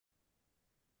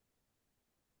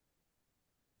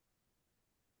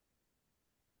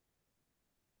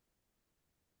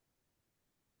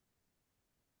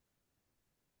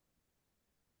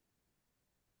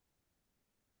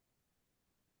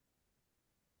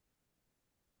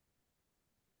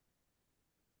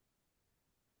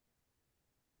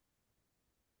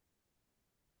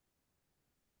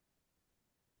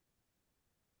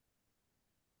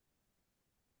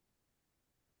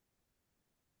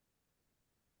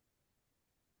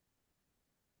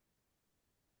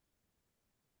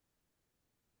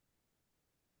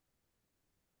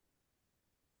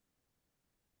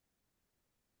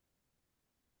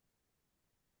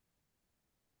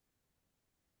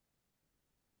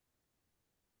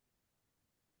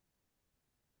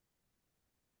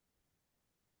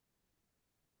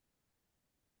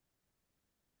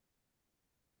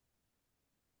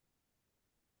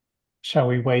shall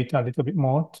we wait a little bit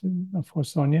more for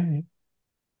Sonia?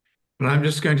 Well, I'm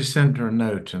just going to send her a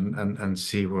note and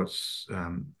see what's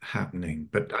happening.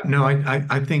 But no,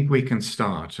 I think we can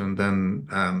start, and then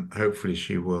hopefully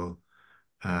she will.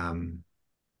 Um,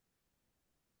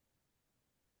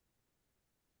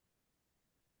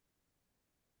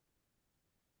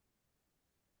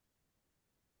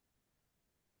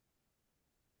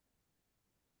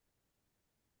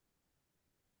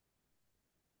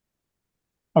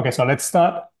 Okay, so let's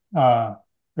start. 30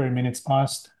 minutes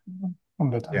past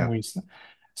from the time yeah. we start.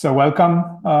 So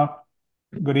welcome.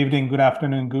 Good evening, good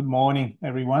afternoon, good morning,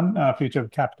 everyone. Future of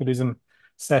Capitalism,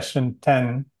 session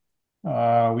 10.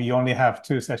 We only have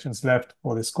 2 sessions left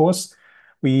for this course.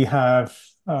 We have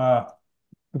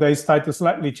today's title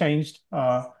slightly changed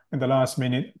in the last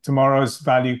minute. Tomorrow's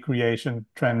value creation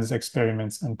trends,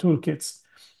 experiments, and toolkits.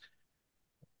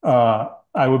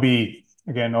 I will be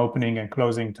again opening and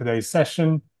closing today's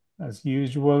session as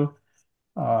usual.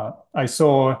 I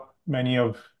saw many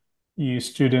of you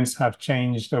students have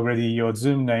changed already your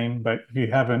Zoom name, but if you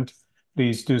haven't,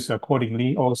 please do so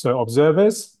accordingly. Also,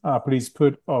 observers, please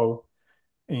put O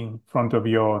in front of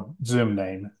your Zoom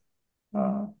name.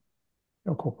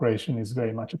 Your cooperation is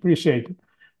very much appreciated.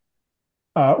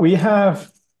 We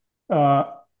have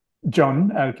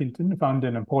John Elkington, founder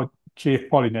and chief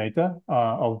pollinator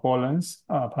of Volans,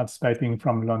 participating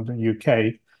from London,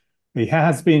 UK. He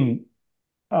has been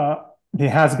uh, he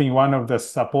has been one of the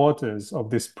supporters of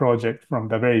this project from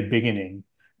the very beginning,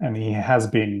 and he has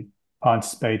been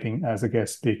participating as a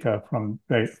guest speaker from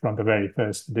the very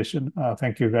first edition.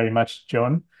 Thank you very much,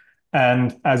 John.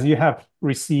 And as you have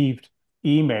received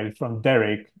email from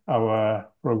Derek, our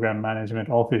program management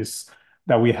office,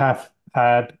 that we have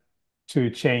had to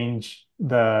change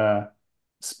the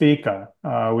speaker.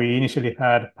 We initially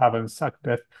had Pavan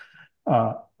Sakdev,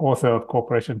 author of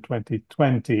Corporation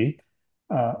 2020.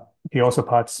 Uh, he also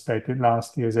participated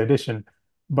last year's edition,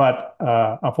 but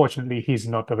unfortunately, he's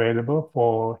not available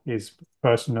for his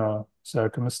personal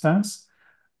circumstance.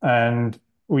 And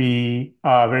we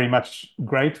are very much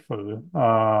grateful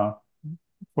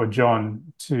for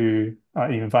John to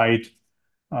invite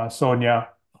Sonia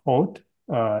Holt.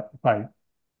 If I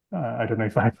don't know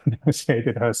if I pronounced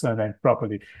her surname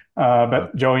properly,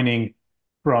 but joining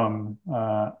from,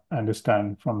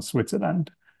 understand, from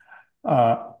Switzerland.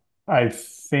 Uh, I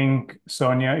think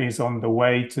Sonia is on the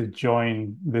way to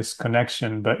join this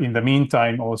connection, but in the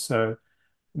meantime, also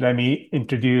let me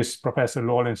introduce Professor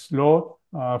Lawrence Law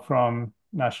from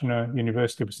National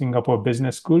University of Singapore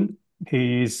Business School.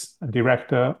 He is a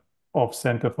director of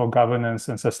Center for Governance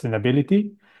and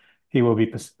Sustainability. He will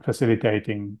be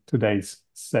facilitating today's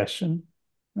session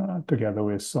together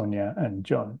with Sonia and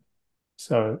John.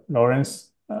 So,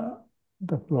 Lawrence,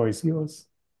 the floor is yours.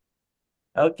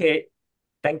 Okay,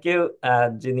 thank you,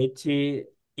 Junichi.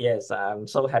 Yes, I'm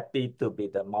so happy to be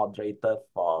the moderator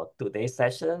for today's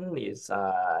session. Is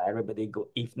everybody good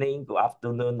evening, good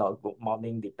afternoon, or good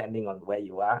morning, depending on where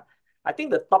you are. I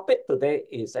think the topic today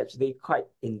is actually quite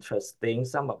interesting.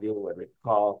 Some of you will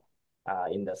recall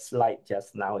in the slide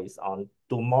just now is on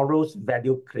tomorrow's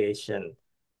value creation,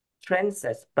 trends,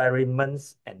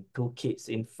 experiments, and toolkits.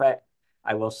 In fact,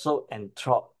 I was so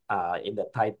enthralled in the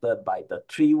title by the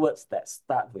 3 words that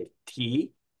start with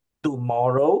T,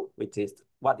 tomorrow, which is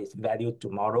what is value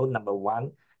tomorrow, number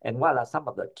one, and what are some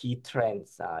of the key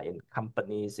trends in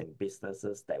companies and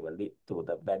businesses that will lead to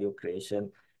the value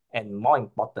creation, and more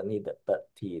importantly, the third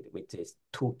T, which is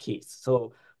toolkits.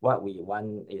 So what we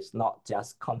want is not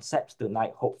just concepts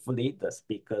tonight. Hopefully, the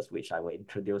speakers, which I will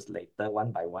introduce later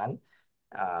one by one,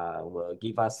 will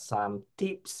give us some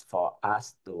tips for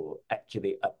us to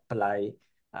actually apply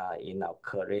in our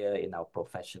career, in our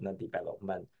professional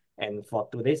development. And for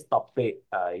today's topic,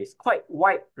 it's quite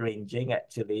wide-ranging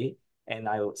actually, and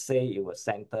I would say it will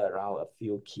center around a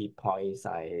few key points.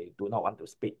 I do not want to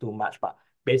speak too much, but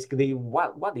basically,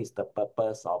 what is the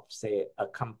purpose of, say, a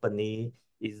company?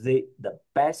 Is it the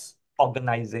best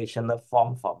organizational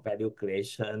form for value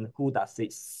creation? Who does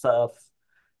it serve?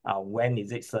 When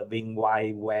is it serving,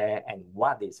 why, where, and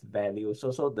what is value?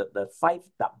 So the 5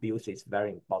 Ws is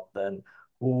very important.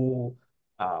 Who,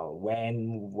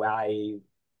 when, why,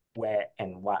 where,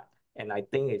 and what. And I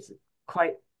think it's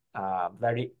quite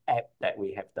very apt that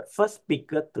we have the first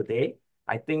speaker today.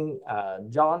 I think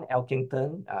John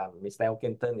Elkington, Mr.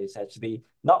 Elkington is actually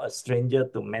not a stranger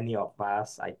to many of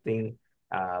us. I think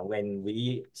when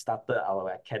we started our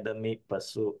academic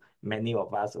pursuit, many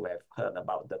of us will have heard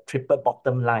about the triple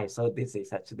bottom line. So this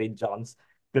is actually John's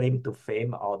claim to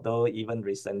fame, although even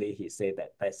recently he said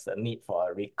that there's a need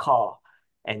for a recall.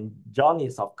 And John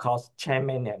is, of course,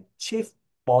 chairman and chief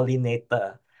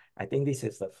pollinator. I think this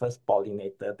is the first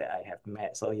pollinator that I have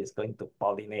met. So he's going to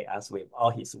pollinate us with all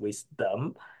his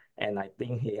wisdom. And I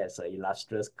think he has an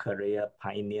illustrious career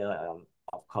pioneer,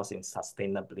 of course, in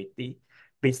sustainability,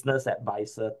 business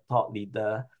advisor, thought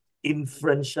leader,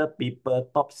 influential people,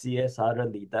 top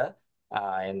CSR leader.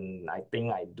 And I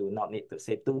think I do not need to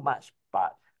say too much,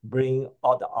 but bring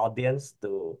all the audience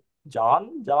to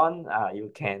John. John, you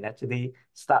can actually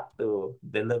start to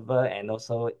deliver, and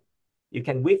also you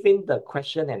can weave in the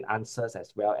question and answers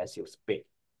as well as you speak.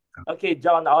 Okay,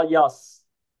 John, all yours.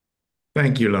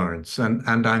 Thank you, Lawrence.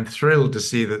 And I'm thrilled to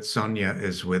see that Sonia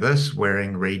is with us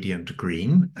wearing radiant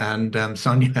green. And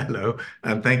Sonia, hello,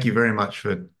 and thank you very much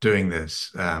for doing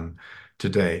this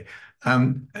today.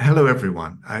 Hello,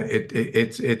 everyone.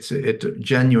 It's a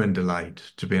genuine delight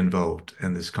to be involved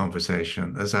in this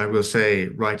conversation. As I will say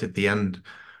right at the end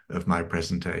of my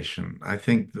presentation, I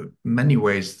think that in many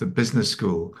ways the business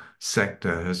school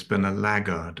sector has been a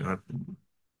laggard, or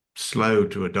slow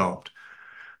to adopt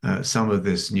some of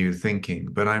this new thinking.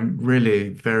 But I'm really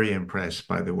very impressed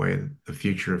by the way the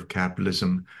Future of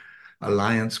Capitalism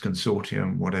Alliance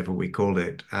Consortium, whatever we call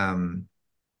it,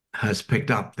 has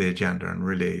picked up the agenda and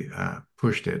really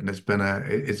pushed it. And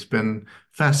it's been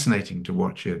fascinating to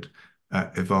watch it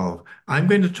evolve. I'm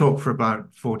going to talk for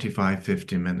about 45,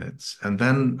 50 minutes. And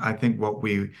then I think what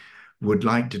we would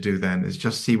like to do then is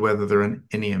just see whether there are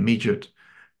any immediate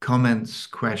comments,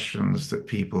 questions that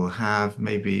people have,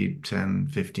 maybe 10,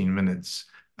 15 minutes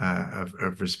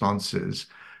of responses.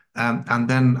 And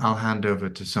then I'll hand over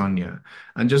to Sonia.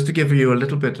 And just to give you a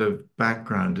little bit of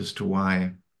background as to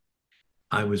why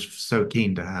I was so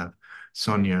keen to have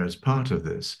Sonia as part of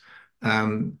this.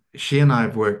 She and I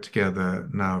have worked together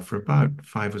now for about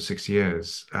 5 or 6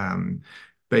 years.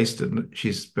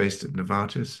 She's based at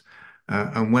Novartis.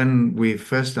 And when we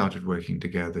first started working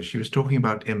together, she was talking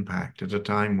about impact at a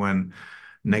time when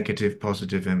negative,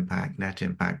 positive impact, net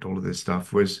impact, all of this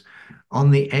stuff was on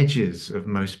the edges of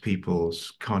most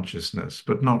people's consciousness,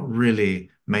 but not really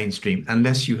mainstream,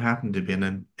 unless you happen to be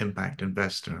an impact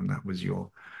investor, and that was your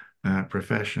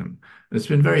profession. It's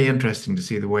been very interesting to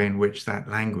see the way in which that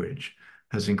language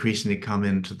has increasingly come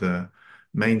into the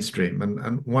mainstream.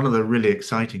 And one of the really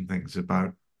exciting things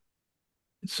about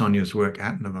Sonia's work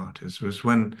at Novartis was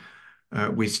when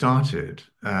we started,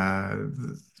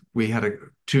 we had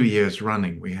 2 years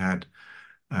running, we had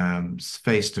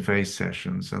face-to-face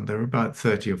sessions, and there were about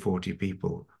 30 or 40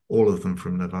 people, all of them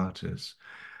from Novartis.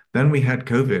 Then we had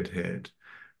COVID hit,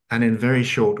 and in very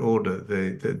short order,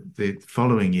 the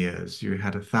following years, you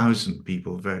had 1,000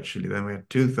 people virtually. Then we had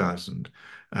 2,000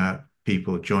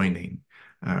 people joining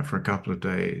for a couple of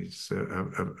days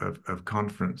of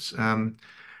conference.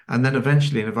 And then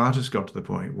eventually Novartis got to the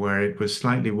point where it was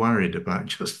slightly worried about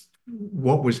just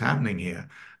what was happening here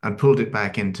and pulled it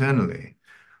back internally.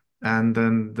 And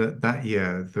then that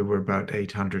year, there were about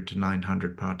 800 to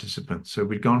 900 participants. So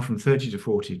we'd gone from 30 to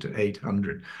 40 to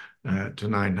 800 to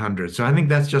 900. So I think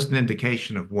that's just an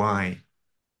indication of why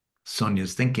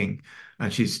Sonia's thinking.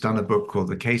 And she's done a book called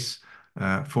The Case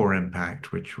for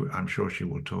Impact, which I'm sure she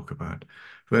will talk about.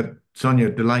 But Sonia,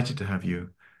 delighted to have you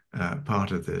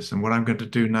part of this. And what I'm going to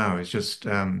do now is just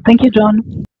Thank you,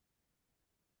 John.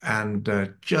 And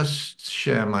just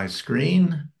share my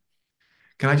screen.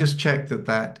 Can I just check that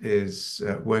that is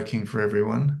working for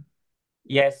everyone?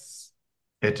 Yes.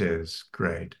 It is.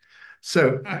 Great.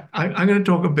 So I'm going to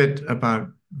talk a bit about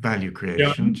value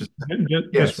creation. Yeah,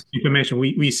 Yes. just for information,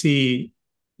 we see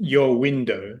your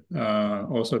window,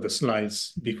 also the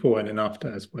slides before and then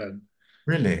after as well.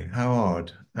 Really? How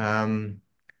odd. I'm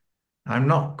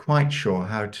not quite sure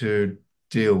how to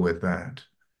deal with that.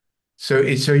 So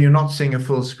you're not seeing a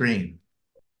full screen?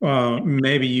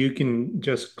 Maybe you can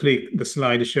just click the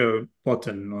slideshow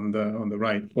button on the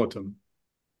right bottom.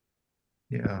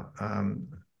 Yeah,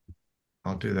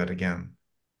 I'll do that again.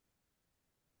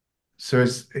 So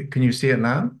can you see it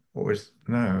now? Or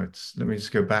no, let me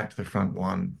just go back to the front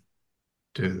one,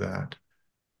 do that.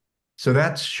 So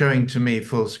that's showing to me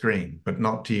full screen, but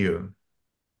not to you.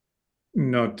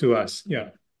 Not to us,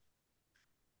 yeah.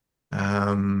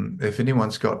 If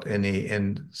anyone's got any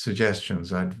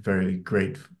suggestions, I'd be very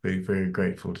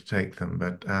grateful to take them.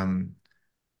 But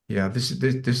yeah, this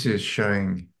is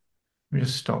showing. Let me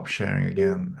just stop sharing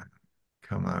again.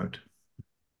 Come out.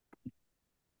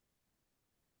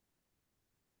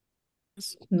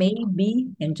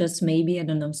 Maybe, and just maybe, I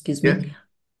don't know, excuse Yeah. me.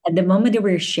 At the moment that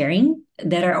we're sharing,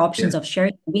 there are options Yeah. of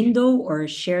sharing a window or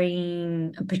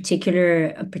sharing a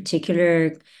particular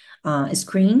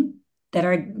screen that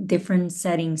are different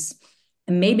settings.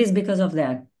 And maybe it's because of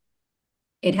that.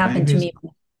 It happened to me.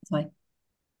 That's why.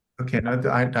 Okay, no,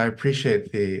 I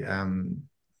appreciate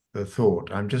the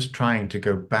thought. I'm just trying to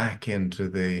go back into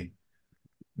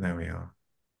there we are.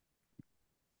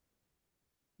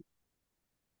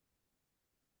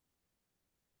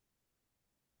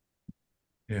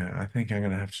 Yeah, I think I'm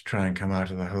going to have to try and come out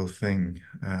of the whole thing.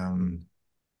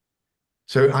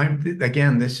 So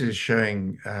again, this is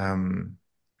showing,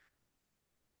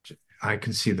 I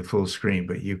can see the full screen,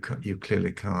 but you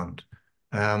clearly can't.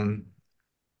 And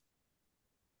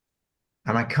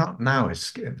I can't now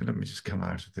escape. Let me just come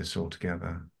out of this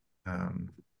altogether.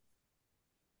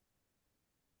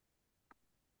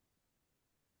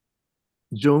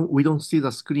 John, we don't see the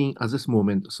screen at this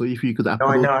moment. So if you could No, I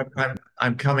upload. know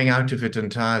I'm coming out of it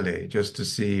entirely just to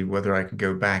see whether I can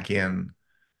go back in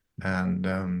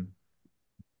and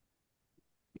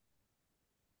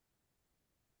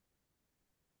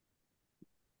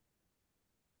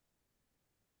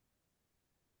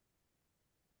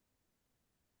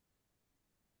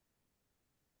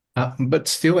but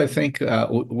still, I think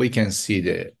we can see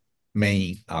the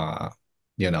main,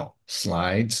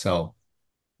 slide. So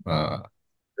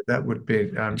that would be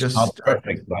It's not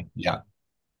perfect, but yeah.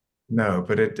 No,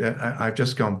 but I've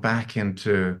just gone back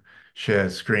into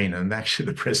shared screen, and actually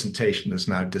the presentation has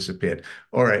now disappeared.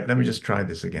 All right, let me just try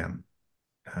this again.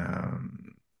 There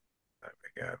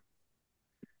we go.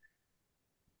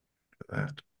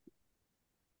 That.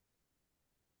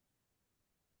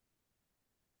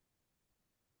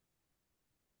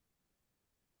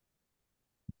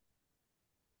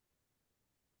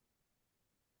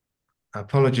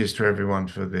 Apologies to everyone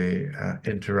for the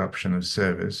interruption of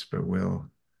service, but we'll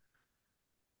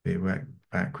be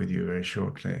back with you very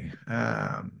shortly.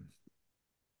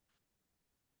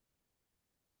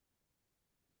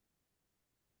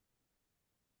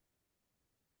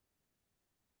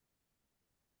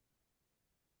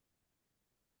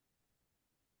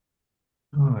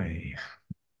 Oi.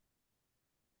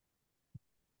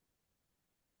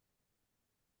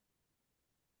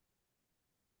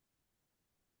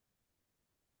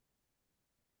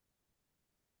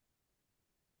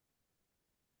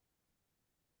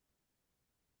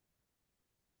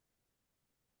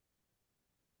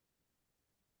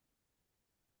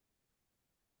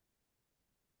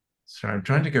 So I'm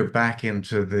trying to go back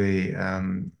into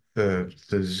the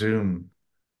Zoom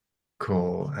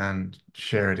call and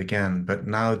share it again, but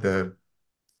now the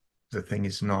thing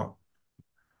is not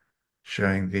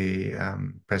showing the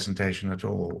presentation at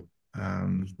all.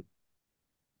 John,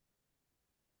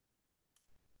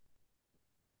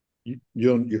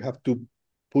 you have to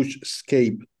push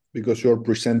escape because you're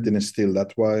presenting still.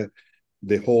 That's why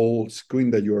the whole screen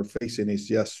that you're facing is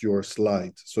just your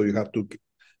slide. So you have to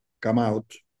come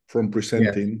out from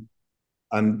presenting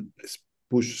and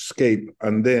push escape.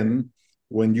 And then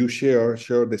when you share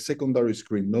the secondary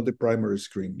screen, not the primary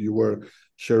screen. You were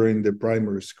sharing the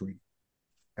primary screen.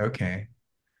 Okay.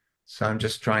 So I'm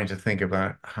just trying to think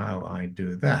about how I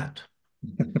do that.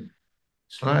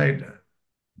 Slide.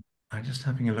 I'm just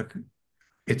having a look.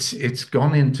 It's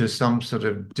gone into some sort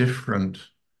of different.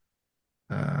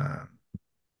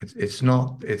 It's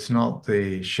not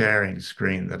the sharing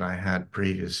screen that I had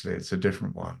previously. It's a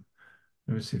different one.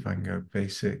 Let me see if I can go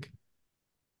basic.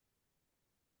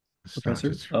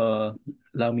 Professor,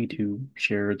 allow me to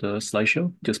share the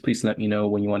slideshow. Just please let me know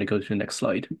when you want to go to the next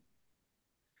slide.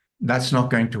 That's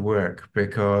not going to work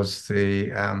because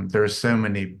there are so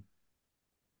many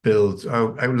builds.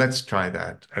 Oh, let's try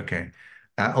that. Okay.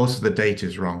 Also, the date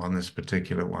is wrong on this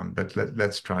particular one, but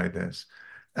let's try this.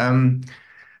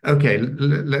 Okay,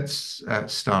 let's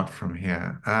start from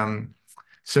here.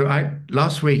 So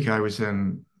last week I was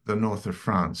in the north of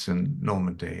France in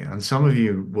Normandy, and some of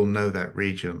you will know that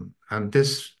region. And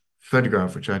this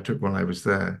photograph, which I took while I was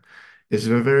there, is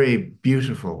of a very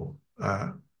beautiful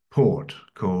port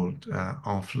called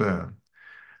Honfleur.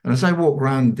 And as I walked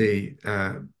around the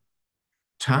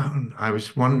town, I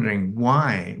was wondering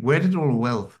where did all the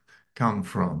wealth come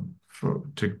from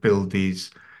to build these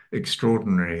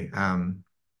extraordinary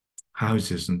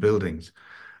houses and buildings?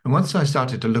 And once I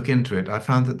started to look into it, I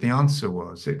found that the answer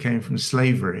was it came from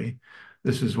slavery.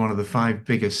 This was one of the 5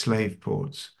 biggest slave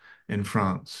ports in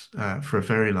France for a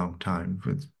very long time,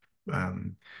 with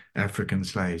African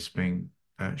slaves being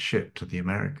shipped to the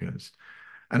Americas.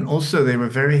 And also, they were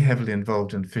very heavily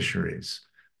involved in fisheries.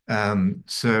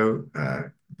 So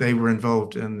they were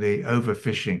involved in the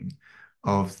overfishing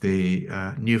of the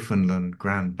Newfoundland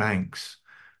Grand Banks,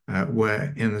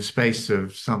 where in the space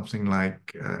of something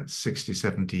like 60,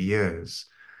 70 years,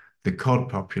 the cod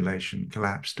population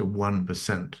collapsed to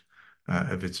 1%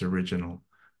 of its original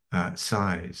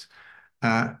size.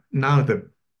 Now the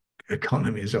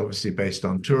economy is obviously based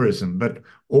on tourism, but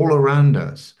all around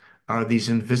us are these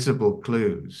invisible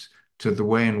clues to the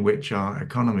way in which our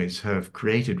economies have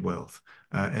created wealth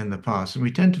in the past. And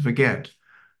we tend to forget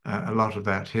a lot of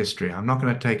that history. I'm not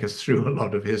going to take us through a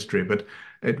lot of history, but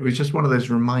it was just one of those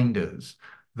reminders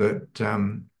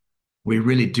that we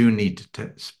really do need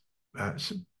to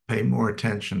pay more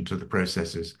attention to the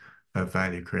processes of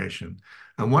value creation.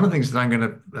 And one of the things that I'm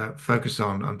going to focus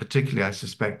on, and particularly I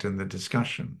suspect in the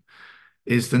discussion,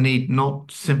 is the need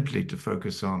not simply to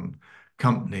focus on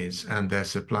companies and their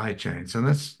supply chains. And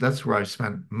that's where I've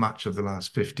spent much of the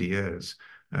last 50 years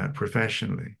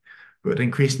professionally. But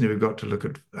increasingly, we've got to look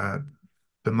at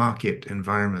the market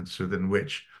environments within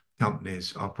which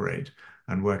companies operate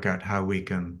and work out how we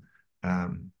can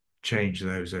change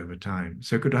those over time.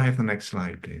 So could I have the next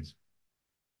slide, please?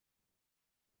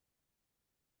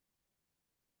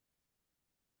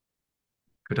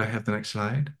 Could I have the next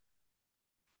slide?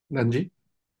 Nanji?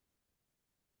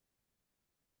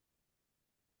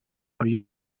 Are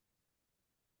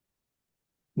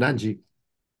Nanji?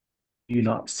 you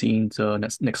not seeing the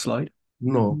next slide?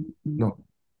 No, no.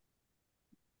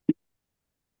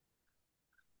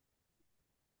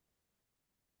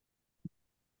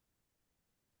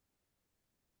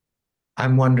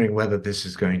 I'm wondering whether this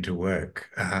is going to work.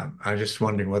 I'm just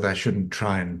wondering whether I shouldn't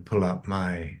try and pull up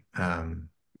my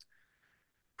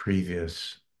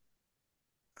previous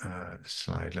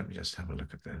slide. Let me just have a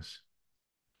look at this.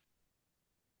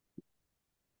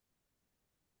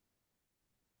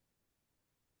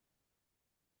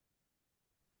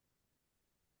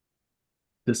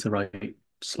 This is the right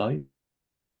slide?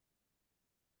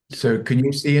 So can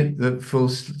you see it, the full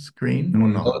screen or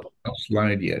not? Not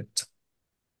slide yet.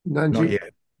 Not Nanji,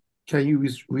 yet. can you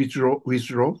withdraw?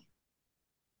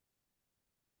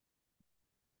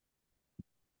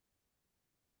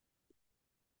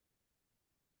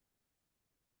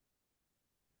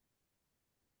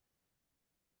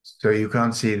 So you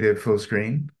can't see the full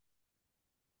screen?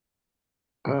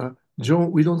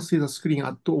 John, we don't see the screen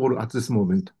at all at this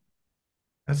moment.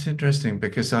 That's interesting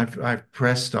because I've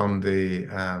pressed on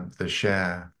the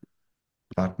share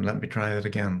button. Let me try that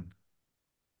again.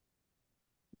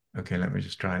 Okay, let me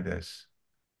just try this.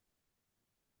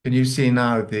 Can you see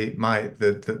now the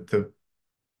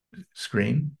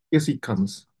screen? Yes, it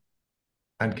comes.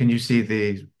 And can you see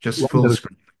the just full Wonderful.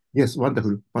 screen? Yes,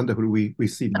 wonderful. Wonderful. We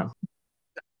see now.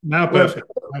 Now perfect.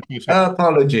 Now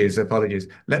perfect. Apologies.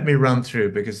 Let me run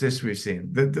through because this we've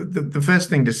seen. The first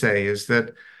thing to say is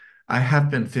that I have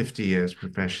been 50 years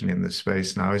professionally in this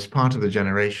space now as part of the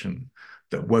generation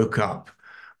that woke up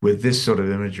with this sort of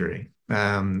imagery,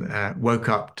 woke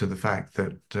up to the fact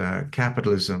that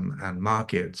capitalism and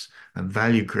markets and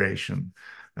value creation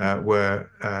were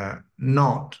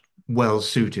not well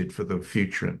suited for the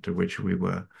future into which we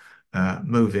were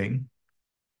moving.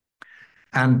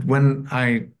 And when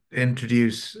I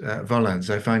introduce Volans,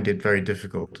 I find it very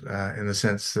difficult in the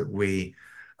sense that we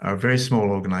are a very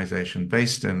small organization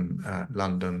based in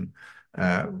London,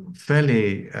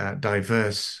 fairly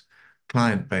diverse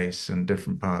client base in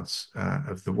different parts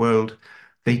of the world.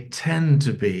 They tend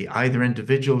to be either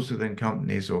individuals within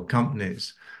companies or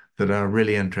companies that are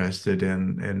really interested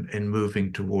in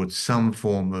moving towards some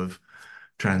form of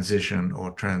transition or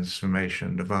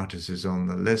transformation. Novartis is on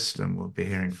the list, and we'll be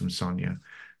hearing from Sonia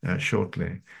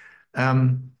shortly.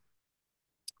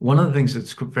 One of the things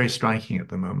that's very striking at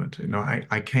the moment,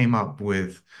 I came up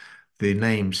with the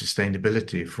name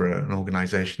sustainability for an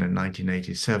organization in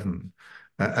 1987.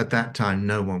 At that time,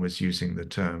 no one was using the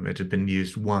term. It had been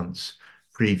used once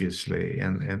previously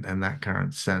in that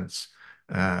current sense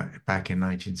back in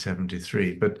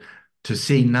 1973. But to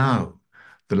see now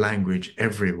the language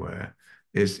everywhere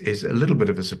is a little bit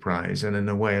of a surprise and in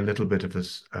a way a little bit of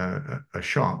a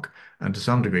shock and to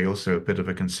some degree also a bit of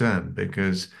a concern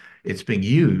because it's being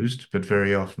used but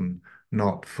very often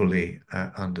not fully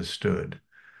understood.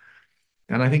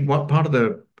 And I think what part of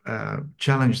the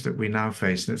challenge that we now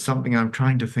face, and it's something I'm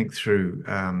trying to think through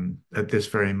at this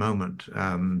very moment,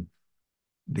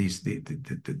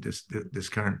 this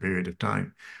current period of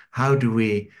time, how do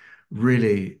we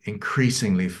really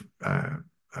increasingly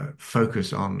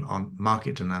focus on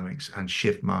market dynamics and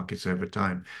shift markets over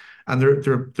time? And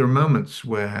there are moments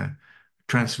where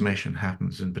transformation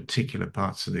happens in particular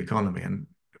parts of the economy, and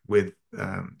with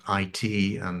IT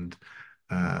and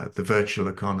the virtual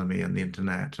economy and the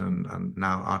internet and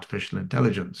now artificial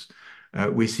intelligence,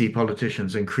 we see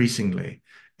politicians increasingly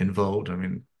involved. I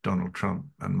mean, Donald Trump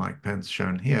and Mike Pence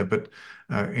shown here, but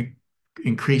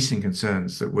increasing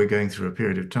concerns that we're going through a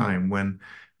period of time when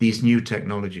these new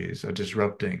technologies are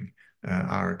disrupting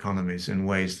our economies in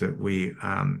ways that we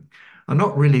are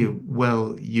not really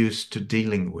well used to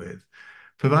dealing with.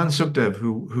 Pavan Sukhdev,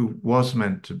 who was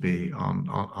meant to be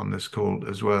on this call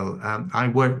as well, I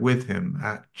worked with him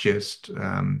at GIST,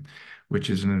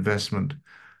 which is an investment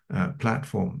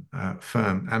platform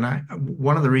firm. And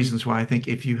one of the reasons why I think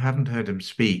if you haven't heard him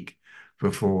speak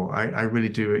before, I really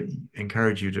do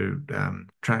encourage you to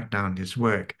track down his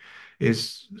work.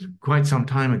 Is quite some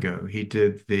time ago he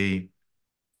did a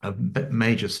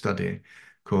major study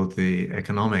called The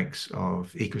Economics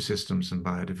of Ecosystems and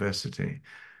Biodiversity.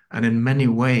 And in many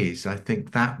ways, I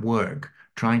think that work,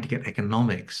 trying to get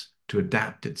economics to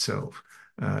adapt itself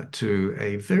to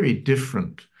a very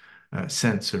different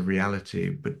sense of reality,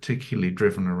 particularly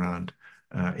driven around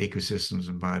ecosystems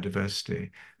and biodiversity.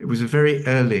 It was a very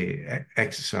early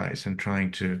exercise in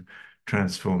trying to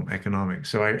transform economics.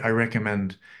 So I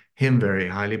recommend him very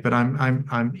highly, but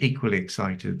I'm equally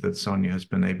excited that Sonia has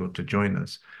been able to join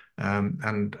us,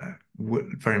 and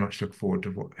very much look forward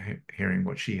to hearing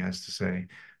what she has to say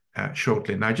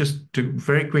shortly. Now, just to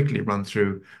very quickly run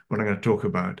through what I'm going to talk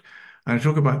about. I'm going to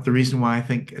talk about the reason why I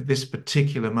think at this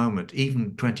particular moment,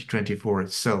 even 2024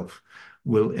 itself,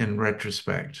 will, in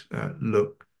retrospect,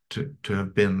 look to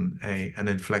have been an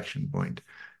inflection point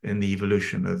in the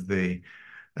evolution of the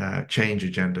change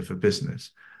agenda for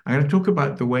business. I'm going to talk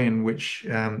about the way in which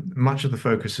much of the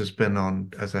focus has been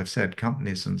on, as I've said,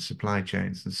 companies and supply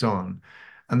chains and so on.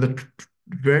 And the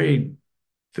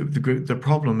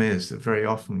problem is that very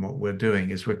often what we're doing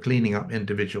is we're cleaning up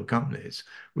individual companies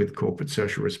with corporate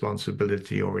social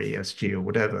responsibility or ESG or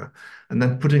whatever, and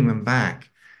then putting them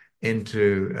back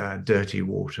into dirty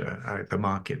water, the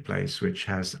marketplace, which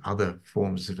has other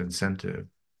forms of incentive.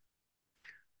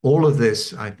 All of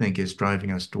this, I think, is driving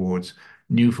us towards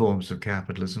new forms of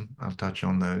capitalism. I'll touch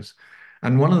on those.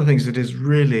 And one of the things that is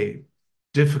really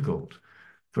difficult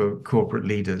for corporate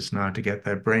leaders now to get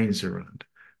their brains around,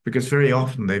 because very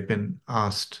often they've been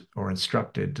asked or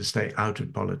instructed to stay out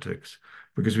of politics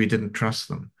because we didn't trust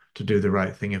them to do the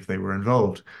right thing if they were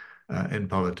involved in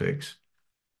politics.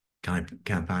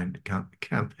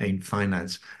 Campaign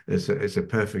finance is a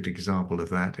perfect example of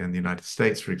that in the United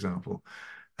States, for example.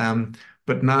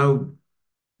 But now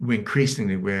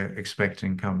we're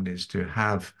expecting companies to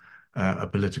have a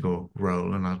political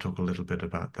role, and I'll talk a little bit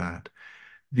about that.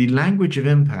 The language of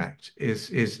impact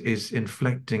is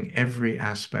inflecting every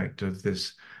aspect of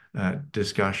this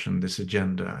discussion, this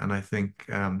agenda, and I think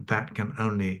that can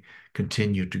only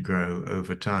continue to grow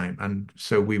over time. And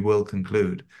so we will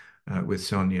conclude with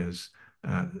Sonia's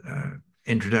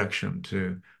introduction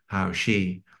to how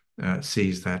she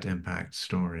sees that impact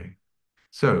story.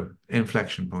 So,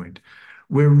 inflection point.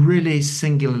 We're really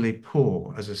singularly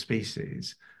poor as a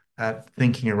species at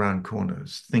thinking around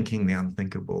corners, thinking the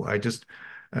unthinkable. I just,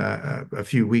 a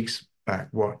few weeks back,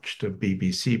 watched a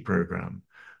BBC program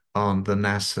on the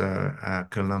NASA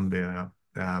Columbia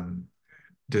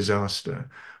disaster,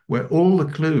 where all the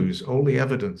clues, all the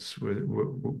evidence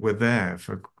were there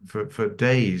for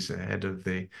days ahead of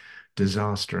the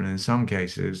disaster, and in some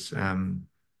cases,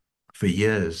 for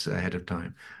years ahead of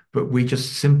time. But we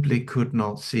just simply could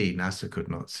not see, NASA could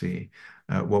not see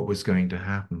what was going to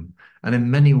happen. And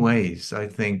in many ways, I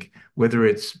think, whether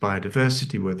it's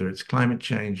biodiversity, whether it's climate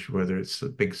change, whether it's the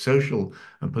big social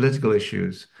and political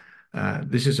issues,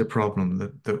 this is a problem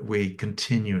that we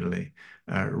continually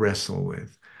wrestle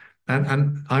with.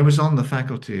 And I was on the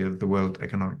faculty of the World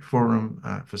Economic Forum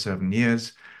for 7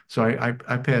 years, so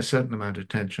I pay a certain amount of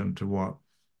attention to what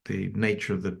the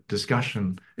nature of the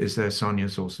discussion is there.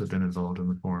 Sonia's also been involved in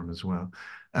the forum as well.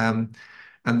 And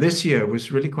this year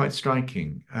was really quite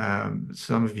striking.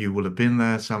 Some of you will have been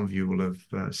there. Some of you will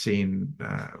have seen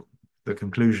the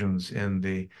conclusions in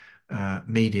the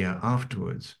media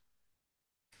afterwards.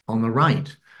 On the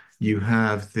right, you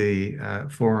have the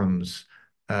forum's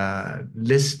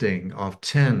listing of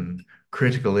 10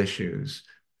 critical issues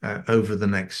over the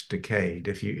next decade.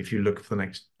 If you look for the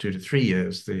next 2 to 3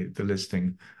 years, the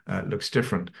listing looks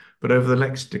different. But over the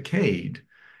next decade,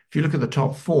 if you look at the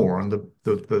top 4 and the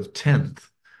 10th,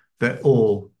 they're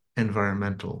all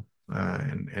environmental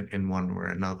in one way or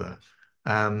another.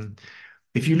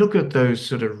 If you look at those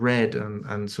sort of red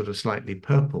and sort of slightly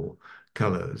purple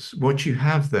colors, what you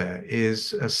have there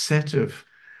is a set of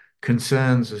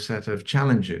concerns, a set of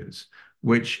challenges,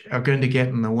 which are going to get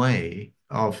in the way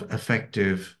of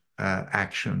effective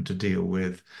action to deal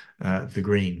with the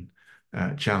green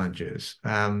challenges.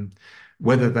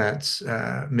 Whether that's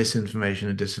misinformation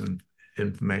and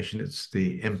disinformation, it's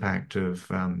the impact of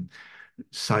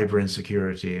cyber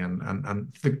insecurity, and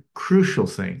the crucial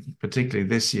thing, particularly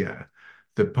this year,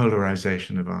 the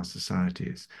polarization of our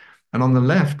societies. And on the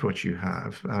left, what you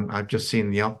have, I've just seen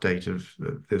the update of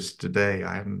this today.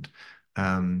 I haven't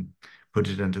put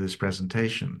it into this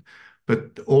presentation.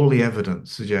 But all the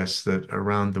evidence suggests that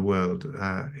around the world,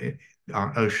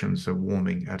 our oceans are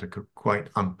warming at a quite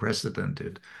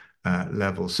unprecedented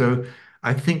level. So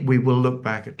I think we will look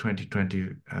back at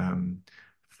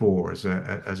 2024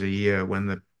 as a year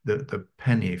when the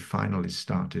penny finally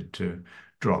started to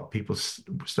drop. People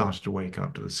started to wake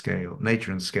up to the scale,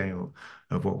 nature and scale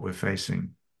of what we're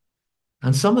facing.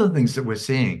 And some of the things that we're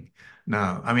seeing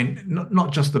now, I mean,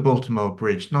 not just the Baltimore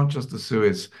Bridge, not just the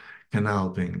Suez Canal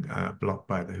being blocked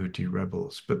by the Houthi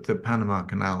rebels, but the Panama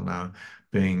Canal now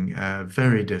being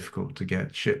very difficult to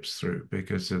get ships through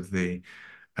because of the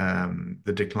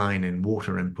decline in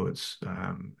water inputs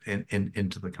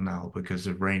into the canal because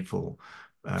of rainfall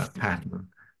pattern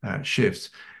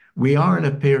shifts. We are in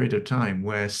a period of time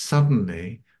where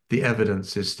suddenly the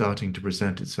evidence is starting to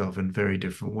present itself in very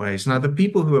different ways. Now, the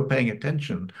people who are paying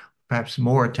attention, perhaps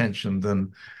more attention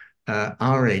than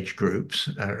our age groups,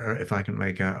 if I can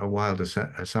make a wild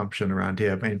assumption around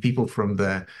here, I mean, people in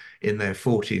their 40s,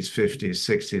 50s,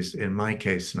 60s, in my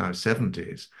case now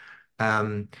 70s,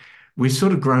 we've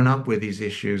sort of grown up with these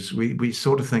issues. We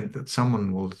sort of think that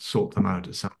someone will sort them out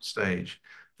at some stage.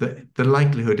 The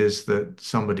likelihood is that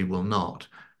somebody will not.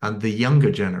 And the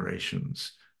younger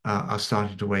generations are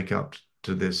starting to wake up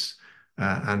to this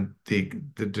and the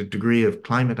degree of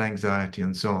climate anxiety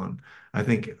and so on. I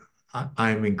think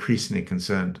I'm increasingly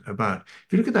concerned about.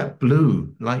 If you look at that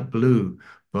light blue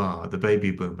bar, the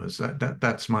baby boomers,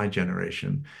 that's my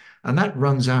generation, and that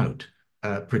runs out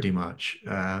pretty much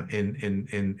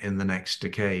in the next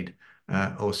decade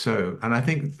or so. And I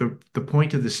think the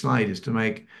point of this slide is to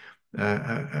make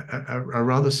a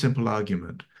rather simple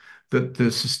argument that the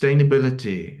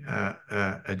sustainability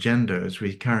agenda, as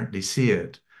we currently see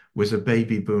it, was a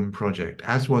baby boom project,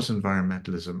 as was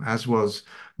environmentalism, as was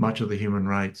much of the human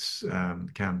rights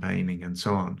campaigning and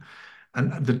so on.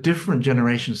 And the different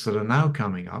generations that are now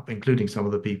coming up, including some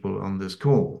of the people on this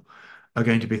call, are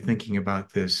going to be thinking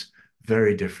about this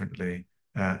very differently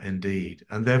indeed.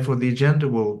 And therefore, the agenda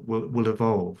will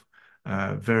evolve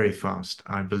very fast,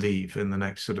 I believe, in the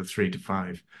next sort of 3 to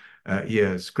 5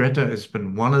 years. Greta has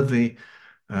been one of the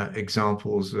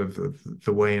examples of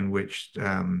the way in which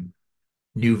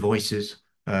new voices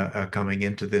are coming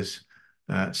into this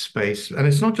space. And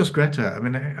it's not just Greta. I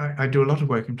mean, I do a lot of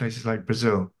work in places like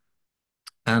Brazil.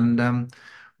 And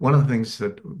one of the things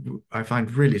that I find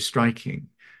really striking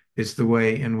is the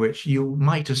way in which you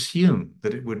might assume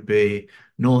that it would be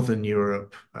Northern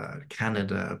Europe,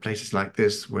 Canada, places like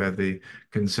this, where the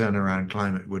concern around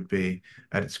climate would be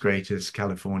at its greatest,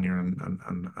 California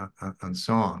and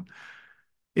so on.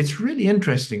 It's really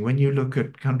interesting when you look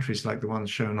at countries like the ones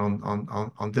shown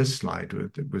on this slide.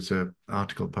 It was an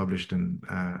article published in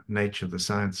Nature, the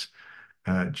Science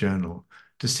Journal,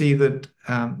 to see that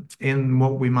in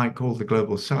what we might call the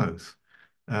global south,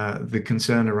 the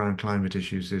concern around climate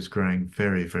issues is growing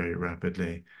very, very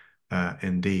rapidly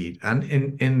indeed. And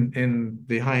in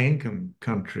the high income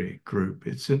country group,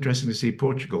 it's interesting to see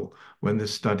Portugal, when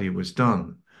this study was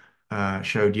done,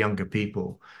 showed younger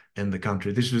people in the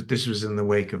country. This was in the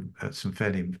wake of some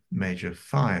fairly major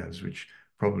fires, which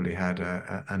probably had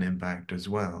an impact as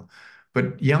well.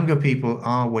 But younger people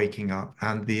are waking up,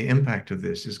 and the impact of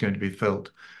this is going to be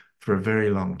felt for a very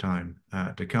long time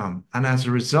to come. And as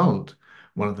a result,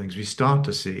 one of the things we start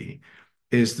to see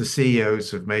is the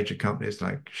CEOs of major companies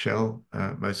like Shell,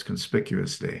 most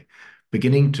conspicuously,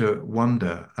 beginning to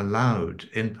wonder aloud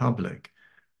in public,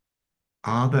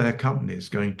 are their companies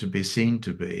going to be seen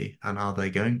to be, and are they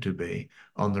going to be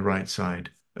on the right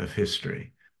side of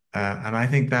history? And I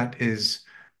think that is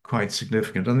quite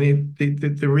significant. And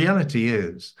the reality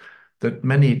is that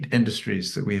many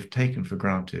industries that we have taken for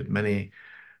granted, many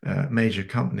major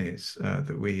companies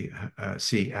that we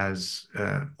see as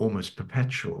almost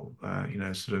perpetual,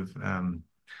 that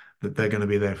they're going to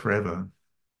be there forever,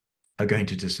 are going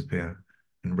to disappear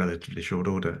in relatively short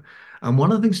order. And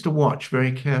one of the things to watch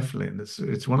very carefully, and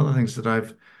it's one of the things that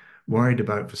I've worried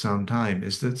about for some time,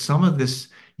 is that some of this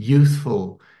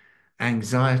youthful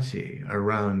anxiety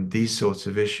around these sorts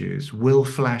of issues will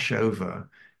flash over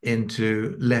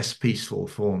into less peaceful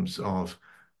forms of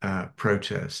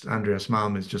protest. Andreas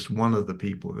Malm is just one of the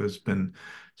people who's been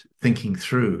thinking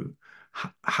through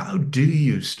how do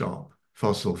you stop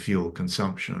fossil fuel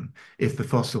consumption if the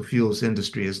fossil fuels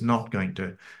industry is not going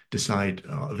to decide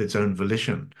of its own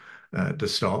volition to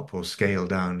stop or scale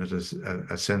down at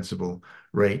a sensible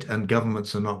rate, and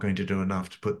governments are not going to do enough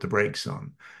to put the brakes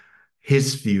on.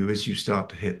 His view is you start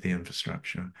to hit the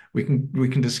infrastructure. We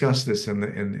can discuss this in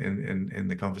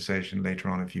the conversation later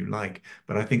on if you like,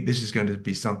 but I think this is going to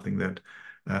be something that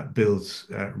builds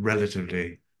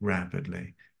relatively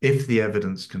rapidly if the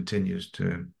evidence continues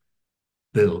to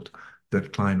build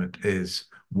that climate is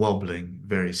wobbling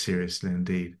very seriously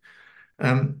indeed.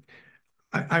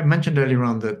 I mentioned earlier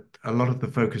on that a lot of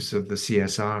the focus of the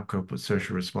CSR, corporate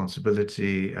social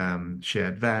responsibility,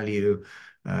 shared value,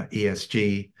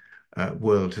 ESG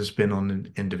world has been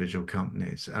on individual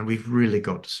companies. And we've really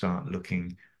got to start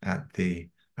looking at the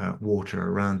water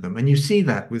around them. And you see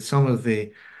that with some of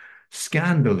the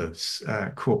scandalous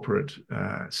corporate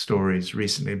stories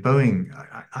recently. Boeing,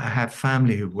 I have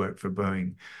family who worked for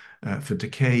Boeing for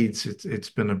decades. It's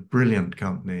been a brilliant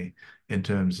company in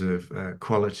terms of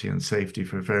quality and safety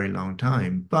for a very long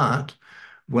time. But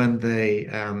when they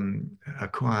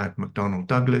acquired McDonnell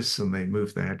Douglas and they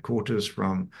moved their headquarters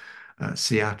from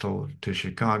Seattle to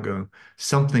Chicago,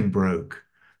 something broke.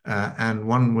 And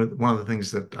one of the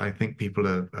things that I think people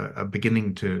are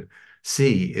beginning to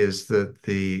see is that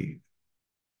the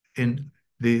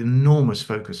enormous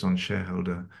focus on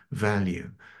shareholder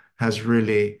value has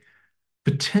really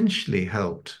potentially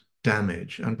helped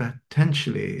damage and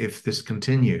potentially, if this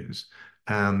continues,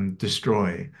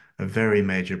 destroy a very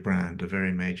major brand, a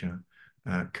very major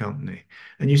company.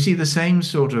 And you see the same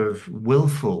sort of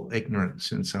willful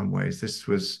ignorance in some ways. This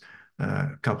was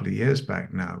a couple of years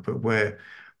back now, but where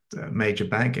a major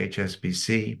bank,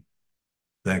 HSBC,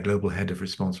 their global head of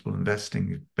responsible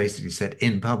investing, basically said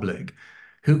in public,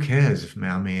 who cares if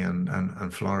Miami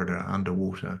and Florida are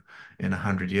underwater in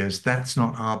 100 years? That's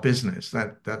not our business.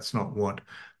 That's not what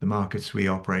the markets we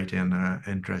operate in are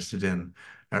interested in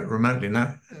remotely.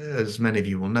 Now, as many of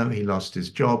you will know, he lost his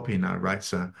job. He now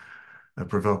writes a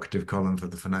provocative column for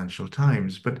the Financial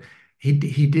Times. But he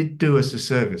did do us a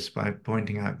service by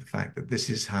pointing out the fact that this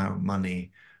is how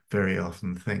money very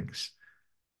often thinks.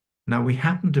 Now, we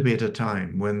happen to be at a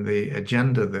time when the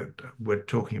agenda that we're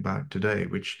talking about today,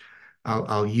 which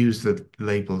I'll use the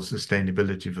label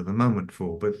sustainability for the moment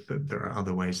for, but there are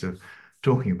other ways of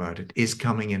talking about it, is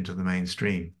coming into the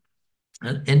mainstream.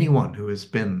 And anyone who has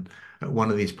been at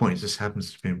one of these points, this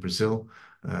happens to be in Brazil,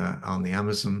 on the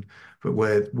Amazon, but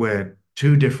where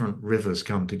two different rivers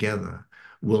come together,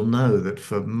 will know that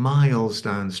for miles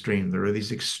downstream, there are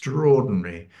these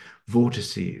extraordinary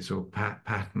vortices or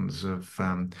patterns of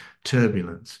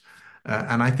turbulence.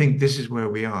 And I think this is where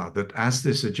we are, that as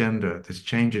this agenda, this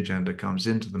change agenda comes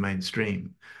into the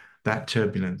mainstream, that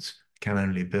turbulence can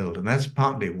only build. And that's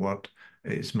partly what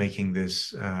is making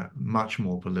this much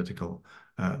more political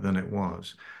than it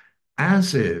was.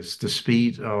 As is the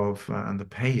speed of and the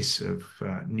pace of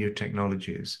new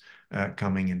technologies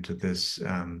coming into this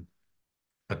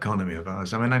economy of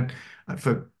ours. I mean,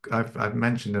 I've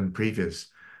mentioned in previous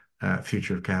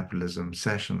Future of Capitalism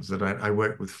sessions that I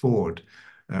worked with Ford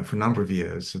for a number of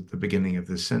years at the beginning of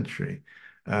this century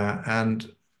and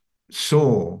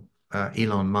saw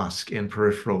Elon Musk in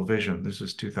peripheral vision. This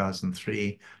was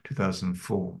 2003,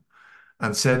 2004,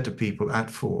 and said to people at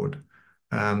Ford,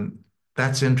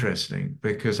 that's interesting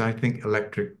because I think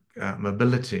electric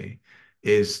mobility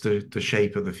is the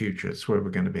shape of the future. It's where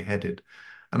we're going to be headed.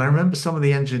 And I remember some of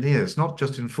the engineers, not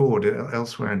just in Ford,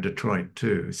 elsewhere in Detroit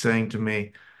too, saying to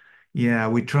me, yeah,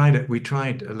 we tried it. We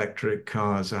tried electric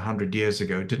cars 100 years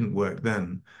ago. It didn't work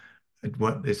then.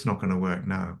 It's not going to work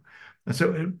now. And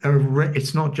so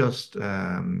it's not just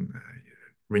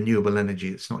renewable energy.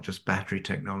 It's not just battery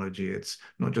technology. It's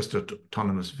not just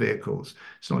autonomous vehicles.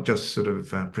 It's not just sort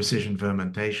of precision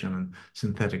fermentation and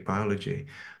synthetic biology.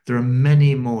 There are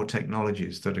many more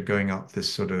technologies that are going up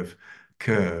this sort of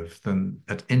curve than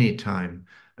at any time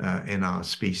in our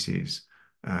species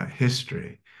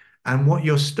history. And what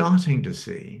you're starting to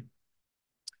see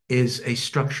is a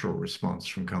structural response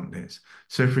from companies.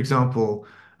 So, for example,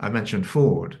 I mentioned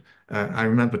Ford. I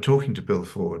remember talking to Bill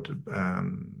Ford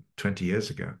 20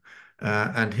 years ago,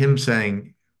 and him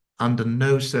saying, under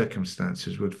no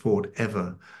circumstances would Ford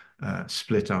ever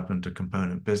split up into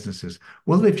component businesses.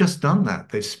 Well, they've just done that.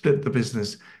 They've split the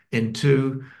business in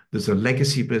two. There's a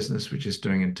legacy business, which is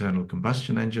doing internal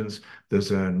combustion engines. There's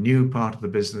a new part of the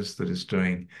business that is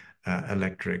doing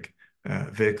electric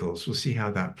vehicles. We'll see how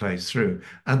that plays through.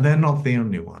 And they're not the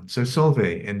only one. So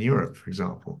Solvay in Europe, for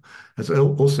example, has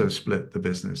also split the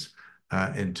business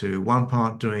into one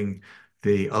part doing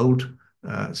the old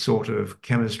sort of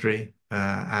chemistry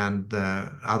and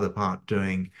the other part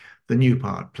doing the new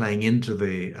part, playing into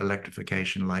the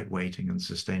electrification, lightweighting, and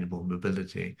sustainable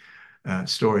mobility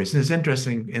stories. And it's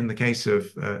interesting in the case of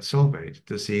Solvay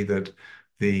to see that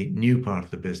the new part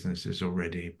of the business is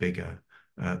already bigger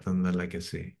than the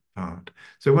legacy part.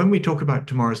 So when we talk about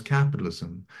tomorrow's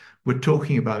capitalism, we're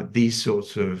talking about these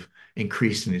sorts of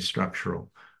increasingly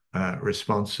structural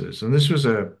responses. And this was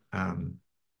a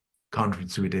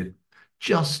conference we did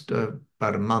just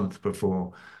about a month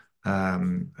before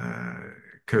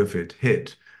COVID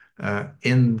hit,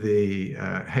 in the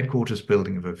headquarters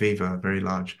building of Aviva, a very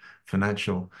large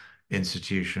financial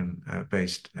institution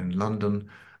based in London.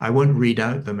 I won't read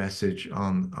out the message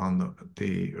on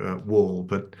the wall,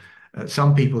 but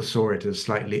some people saw it as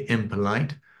slightly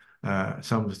impolite.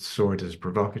 Some saw it as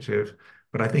provocative,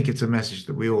 but I think it's a message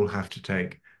that we all have to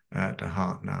take to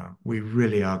heart now. We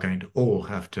really are going to all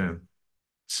have to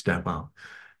step up.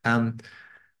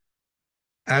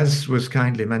 As was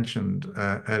kindly mentioned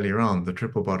earlier on, the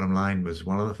triple bottom line was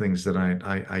one of the things that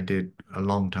I did a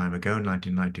long time ago,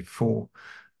 1994.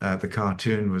 The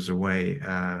cartoon was a way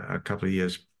a couple of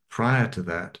years prior to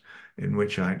that, in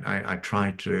which I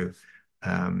tried to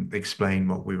explain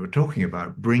what we were talking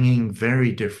about, bringing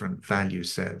very different value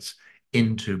sets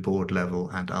into board level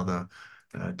and other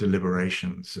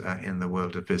deliberations in the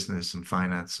world of business and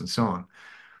finance and so on.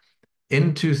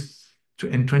 In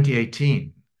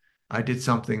 2018, I did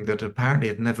something that apparently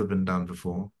had never been done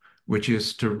before, which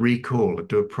is to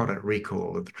do a product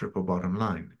recall of the triple bottom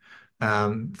line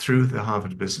through the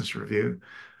Harvard Business Review.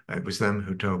 It was them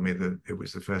who told me that it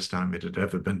was the first time it had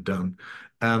ever been done.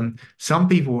 Some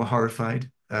people were horrified,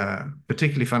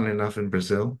 particularly, funnily enough, in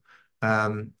Brazil,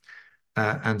 and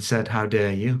said, "How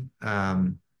dare you?"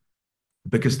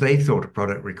 Because they thought a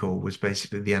product recall was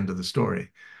basically the end of the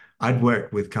story. I'd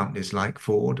worked with companies like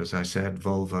Ford, as I said,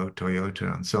 Volvo,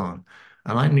 Toyota, and so on,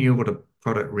 and I knew what a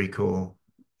product recall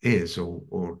is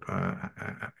or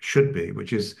should be,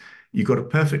 which is you've got a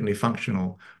perfectly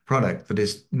functional product that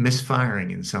is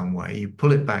misfiring in some way. You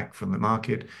pull it back from the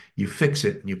market, you fix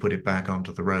it, and you put it back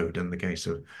onto the road in the case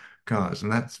of cars.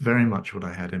 And that's very much what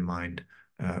I had in mind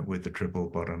with the triple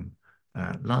bottom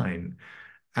line.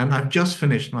 And I've just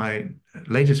finished my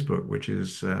latest book, which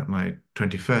is my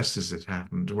 21st as it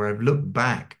happened, where I've looked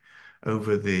back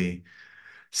over the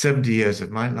 70 years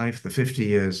of my life, the 50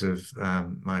 years of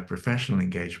my professional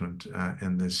engagement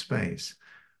in this space.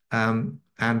 And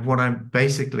what I'm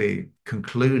basically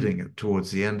concluding towards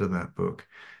the end of that book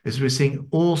is we're seeing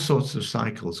all sorts of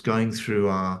cycles going through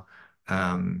our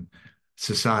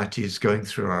societies, going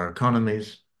through our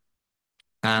economies.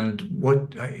 And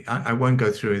what I won't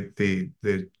go through the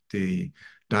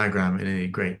diagram in any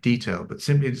great detail, but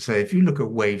simply to say, if you look at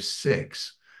wave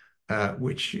 6,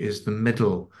 which is the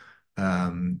middle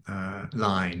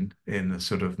line in a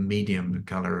sort of medium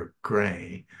color of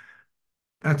gray,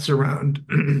 that's around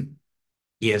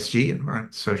ESG,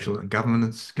 environment, social and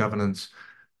governance.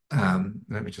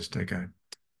 Let me just take a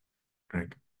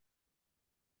drink.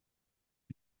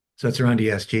 So it's around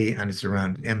ESG and it's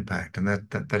around impact, and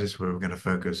that is where we're going to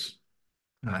focus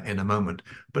in a moment.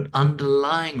 But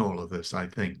underlying all of this, I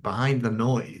think, behind the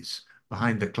noise,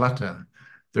 behind the clutter,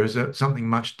 there's something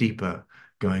much deeper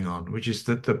going on, which is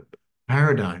that the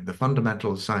paradigm, the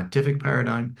fundamental scientific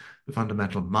paradigm, the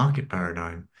fundamental market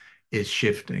paradigm is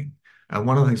shifting. And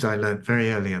one of the things I learned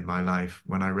very early in my life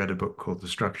when I read a book called The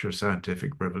Structure of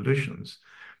Scientific Revolutions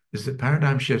is that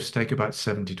paradigm shifts take about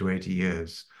 70 to 80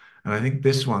 years. And I think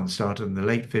this one started in the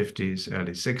late 50s,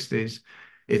 early 60s.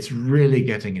 It's really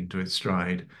getting into its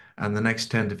stride. And the next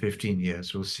 10 to 15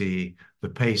 years, we'll see the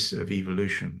pace of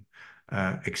evolution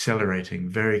accelerating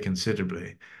very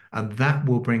considerably. And that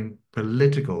will bring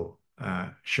political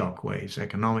shockwaves,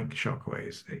 economic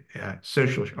shockwaves,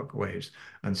 social shockwaves,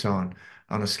 and so on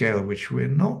a scale which we're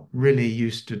not really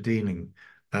used to dealing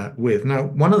with. Now,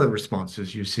 one of the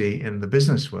responses you see in the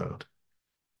business world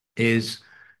is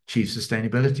chief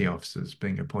sustainability officers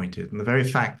being appointed. And the very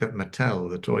fact that Mattel,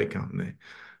 the toy company,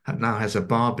 now has a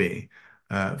Barbie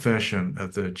version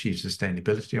of the chief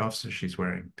sustainability officer. She's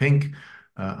wearing pink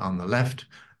on the left.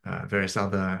 Various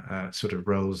other sort of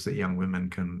roles that young women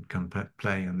can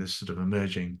play in this sort of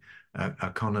emerging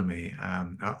economy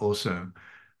are also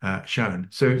shown.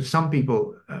 So some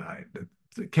people,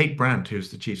 Kate Brandt,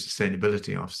 who's the chief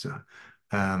sustainability officer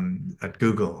at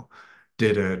Google,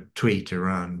 did a tweet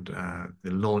around the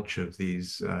launch of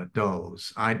these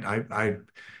dolls. I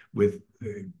with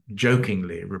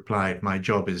jokingly replied, "My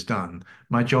job is done.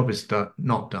 My job is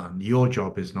not done. Your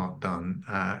job is not done.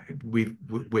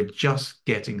 We're just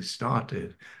getting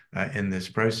started in this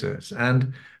process."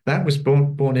 And that was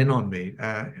borne in on me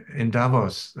in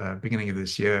Davos, beginning of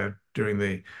this year during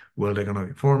the World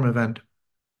Economic Forum event.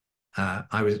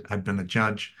 I'd been a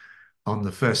judge on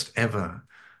the first ever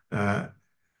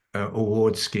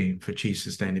award scheme for chief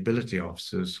sustainability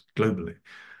officers globally.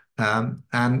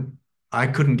 And I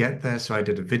couldn't get there, so I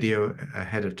did a video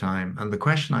ahead of time. And the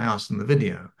question I asked in the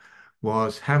video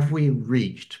was, have we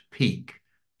reached peak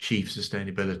chief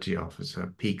sustainability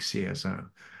officer, peak CSO?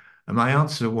 And my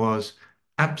answer was,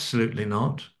 Absolutely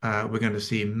not. We're going to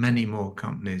see many more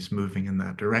companies moving in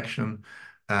that direction.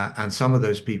 And some of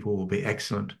those people will be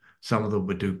excellent. Some of them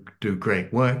will do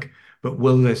great work. But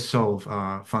will this solve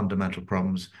our fundamental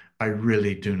problems? I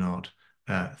really do not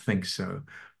think so.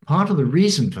 Part of the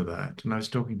reason for that, and I was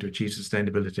talking to a chief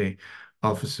sustainability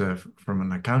officer from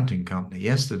an accounting company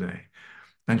yesterday,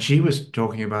 and she was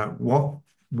talking about what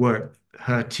work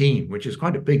her team, which is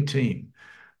quite a big team,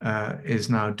 is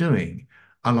now doing.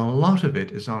 And a lot of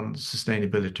it is on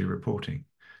sustainability reporting.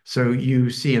 So you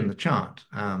see in the chart,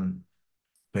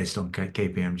 based on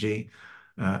KPMG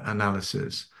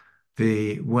analysis,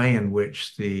 the way in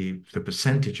which the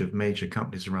percentage of major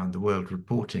companies around the world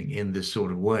reporting in this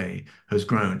sort of way has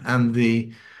grown. And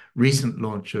the recent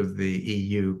launch of the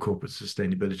EU Corporate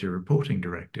Sustainability Reporting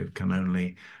Directive can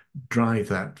only drive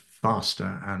that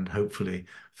faster and hopefully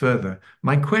further.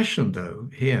 My question, though,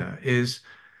 here is,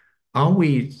 are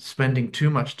we spending too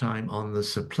much time on the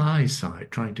supply side,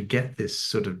 trying to get this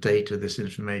sort of data, this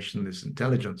information, this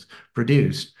intelligence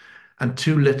produced, and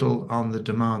too little on the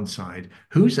demand side?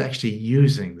 Who's actually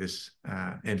using this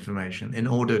information in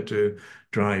order to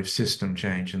drive system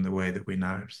change in the way that we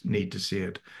now need to see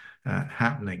it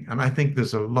happening? And I think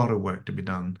there's a lot of work to be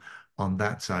done on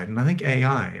that side. And I think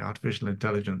AI, artificial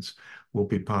intelligence, will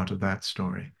be part of that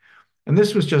story. And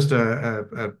this was just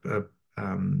a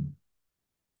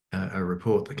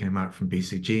report that came out from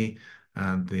BCG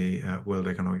and the World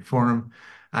Economic Forum.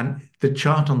 And the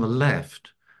chart on the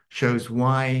left shows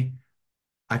why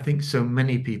I think so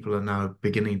many people are now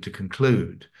beginning to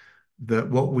conclude that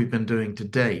what we've been doing to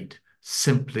date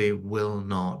simply will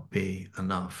not be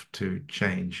enough to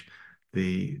change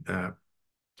the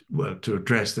well, to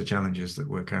address the challenges that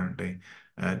we're currently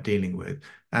dealing with.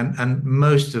 And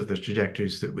most of the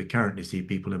trajectories that we currently see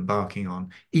people embarking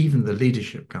on, even the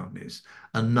leadership companies,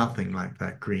 are nothing like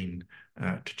that green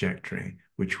trajectory,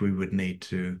 which we would need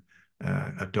to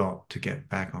adopt to get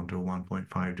back onto a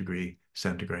 1.5 degree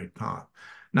centigrade path.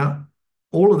 Now,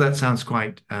 all of that sounds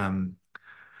quite not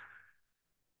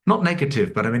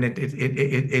negative, but I mean,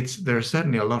 there are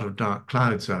certainly a lot of dark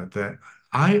clouds out there.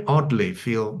 I oddly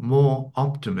feel more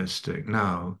optimistic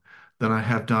now than I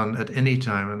have done at any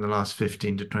time in the last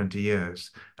 15 to 20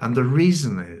 years. And the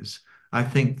reason is, I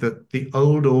think that the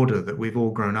old order that we've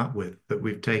all grown up with, that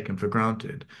we've taken for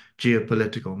granted,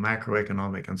 geopolitical,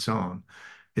 macroeconomic, and so on,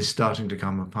 is starting to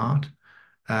come apart.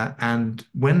 And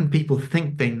when people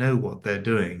think they know what they're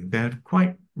doing, they're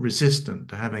quite resistant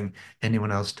to having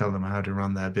anyone else tell them how to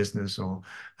run their business or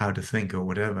how to think or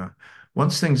whatever.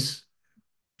 Once things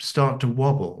start to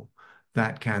wobble,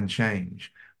 that can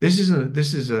change. This is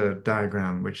a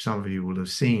diagram which some of you will have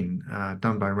seen,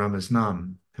 done by Ramez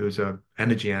Nam, who's an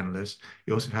energy analyst.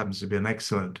 He also happens to be an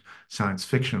excellent science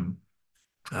fiction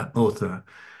author.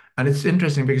 And it's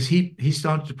interesting because he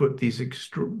started to put these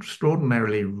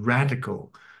extraordinarily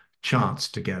radical charts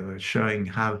together, showing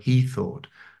how he thought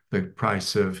the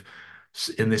price of,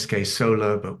 in this case,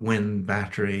 solar, but wind,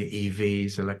 battery,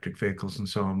 EVs, electric vehicles, and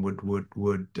so on would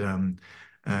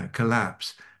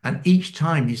collapse. And each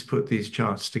time he's put these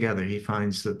charts together, he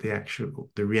finds that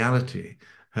the reality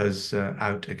has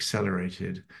out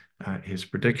accelerated his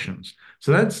predictions.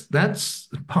 So that's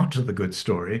part of the good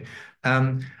story.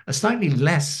 A slightly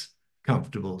less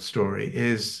comfortable story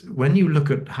is when you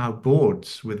look at how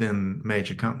boards within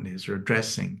major companies are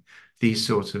addressing these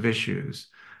sorts of issues.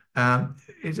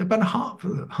 It's about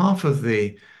half of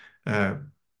the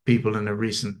people in a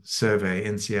recent survey,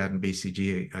 INSEAD and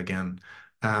BCG again,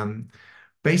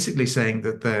 basically saying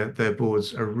that their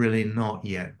boards are really not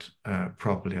yet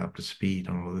properly up to speed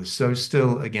on all of this. So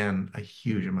still, again, a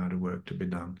huge amount of work to be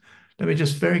done. Let me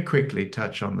just very quickly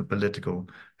touch on the political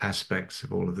aspects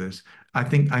of all of this. I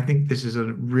think this is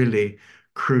a really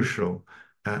crucial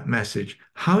message.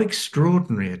 How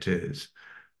extraordinary it is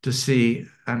to see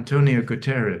Antonio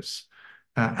Guterres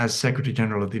as Secretary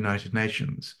General of the United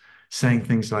Nations saying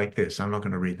things like this. I'm not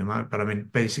going to read them out, but I mean,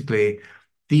 basically,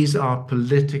 these are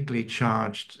politically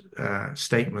charged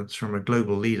statements from a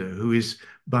global leader who is,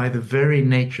 by the very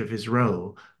nature of his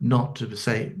role, not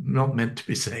meant to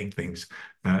be saying things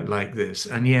like this.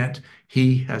 And yet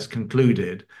he has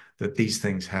concluded that these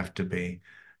things have to be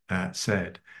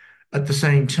said. At the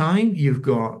same time, you've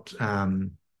got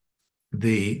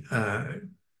the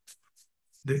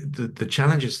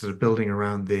challenges that are building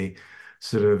around the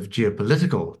sort of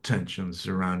geopolitical tensions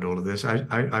around all of this.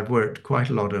 I've worked quite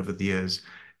a lot over the years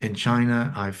in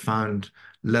China. I've found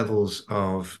levels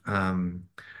of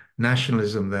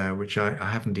nationalism there, which I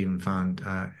haven't even found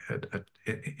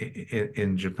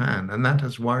in Japan. And that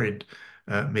has worried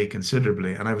me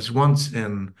considerably. And I was once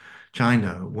in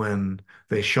China when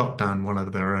they shot down one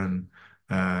of their own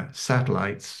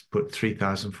satellites, put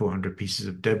 3,400 pieces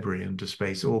of debris into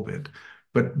space orbit,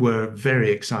 but were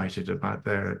very excited about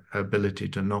their ability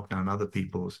to knock down other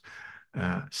people's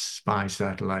spy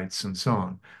satellites and so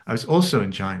on. I was also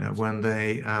in China when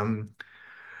they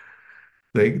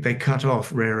cut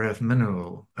off rare earth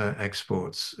mineral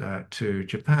exports to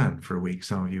Japan for a week.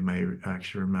 Some of you may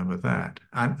actually remember that.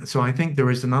 And so I think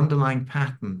there is an underlying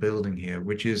pattern building here,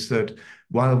 which is that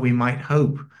while we might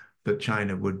hope that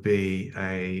China would be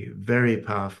a very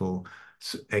powerful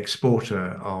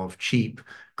exporter of cheap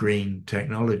green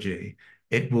technology,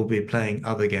 it will be playing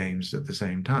other games at the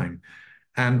same time.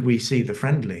 And we see the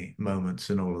friendly moments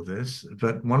in all of this.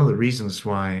 But one of the reasons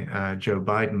why Joe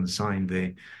Biden signed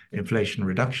the Inflation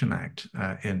Reduction Act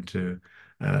into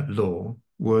law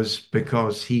was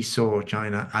because he saw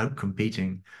China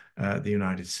outcompeting the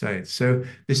United States. So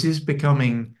this is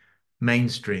becoming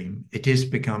mainstream. It is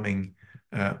becoming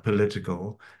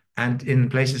political. And in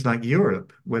places like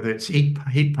Europe, whether it's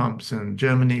heat pumps in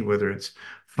Germany, whether it's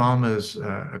farmers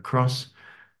across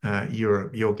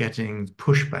Europe, you're getting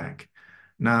pushback.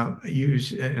 Now,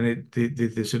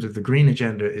 the sort of the green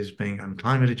agenda is being, and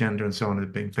climate agenda and so on,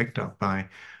 is being picked up by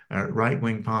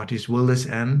right-wing parties. Will this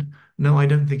end? No, I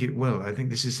don't think it will. I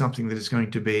think this is something that is going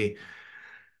to be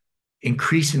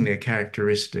increasingly a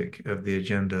characteristic of the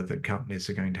agenda that companies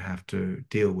are going to have to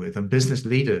deal with. And business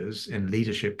leaders in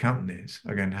leadership companies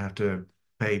are going to have to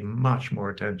pay much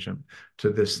more attention to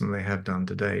this than they have done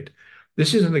to date.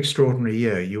 This is an extraordinary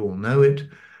year. You all know it.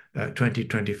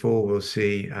 2024 will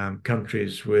see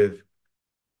countries with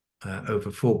over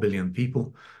 4 billion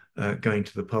people going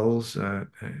to the polls,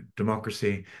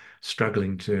 democracy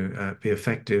struggling to be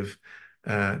effective,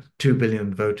 2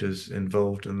 billion voters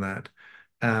involved in that.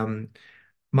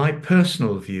 My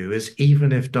personal view is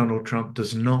even if Donald Trump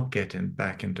does not get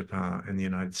back into power in the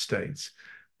United States,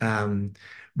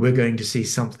 we're going to see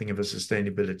something of a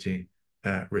sustainability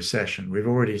recession. We've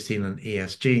already seen an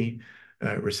ESG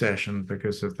recession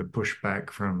because of the pushback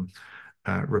from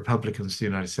Republicans in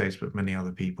the United States, but many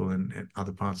other people in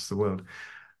other parts of the world.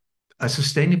 A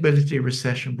sustainability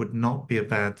recession would not be a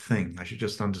bad thing. I should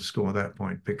just underscore that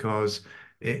point, because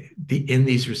in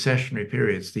these recessionary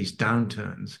periods, these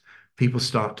downturns, people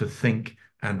start to think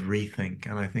and rethink.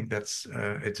 And I think that's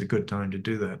it's a good time to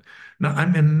do that. Now,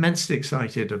 I'm immensely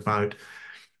excited about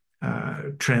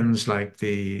trends like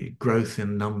the growth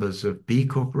in numbers of B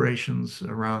corporations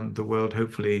around the world.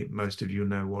 Hopefully, most of you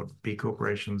know what B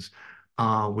corporations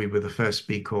are. We were the first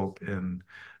B Corp in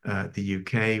the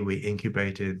UK. We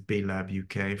incubated B Lab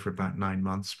UK for about 9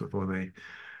 months before they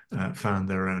found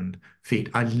their own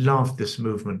feet. I love this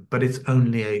movement, but it's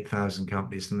only 8,000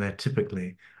 companies, and they're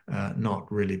typically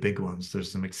not really big ones.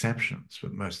 There's some exceptions,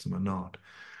 but most of them are not.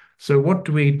 So what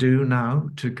do we do now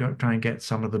to try and get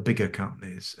some of the bigger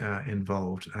companies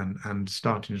involved and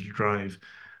starting to drive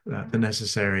the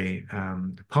necessary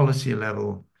policy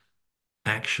level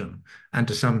action and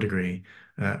to some degree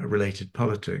related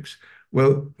politics?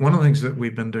 Well, one of the things that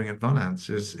we've been doing at Volance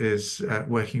is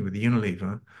working with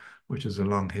Unilever, which has a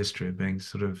long history of being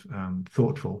sort of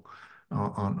thoughtful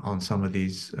on some of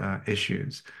these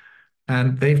issues.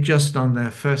 And they've just done their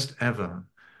first ever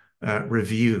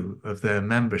review of their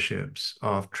memberships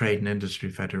of trade and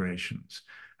industry federations.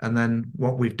 And then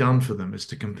what we've done for them is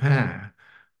to compare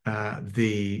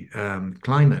the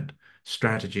climate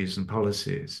strategies and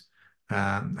policies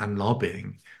and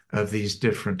lobbying of these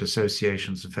different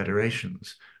associations and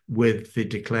federations with the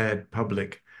declared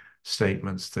public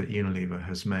statements that Unilever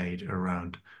has made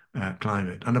around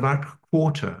climate. And about a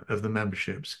quarter of the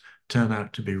memberships turn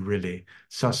out to be really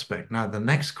suspect. Now, the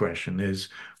next question is,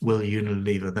 will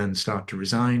Unilever then start to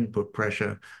resign, put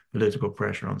pressure, political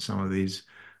pressure on some of these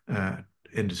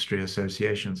industry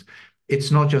associations? It's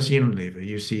not just Unilever.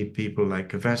 You see people like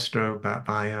Covestro,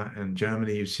 Bayer in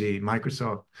Germany. You see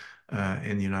Microsoft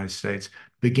in the United States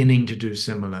beginning to do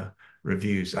similar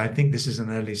reviews. I think this is an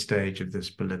early stage of this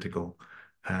political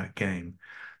game.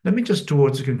 Let me just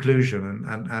towards a conclusion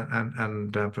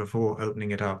and before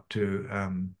opening it up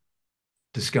to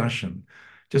discussion,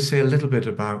 just say a little bit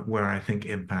about where I think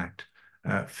impact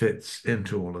fits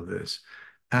into all of this.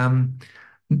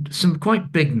 Some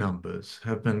quite big numbers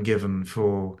have been given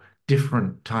for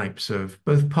different types of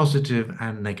both positive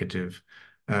and negative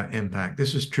impact.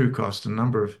 This was Trucost a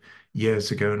number of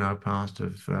years ago now, part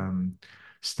of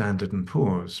Standard &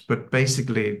 Poor's, but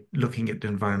basically looking at the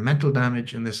environmental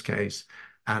damage in this case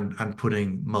and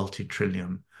putting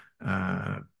multi-trillion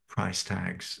price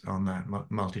tags on that,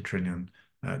 multi-trillion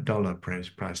dollar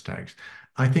price tags.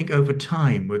 I think over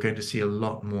time, we're going to see a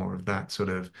lot more of that sort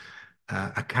of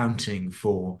accounting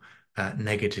for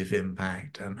negative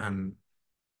impact and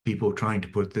people trying to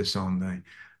put this on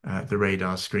the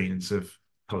radar screens of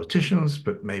politicians,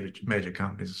 but maybe major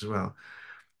companies as well.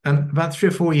 And about 3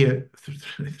 or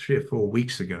 4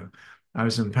 weeks ago, I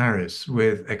was in Paris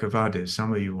with EcoVadis.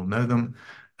 Some of you will know them.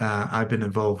 I've been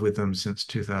involved with them since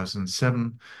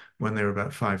 2007, when they were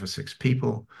about 5 or 6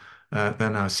 people. They're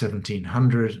now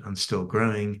 1,700 and still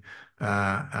growing.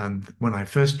 And when I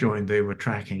first joined, they were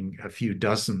tracking a few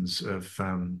dozens of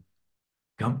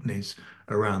companies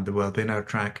around the world. They now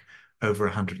track over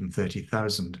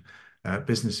 130,000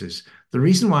 businesses. The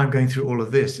reason why I'm going through all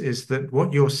of this is that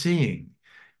what you're seeing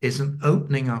is an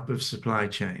opening up of supply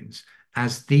chains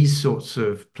as these sorts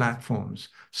of platforms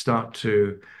start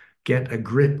to get a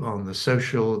grip on the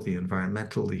social, the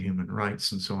environmental, the human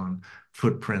rights, and so on,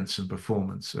 footprints and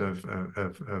performance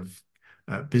of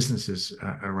businesses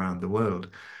around the world.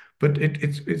 But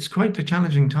it's quite a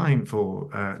challenging time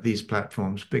for these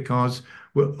platforms, because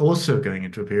we're also going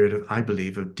into a period of, I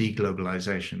believe, of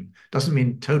deglobalization. Doesn't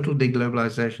mean total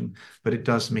deglobalization, but it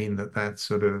does mean that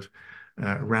sort of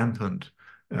rampant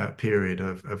period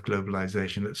of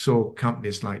globalization that saw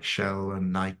companies like Shell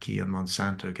and Nike and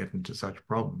Monsanto get into such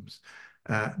problems.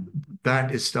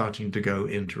 That is starting to go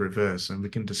into reverse, and we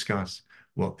can discuss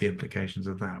what the implications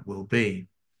of that will be.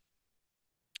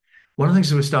 One of the things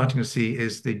that we're starting to see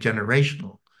is the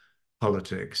generational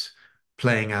politics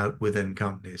playing out within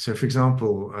companies. So, for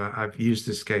example, I've used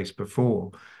this case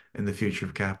before in the Future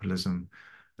of Capitalism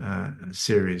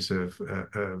series of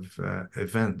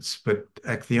events, but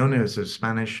Acciona is a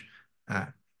Spanish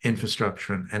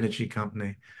infrastructure and energy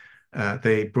company.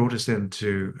 They brought us in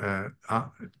to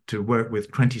work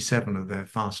with 27 of their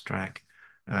fast track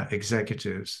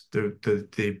executives.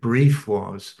 The brief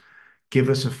was, give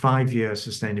us a 5-year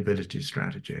sustainability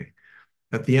strategy.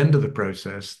 At the end of the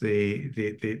process,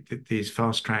 these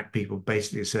fast track people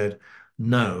basically said,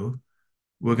 no,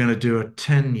 we're going to do a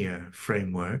 10-year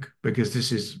framework, because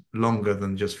this is longer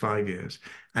than just 5 years.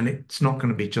 And it's not going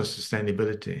to be just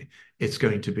sustainability. It's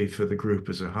going to be for the group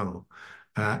as a whole.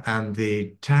 And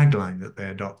the tagline that they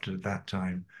adopted at that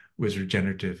time was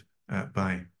regenerative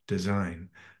by design,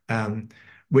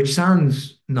 which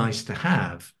sounds nice to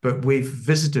have, but we've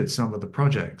visited some of the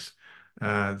projects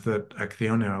that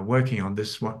Acciona are working on.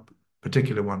 This one,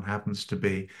 particular one, happens to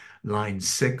be Line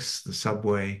 6, the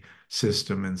subway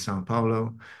system in Sao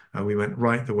Paulo. We went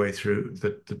right the way through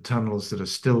the tunnels that are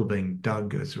still being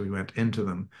dug as we went into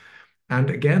them. And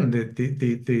again,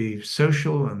 the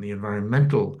social and the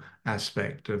environmental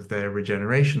aspect of their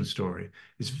regeneration story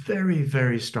is very,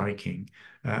 very striking.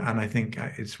 And I think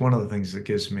it's one of the things that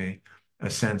gives me a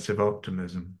sense of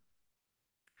optimism.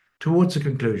 Towards a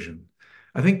conclusion,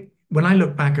 I think when I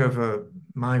look back over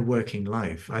my working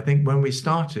life, I think when we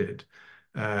started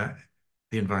the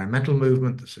environmental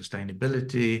movement, the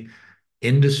sustainability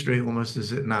industry, almost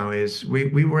as it now is,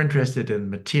 we were interested in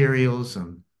materials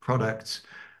and products.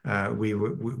 We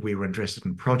were interested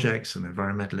in projects and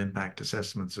environmental impact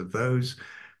assessments of those.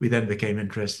 We then became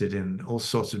interested in all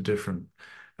sorts of different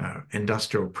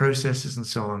industrial processes and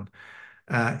so on.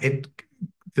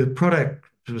 The product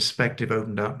perspective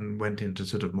opened up and went into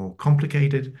sort of more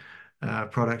complicated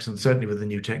products, and certainly with the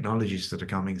new technologies that are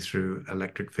coming through,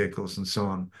 electric vehicles and so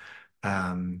on,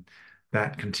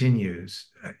 that continues.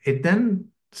 It then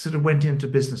sort of went into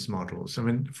business models. I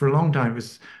mean, for a long time, it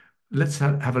was, let's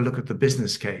have a look at the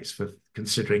business case for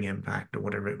considering impact or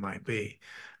whatever it might be.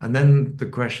 And then the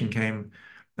question came,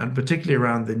 and particularly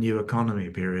around the new economy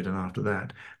period and after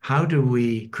that, how do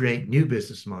we create new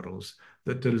business models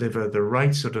that deliver the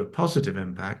right sort of positive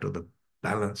impact, or the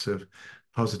balance of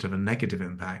positive and negative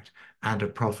impact, and are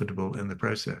profitable in the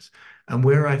process? And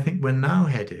where I think we're now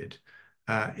headed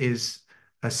is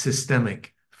a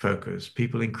systemic focus.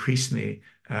 People increasingly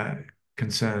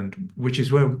concerned, which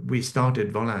is where we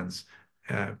started Volans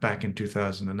back in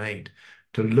 2008,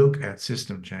 to look at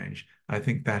system change. I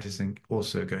think that is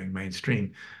also going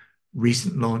mainstream.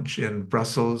 Recent launch in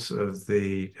Brussels of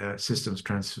the Systems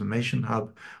Transformation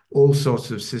Hub, all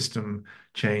sorts of system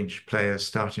change players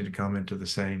starting to come into the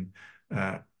same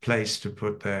place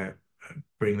to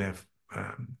bring their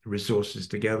resources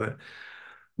together.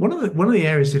 One of the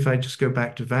areas, if I just go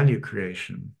back to value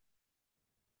creation,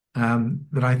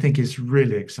 that I think is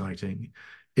really exciting,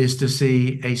 is to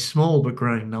see a small but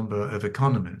growing number of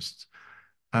economists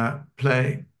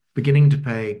beginning to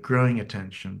pay growing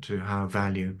attention to how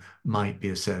value might be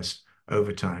assessed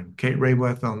over time. Kate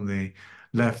Rayworth on the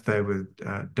left there with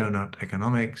Donut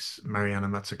Economics, Mariana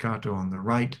Mazzucato on the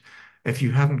right. If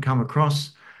you haven't come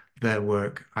across their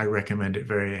work, I recommend it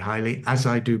very highly, as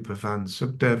I do Pavan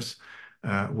Sukhdev's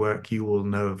work. You will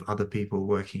know of other people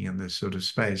working in this sort of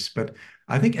space. But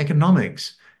I think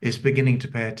economics is beginning to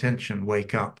pay attention,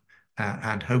 wake up,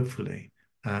 and hopefully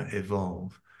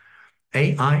evolve.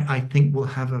 AI, I think, will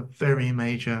have a very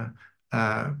major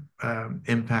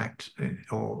impact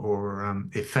or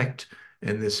effect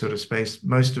in this sort of space.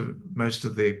 Most of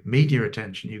the media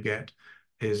attention you get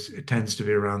it tends to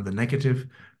be around the negative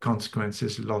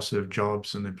consequences, loss of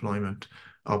jobs and employment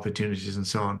opportunities and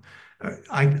so on.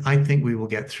 I think we will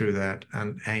get through that,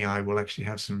 and AI will actually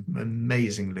have some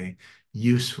amazingly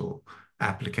useful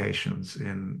applications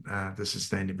in the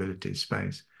sustainability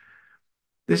space.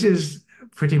 This is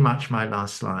pretty much my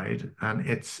last slide, and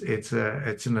it's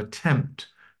an attempt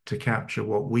to capture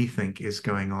what we think is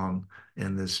going on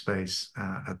in this space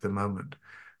at the moment.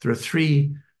 There are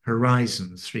three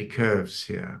horizons, three curves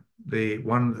here. The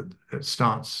one that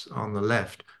starts on the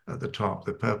left at the top,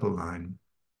 the purple line,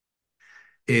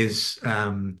 is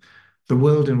the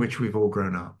world in which we've all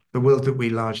grown up, the world that we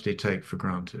largely take for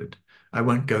granted. I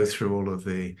won't go through all of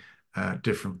the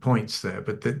different points there,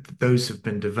 but those have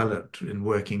been developed in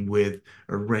working with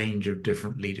a range of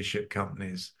different leadership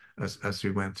companies as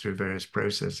we went through various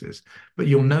processes. But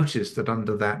you'll notice that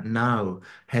under that now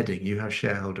heading, you have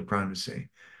shareholder primacy.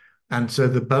 And so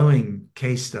the Boeing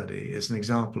case study is an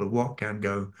example of what can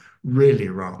go really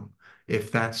wrong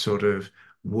if that sort of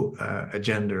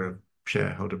agenda of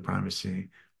shareholder primacy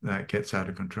gets out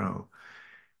of control.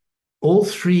 All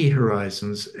three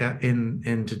horizons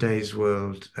in today's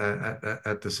world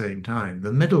at the same time.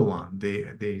 The middle one,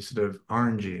 the sort of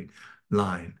orangey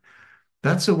line,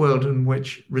 that's a world in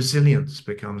which resilience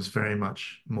becomes very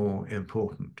much more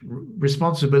important.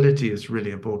 Responsibility is really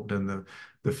important in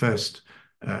the first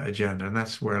agenda, and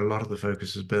that's where a lot of the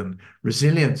focus has been.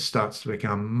 Resilience starts to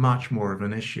become much more of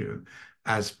an issue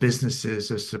as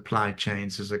businesses, as supply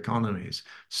chains, as economies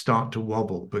start to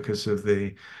wobble because of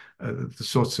the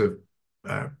sorts of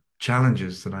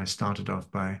challenges that I started off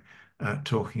by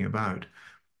talking about.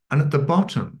 And at the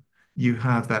bottom, you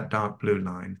have that dark blue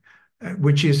line,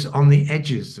 which is on the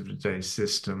edges of today's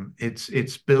system.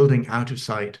 It's building out of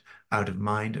sight, out of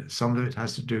mind. Some of it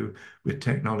has to do with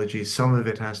technology. Some of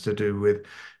it has to do with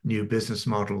new business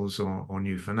models or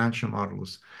new financial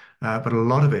models. But a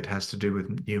lot of it has to do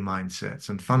with new mindsets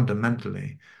and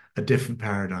fundamentally a different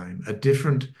paradigm, a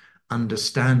different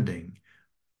understanding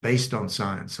based on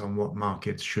science on what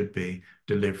markets should be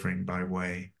delivering by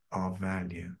way of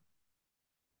value.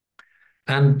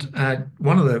 And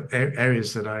one of the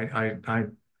areas that I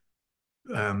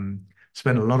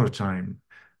spend a lot of time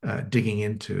digging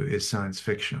into is science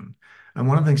fiction. And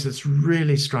one of the things that's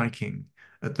really striking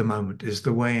at the moment is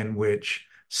the way in which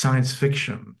science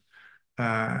fiction,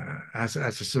 as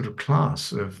a sort of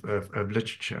class of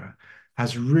literature,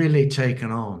 has really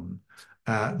taken on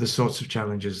the sorts of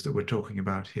challenges that we're talking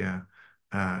about here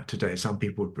today. Some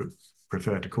people would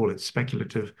prefer to call it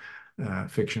speculative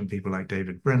fiction, people like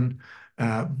David Brin.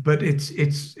 But it's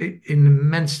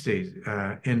immensely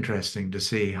interesting to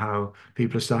see how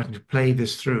people are starting to play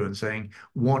this through and saying,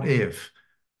 what if?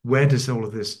 Where does all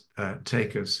of this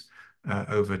take us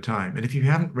over time? And if you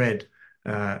haven't read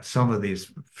some of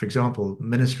these, for example,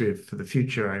 Ministry for the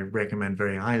Future, I recommend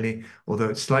very highly, although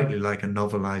it's slightly like a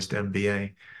novelized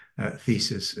MBA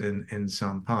thesis in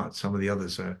some parts. Some of the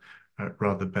others are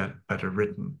rather better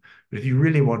written. But if you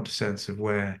really want a sense of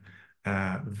where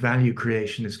value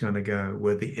creation is going to go,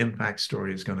 where the impact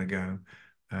story is going to go,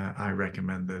 I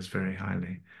recommend those very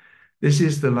highly. This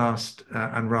is the last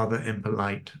and rather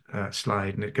impolite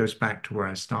slide, and it goes back to where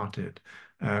I started,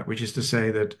 which is to say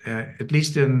that at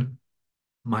least in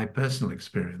my personal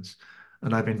experience,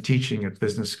 and I've been teaching at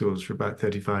business schools for about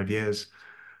 35 years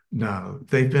now,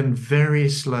 they've been very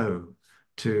slow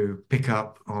to pick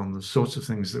up on the sorts of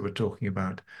things that we're talking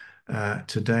about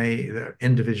today. The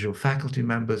individual faculty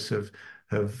members have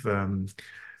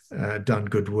done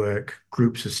good work.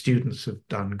 Groups of students have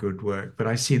done good work. But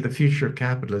I see the Future of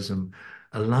Capitalism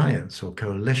Alliance or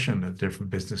coalition of different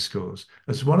business schools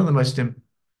as one of the most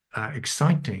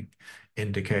exciting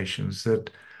indications that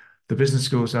the business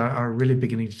schools are really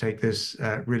beginning to take this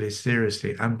really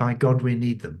seriously. And by God, we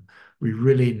need them. We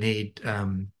really need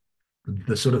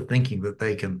the sort of thinking that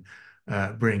they can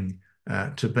bring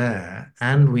to bear.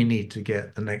 And we need to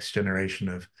get the next generation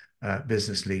of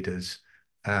business leaders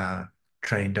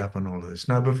trained up on all of this.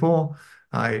 Now, before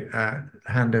I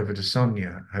hand over to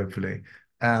Sonia, hopefully,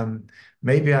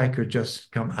 maybe I could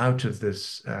just come out of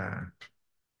this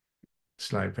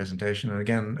slide presentation. And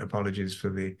again, apologies for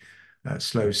the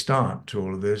slow start to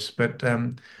all of this, but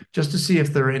just to see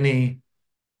if there are any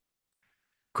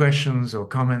questions or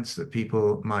comments that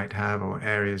people might have or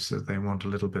areas that they want a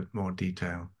little bit more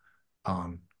detail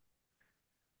on.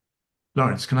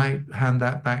 Lawrence, can I hand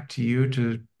that back to you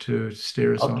to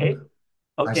steer us Okay. on?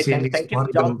 I Okay, see at least thank you,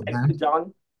 one John. golden Thank you, hand.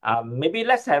 John. Maybe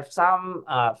let's have some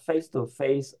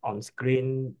face-to-face on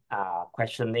screen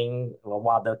questioning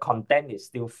while the content is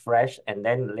still fresh, and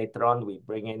then later on we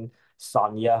bring in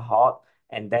Sonia Hort,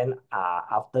 and then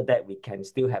after that we can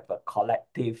still have a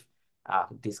collective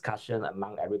discussion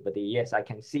among everybody. Yes, I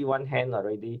can see one hand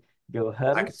already. I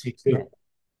Wilhelm. can see two.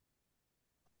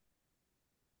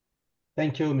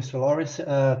 Thank you, Mr. Lawrence.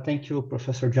 Thank you,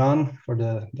 Professor John, for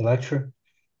the lecture.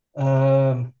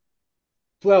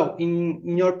 Well,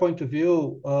 in your point of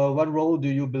view, what role do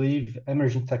you believe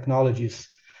emerging technologies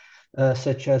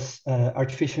such as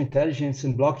artificial intelligence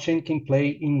and blockchain can play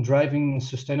in driving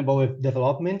sustainable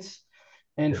developments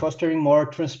and fostering more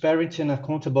transparent and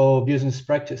accountable business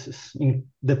practices in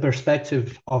the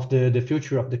perspective of the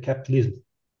future of the capitalism?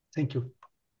 Thank you.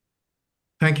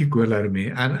 Thank you,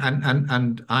 Guilherme.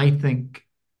 And I think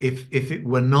if it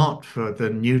were not for the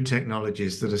new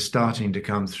technologies that are starting to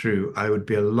come through, I would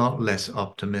be a lot less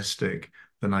optimistic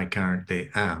than I currently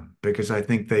am, because I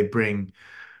think they bring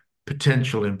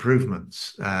potential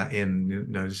improvements in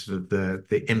sort of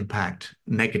the impact,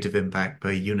 negative impact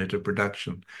per unit of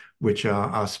production, which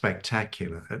are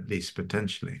spectacular, at least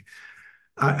potentially.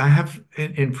 I have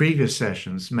in previous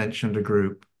sessions mentioned a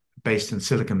group based in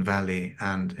Silicon Valley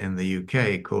and in the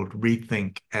UK called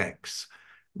Rethink X.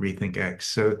 Rethink X.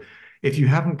 So if you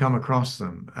haven't come across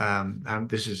them, and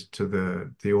this is to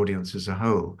the audience as a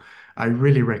whole, I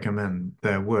really recommend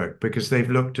their work because they've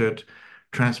looked at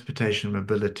transportation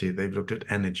mobility, they've looked at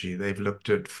energy, they've looked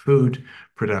at food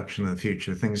production in the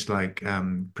future, things like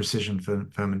precision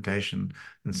fermentation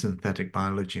and synthetic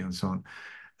biology and so on.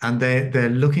 And they're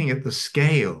looking at the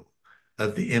scale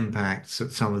of the impacts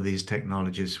that some of these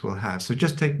technologies will have. So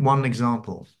just take one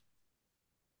example.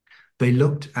 They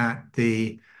looked at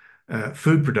the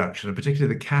food production, and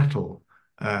particularly the cattle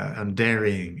and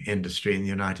dairying industry in the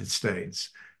United States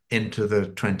into the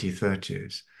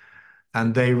 2030s.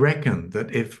 And they reckoned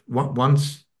that if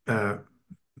once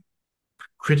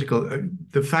critical,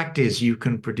 the fact is you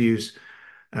can produce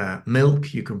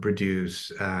milk, you can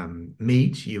produce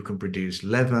meat, you can produce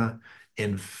leather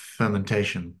in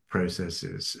fermentation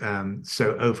processes.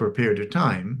 So over a period of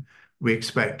time, we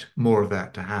expect more of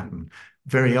that to happen.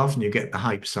 Very often you get the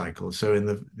hype cycle. So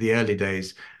in the early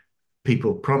days,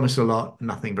 people promise a lot,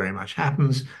 nothing very much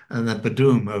happens, and then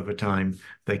badoom, over time,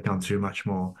 they come through much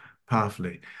more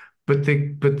powerfully. But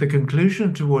the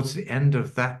conclusion towards the end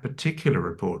of that particular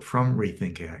report from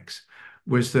Rethink X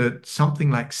was that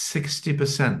something like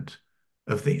 60%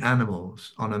 of the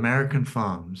animals on American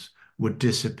farms would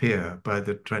disappear by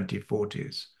the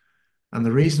 2040s. And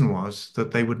the reason was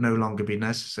that they would no longer be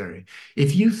necessary.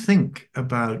 If you think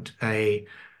about a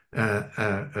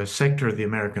sector of the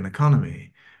American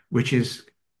economy, which is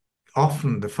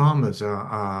often the farmers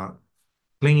are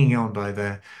clinging on by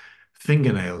their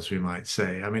fingernails, we might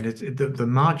say. I mean, the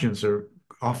margins are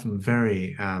often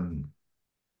very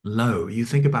low. You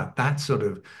think about that sort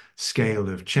of scale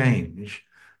of change,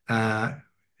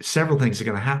 several things are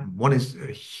going to happen. One is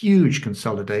a huge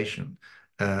consolidation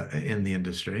in the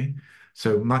industry,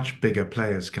 so much bigger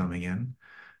players coming in.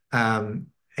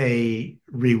 A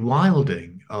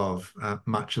rewilding of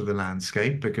much of the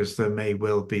landscape, because there may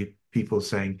well be people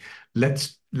saying,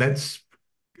 let's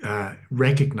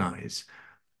recognize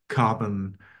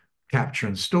carbon capture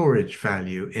and storage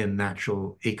value in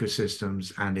natural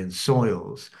ecosystems and in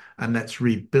soils, and let's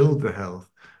rebuild the health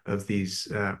of these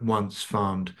once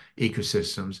farmed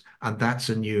ecosystems. And that's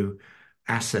a new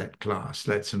asset class.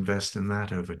 Let's invest in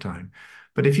that over time.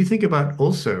 But if you think about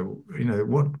also,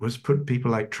 what was put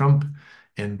people like Trump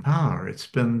in power, it's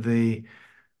been the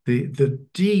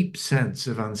deep sense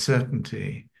of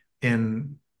uncertainty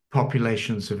in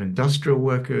populations of industrial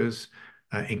workers,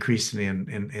 increasingly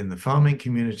in the farming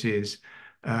communities.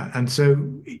 And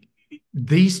so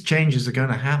these changes are going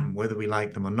to happen whether we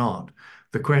like them or not.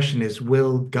 The question is,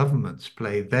 will governments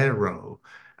play their role?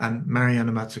 And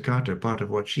Mariana Mazzucato, part of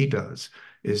what she does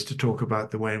is to talk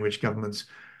about the way in which governments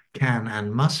can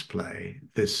and must play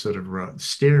this sort of role,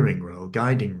 steering role,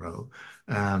 guiding role,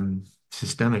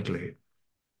 systemically.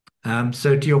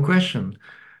 So to your question,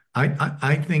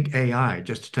 I think AI,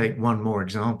 just to take one more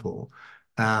example,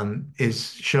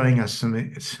 is showing us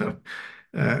some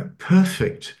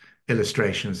perfect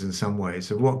illustrations in some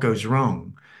ways of what goes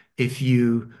wrong if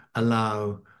you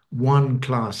allow one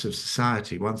class of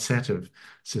society, one set of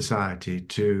society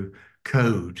to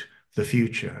code the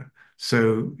future.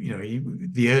 So,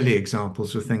 the early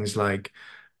examples were things like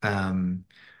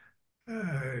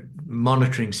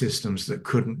monitoring systems that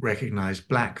couldn't recognize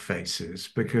black faces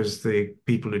because the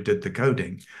people who did the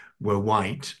coding were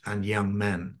white and young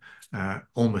men,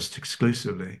 almost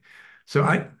exclusively. So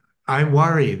I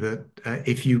worry that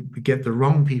if you get the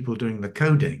wrong people doing the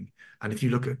coding, and if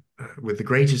you look at, with the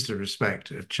greatest of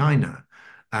respect, at China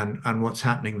and what's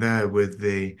happening there with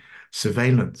the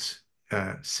surveillance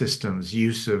systems,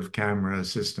 use of camera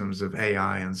systems, of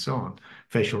AI and so on,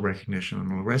 facial recognition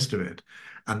and all the rest of it,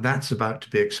 and that's about to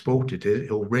be exported. It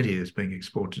already is being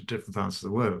exported to different parts of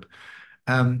the world.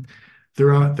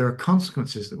 There are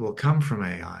consequences that will come from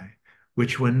AI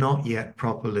which we're not yet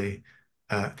properly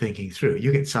thinking through.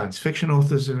 You get science fiction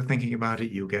authors that are thinking about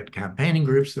it, you get campaigning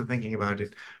groups that are thinking about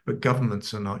it, but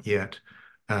governments are not yet,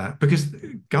 because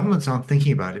governments aren't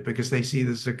thinking about it because they see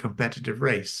this as a competitive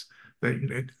race.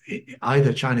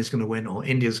 Either China's going to win or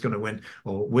India's going to win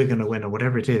or we're going to win or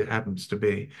whatever it happens to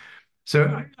be.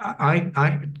 So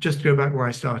I just go back where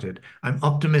I started. I'm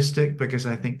optimistic because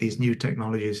I think these new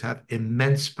technologies have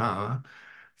immense power.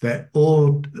 They're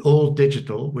all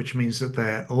digital, which means that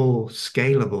they're all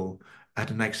scalable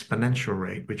at an exponential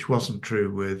rate, which wasn't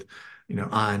true with,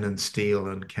 iron and steel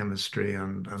and chemistry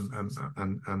and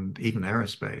even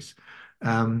aerospace.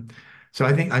 So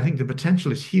I think the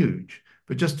potential is huge.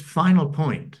 But just final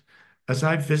point, as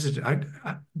I've visited,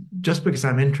 just because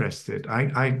I'm interested,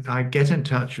 I get in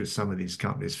touch with some of these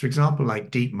companies. For example,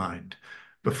 like DeepMind,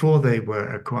 before they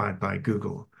were acquired by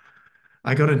Google.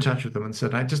 I got in touch with them and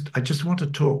said, I just want to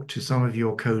talk to some of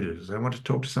your coders. I want to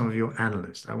talk to some of your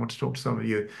analysts. I want to talk to some of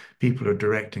you people who are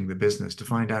directing the business to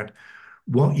find out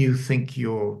what you think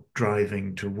you're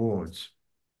driving towards.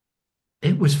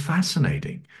 It was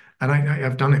fascinating. And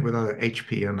I've done it with other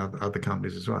HP and other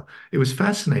companies as well. It was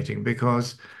fascinating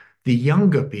because the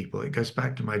younger people, it goes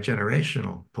back to my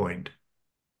generational point,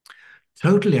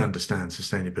 totally understand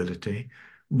sustainability,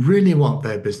 really want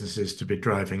their businesses to be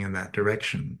driving in that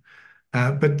direction.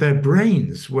 But their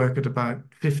brains work at about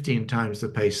 15 times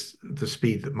the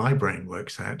speed that my brain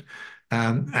works at.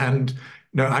 And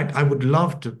I would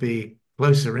love to be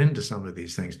closer into some of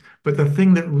these things. But the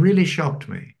thing that really shocked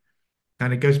me,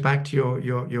 and it goes back to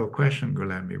your question,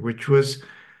 Guilherme, which was,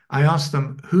 I asked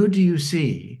them, who do you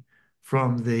see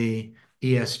from the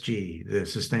ESG, the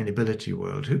sustainability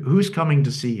world? Who's coming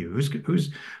to see you?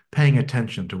 Who's paying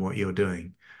attention to what you're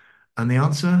doing? And the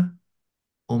answer,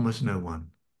 almost no one.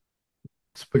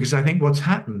 Because I think what's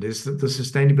happened is that the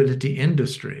sustainability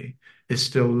industry is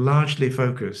still largely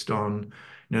focused on,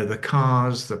 the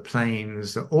cars, the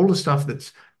planes, all the stuff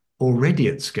that's already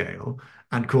at scale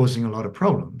and causing a lot of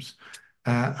problems.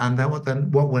 And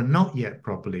then what we're not yet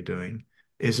properly doing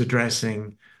is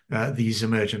addressing these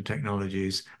emergent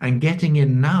technologies and getting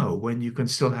in now when you can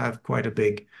still have quite a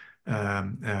big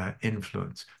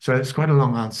influence. So it's quite a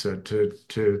long answer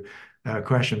to a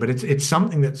question, but it's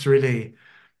something that's really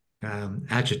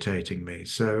agitating me.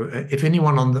 So if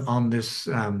anyone on this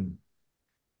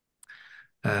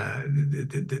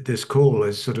this call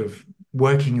is sort of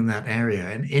working in that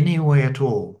area in any way at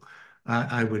all,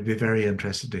 I would be very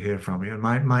interested to hear from you. And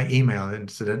my email,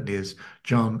 incidentally, is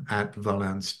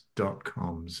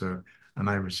john@volance.com. So, and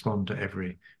I respond to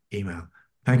every email.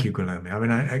 Thank you, Guilherme. I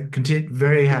mean, I continue,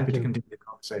 very happy to continue the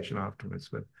conversation afterwards,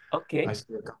 but Okay. I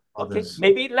see a couple Okay, others.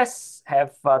 maybe let's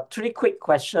have 3 quick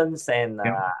questions and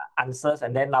answers,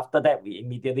 and then after that,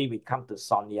 we come to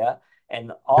Sonia,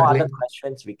 and all other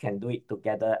questions we can do it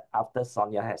together after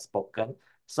Sonia has spoken.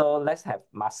 So let's have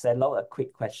Marcelo a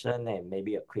quick question and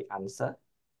maybe a quick answer.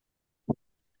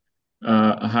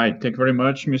 Hi, thank you very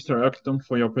much, Mr. Acton,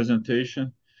 for your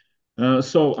presentation.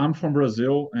 So I'm from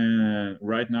Brazil, and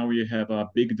right now we have a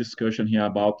big discussion here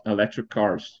about electric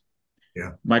cars.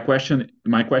 Yeah. My question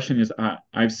is,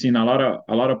 I've seen a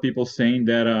lot of people saying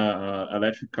that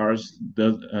electric cars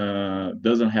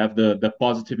doesn't have the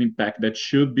positive impact that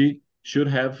should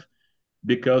have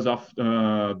because of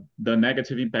the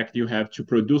negative impact you have to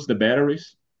produce the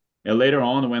batteries, and later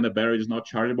on when the battery is not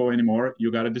chargeable anymore,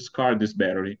 you got to discard this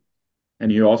battery, and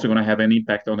you're also going to have an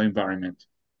impact on the environment.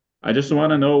 I just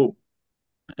want to know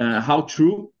how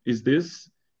true is this,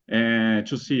 and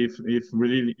to see if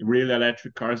really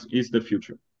electric cars is the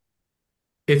future.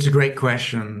 It's a great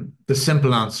question. The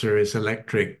simple answer is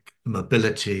electric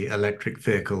mobility, electric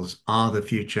vehicles are the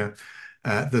future.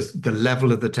 The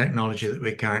level of the technology that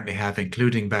we currently have,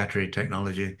 including battery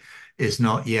technology, is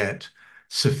not yet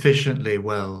sufficiently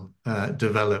well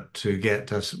developed to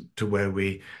get us to where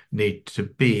we need to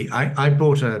be. I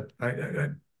bought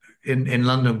in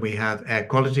London, we have air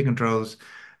quality controls.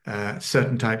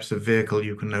 Certain types of vehicle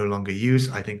you can no longer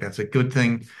use. I think that's a good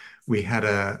thing. We had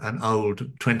an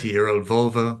old 20-year-old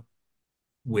Volvo.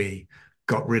 We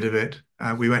got rid of it.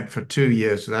 We went for 2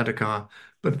 years without a car,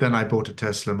 but then I bought a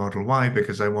Tesla Model Y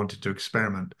because I wanted to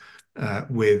experiment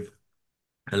with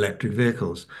electric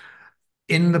vehicles.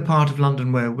 In the part of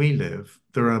London where we live,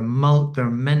 there are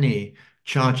many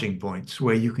charging points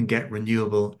where you can get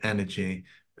renewable energy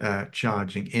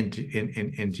charging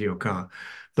into your car.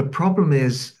 The problem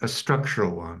is a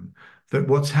structural one, that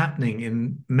what's happening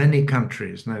in many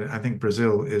countries, and I think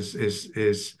Brazil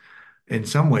is in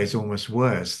some ways almost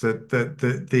worse, that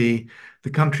the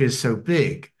country is so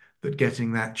big that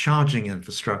getting that charging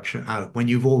infrastructure out when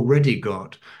you've already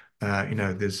got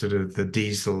the sort of the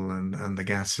diesel and the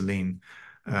gasoline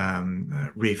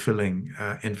refilling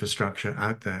infrastructure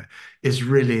out there is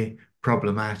really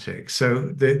problematic.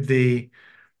 So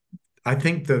I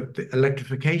think the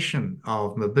electrification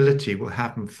of mobility will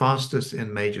happen fastest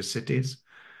in major cities,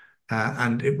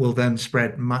 and it will then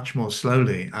spread much more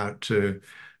slowly out to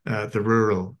the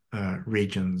rural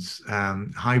regions.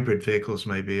 Hybrid vehicles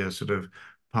may be a sort of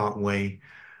part-way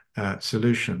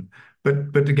solution.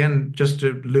 But again, just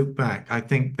to loop back, I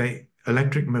think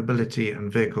electric mobility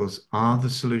and vehicles are the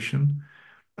solution.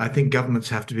 I think governments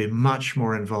have to be much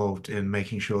more involved in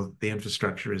making sure that the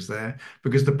infrastructure is there,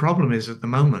 because the problem is at the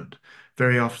moment,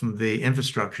 very often the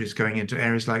infrastructure is going into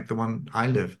areas like the one I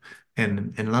live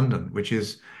in London, which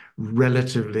is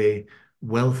relatively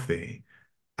wealthy.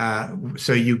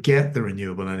 So you get the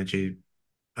renewable energy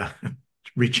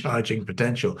recharging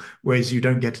potential, whereas you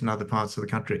don't get in other parts of the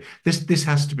country. This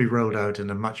has to be rolled out in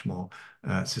a much more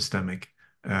systemic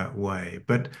way.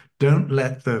 But don't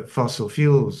let the fossil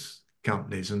fuels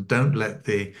companies and don't let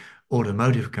the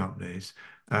automotive companies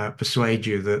persuade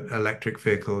you that electric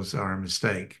vehicles are a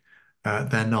mistake.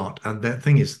 They're not. And the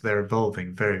thing is, they're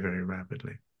evolving very, very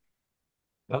rapidly.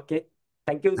 Okay.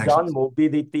 Thank you, Thanks. John.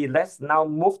 Mobility. Let's now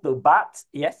move to Bart.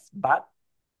 Yes, Bart.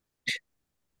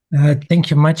 Thank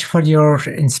you much for your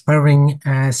inspiring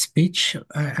speech.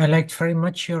 I liked very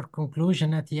much your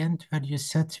conclusion at the end where you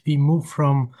said we move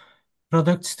from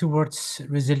products towards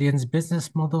resilience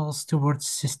business models, towards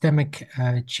systemic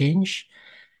change.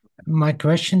 My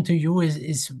question to you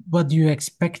is what do you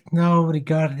expect now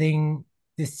regarding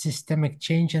this systemic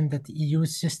change and that EU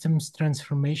systems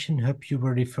transformation hub you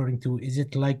were referring to? Is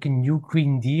it like a new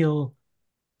Green Deal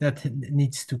that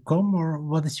needs to come, or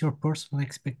what is your personal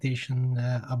expectation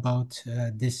about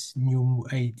this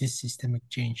systemic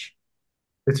change?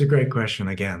 It's a great question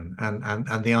again,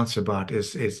 and the answer, Bart,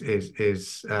 is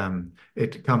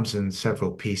it comes in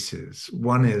several pieces.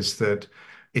 One is that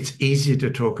it's easier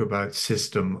to talk about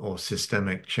system or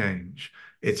systemic change.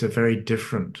 It's a very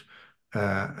different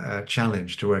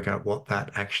challenge to work out what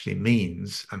that actually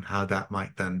means and how that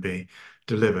might then be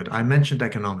delivered. I mentioned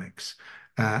economics.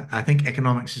 I think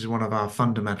economics is one of our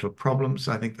fundamental problems.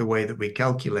 I think the way that we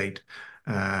calculate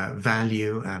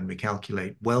value and we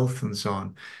calculate wealth and so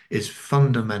on is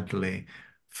fundamentally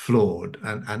flawed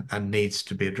and needs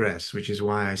to be addressed, which is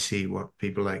why I see what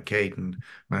people like Kate and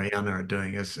Mariana are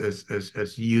doing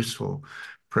as useful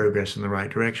progress in the right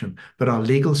direction. But our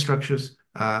legal structures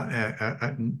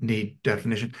need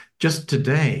definition. Just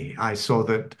today, I saw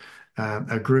that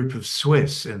a group of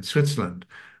Swiss in Switzerland,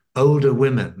 older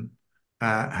women,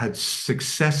 had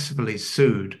successfully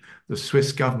sued the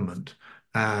Swiss government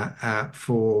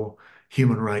for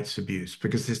human rights abuse,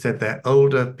 because they said they're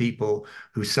older people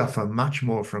who suffer much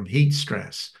more from heat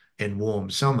stress in warm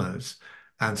summers.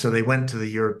 And so they went to the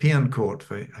European Court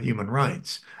for Human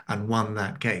Rights and won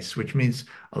that case, which means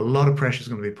a lot of pressure is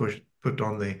going to be put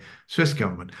on the Swiss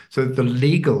government. So the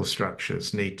legal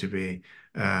structures need to be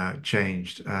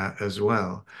changed as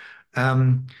well.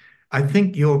 I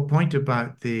think your point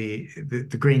about the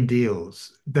Green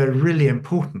Deals, they're really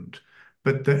important,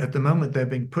 but at the moment they're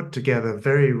being put together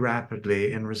very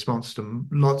rapidly in response to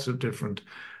lots of different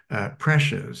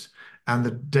pressures. And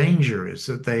the danger is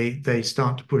that they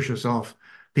start to push us off.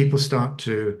 People start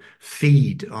to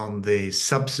feed on the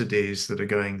subsidies that are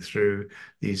going through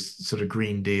these sort of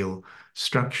Green Deal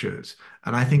structures.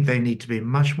 And I think they need to be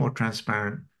much more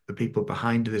transparent. The people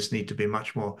behind this need to be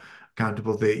much more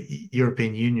accountable. The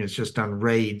European Union has just done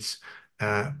raids,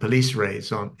 police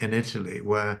raids in Italy,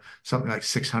 where something like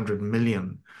 600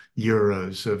 million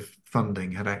euros of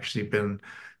funding had actually been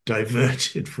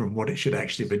diverted from what it should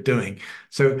actually be doing.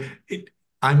 So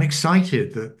I'm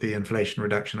excited that the Inflation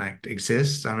Reduction Act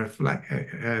exists. I reflect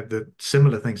that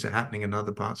similar things are happening in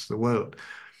other parts of the world.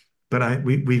 But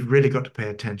we've really got to pay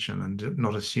attention and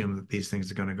not assume that these things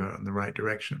are going to go in the right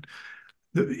direction.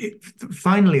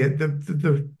 Finally,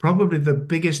 probably the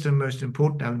biggest and most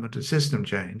important element of system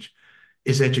change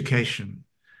is education.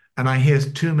 And I hear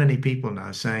too many people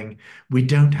now saying, we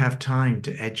don't have time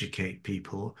to educate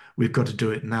people. We've got to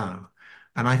do it now.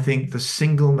 And I think the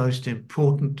single most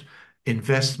important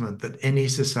investment that any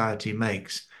society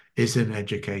makes is in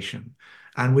education.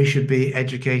 And we should be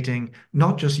educating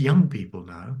not just young people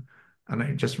now. And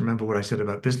I just remember what I said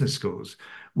about business schools.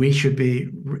 We should be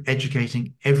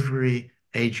educating every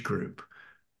age group.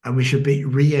 And we should be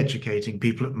re-educating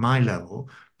people at my level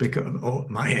because, or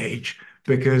my age,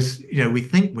 because we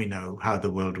think we know how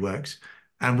the world works,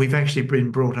 and we've actually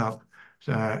been brought up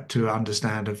to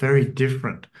understand a very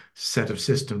different set of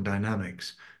system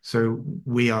dynamics. So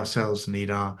we ourselves need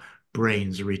our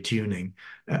brains retuning.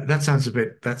 That sounds a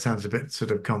bit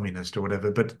sort of communist or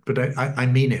whatever, but I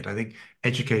mean it. I think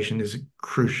education is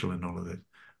crucial in all of this.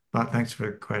 But thanks for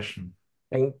the question.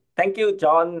 Thank you,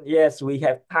 John. Yes, we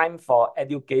have time for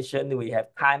education. We have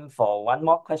time for one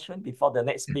more question before the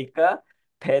next speaker.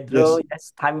 Pedro, Yes.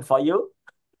 yes, time for you.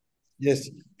 Yes,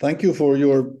 thank you for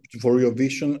your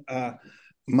vision.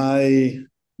 My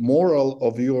moral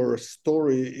of your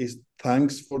story is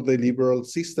thanks for the liberal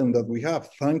system that we have.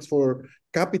 Thanks for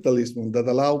capitalism that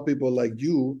allow people like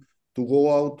you to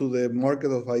go out to the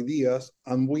market of ideas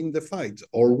and win the fight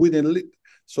or win it.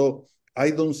 So I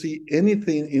don't see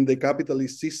anything in the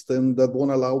capitalist system that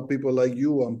won't allow people like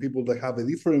you and people that have a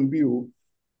different view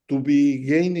to be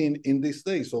gaining in this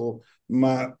day. So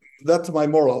that's my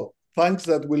moral. Thanks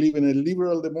that we live in a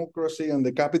liberal democracy and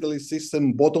the capitalist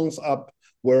system bottoms up,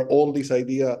 where all this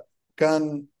idea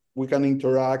we can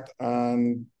interact,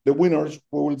 and the winners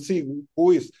we will see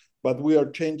who is. But we are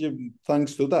changing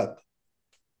thanks to that.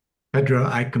 Pedro,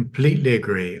 I completely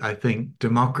agree. I think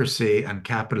democracy and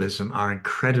capitalism are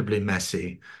incredibly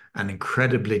messy and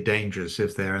incredibly dangerous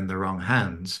if they're in the wrong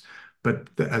hands. But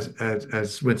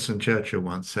as Winston Churchill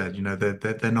once said,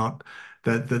 they're not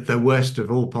the worst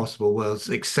of all possible worlds,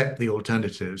 except the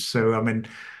alternatives. So, I mean,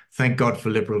 thank God for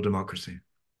liberal democracy.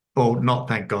 Or not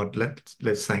thank God,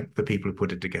 let's thank the people who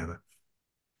put it together.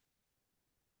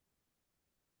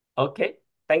 Okay,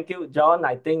 thank you, John.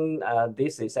 I think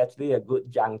this is actually a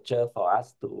good juncture for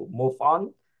us to move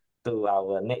on to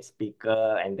our next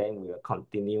speaker, and then we will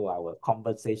continue our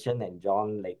conversation, and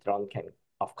John later on can,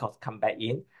 of course, come back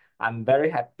in. I'm very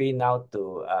happy now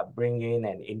to bring in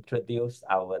and introduce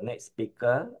our next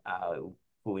speaker,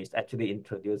 who is actually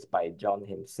introduced by John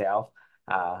himself.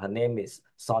 Her name is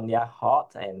Sonia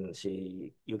Hort, and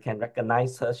you can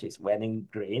recognize her. She's wearing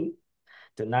green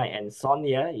tonight, and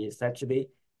Sonia is actually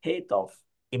head of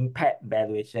impact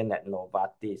valuation at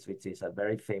Novartis, which is a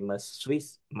very famous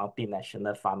Swiss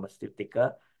multinational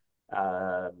pharmaceutical.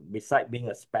 Besides being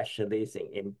a specialist in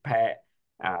impact,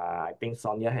 I think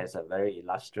Sonia has a very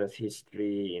illustrious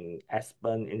history in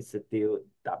Aspen Institute,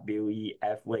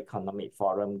 WEF, World Economic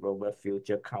Forum, Global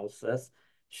Future Councils.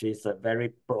 She's a very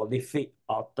prolific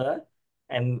author.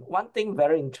 And one thing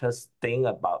very interesting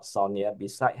about Sonia,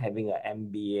 besides having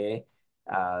an MBA,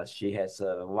 she has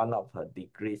one of her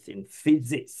degrees in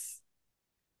physics.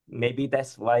 Maybe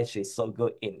that's why she's so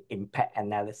good in impact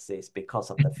analysis, because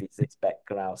of the physics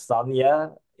background.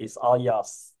 Sonia, it's all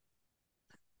yours.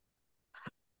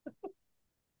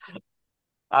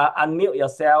 Unmute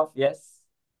yourself, yes.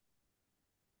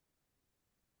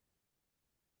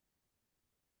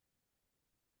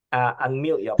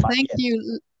 Unmute your button. Thank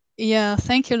you. Yeah,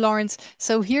 thank you, Lawrence.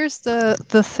 So here's the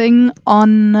thing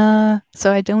on.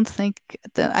 So I don't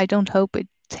hope it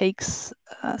takes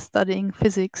studying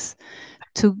physics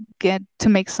to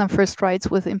make some first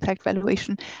strides with impact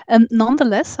valuation.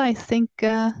 Nonetheless, I think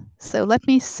so. Let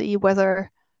me see whether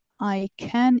I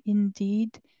can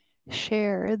indeed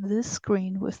share this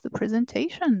screen with the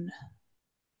presentation.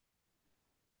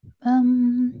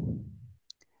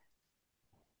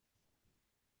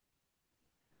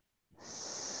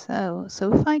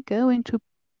 So if I go into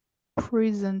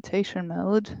presentation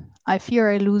mode, I fear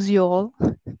I lose you all.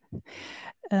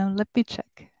 Let me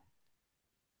check.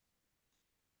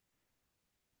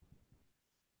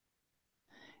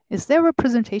 Is there a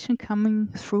presentation coming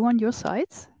through on your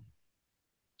sides?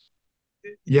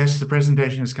 Yes, the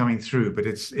presentation is coming through, but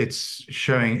it's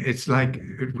showing. It's like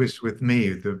it was with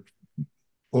me.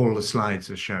 All the slides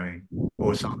are showing,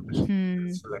 or some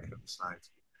select the slides.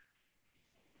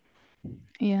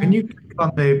 Yeah. Can you click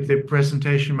on the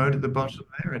presentation mode at the bottom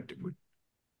there?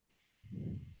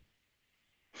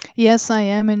 Yes, I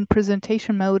am in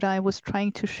presentation mode. I was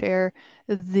trying to share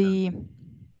the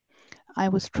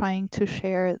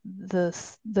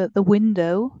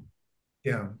window.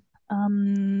 Yeah.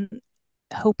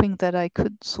 Hoping that I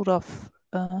could sort of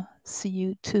see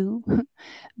you too.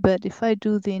 But if I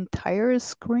do the entire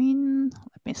screen,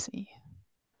 let me see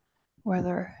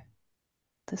whether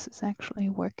this is actually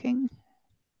working.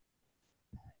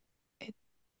 It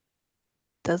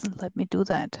doesn't let me do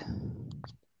that.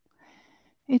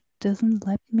 It doesn't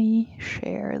let me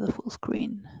share the full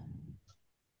screen.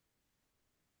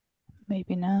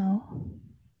 maybe now.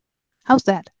 How's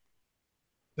that?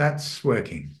 That's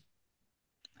working.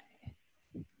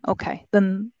 Okay,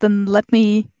 then let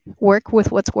me work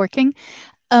with what's working.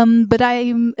 But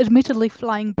I'm admittedly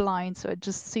flying blind, so I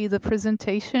just see the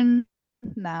presentation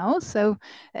now. So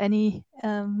any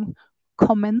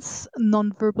comments,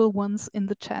 non-verbal ones in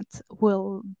the chat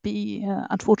will be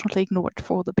unfortunately ignored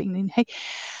for the beginning. Hey,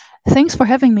 thanks for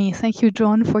having me. Thank you,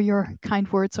 John, for your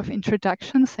kind words of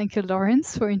introduction. Thank you,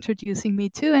 Lawrence, for introducing me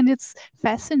too. And it's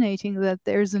fascinating that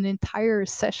there's an entire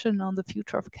session on the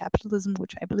future of capitalism,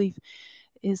 which I believe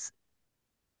is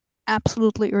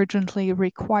absolutely urgently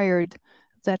required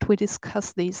that we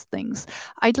discuss these things.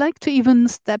 I'd like to even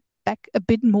step back a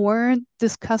bit more,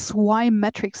 discuss why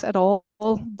metrics at all,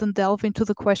 then delve into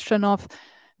the question of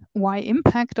why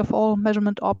impact of all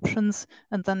measurement options,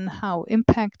 and then how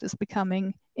impact is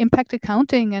becoming impact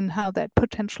accounting and how that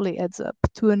potentially adds up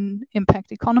to an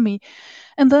impact economy.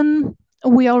 And then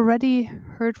we already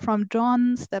heard from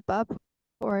John, step up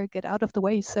or get out of the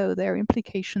way. So there are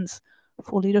implications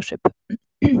for leadership.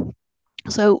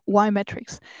 So why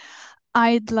metrics?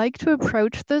 I'd like to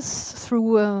approach this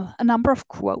through a number of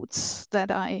quotes that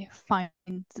I find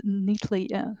neatly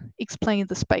explain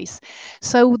the space.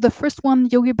 So the first one,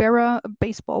 Yogi Berra, a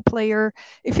baseball player,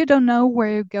 if you don't know where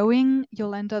you're going,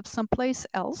 you'll end up someplace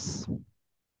else.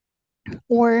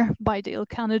 Or by Dale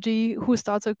Carnegie, who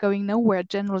starts out going nowhere,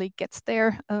 generally gets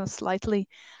there, slightly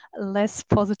less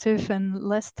positive and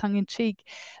less tongue-in-cheek.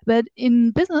 But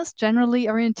in business, generally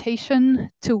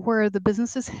orientation to where the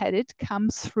business is headed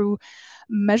comes through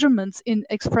measurements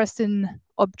expressed in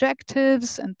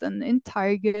objectives and then in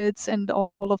targets, and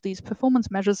all of these performance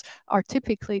measures are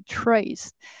typically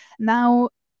traced. Now,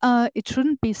 it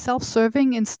shouldn't be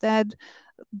self-serving. Instead,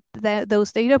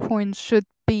 those data points should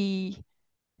be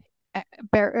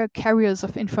carriers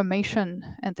of information,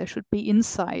 and there should be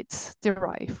insights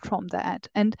derived from that.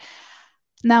 And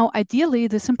now, ideally,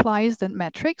 this implies that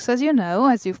metrics, as you know,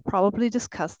 as you've probably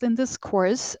discussed in this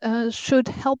course, should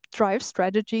help drive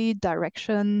strategy,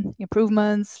 direction,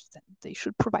 improvements. They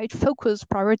should provide focus,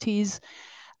 priorities,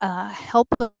 help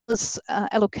us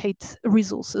allocate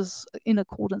resources in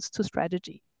accordance to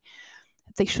strategy.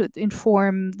 They should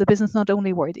inform the business not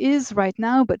only where it is right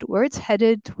now, but where it's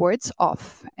headed, where it's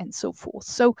off, and so forth.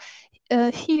 So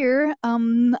here,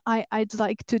 I'd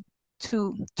like to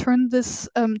turn this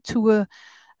to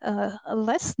a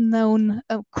less known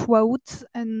quote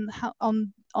and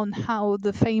on how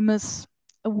the famous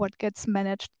 "what gets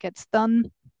managed gets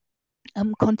done"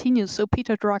 continues. So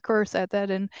Peter Drucker said that,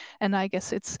 and I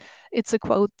guess it's a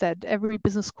quote that every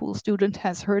business school student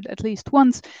has heard at least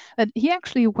once. And he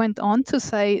actually went on to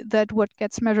say that what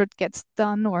gets measured gets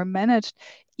done or managed,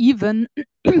 even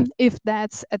if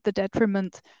that's at the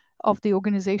detriment of the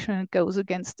organization and goes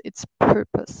against its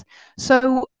purpose.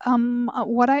 So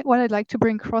what I'd like to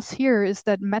bring across here is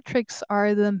that metrics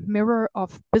are the mirror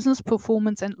of business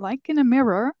performance, and like in a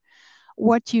mirror,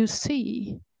 what you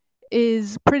see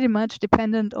is pretty much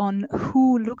dependent on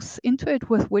who looks into it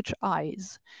with which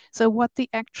eyes. So what the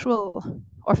actual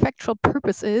or factual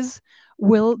purpose is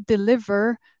will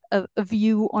deliver a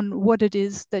view on what it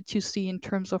is that you see in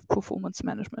terms of performance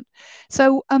management.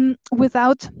 So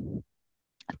without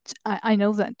I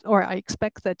know that, or I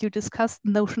expect that you discussed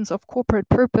notions of corporate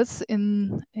purpose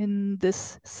in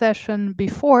this session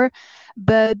before,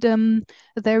 but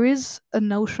there is a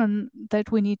notion that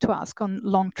we need to ask on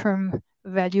long-term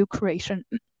value creation.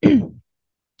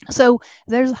 So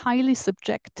there's a highly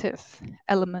subjective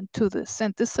element to this,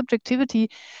 and this subjectivity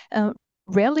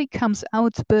rarely comes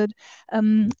out, but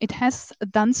it has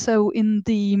done so in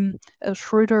the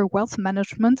Schroeder Wealth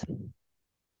Management,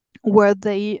 where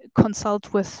they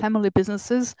consult with family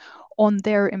businesses on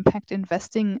their impact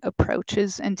investing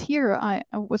approaches. And here I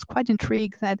was quite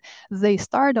intrigued that they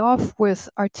start off with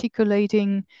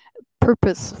articulating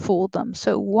purpose for them.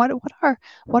 So what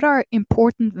are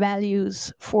important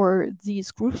values for these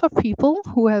groups of people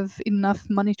who have enough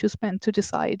money to spend to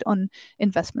decide on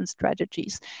investment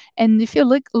strategies? And if you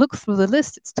look through the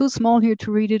list, it's too small here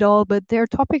to read it all, but there are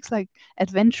topics like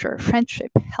adventure,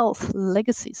 friendship, health,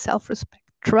 legacy, self-respect,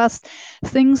 trust,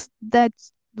 things that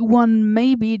one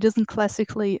maybe doesn't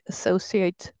classically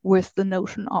associate with the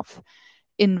notion of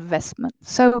investment.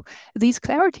 So these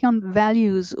clarity on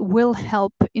values will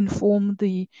help inform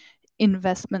the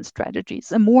investment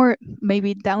strategies. A more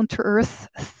maybe down-to-earth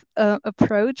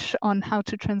approach on how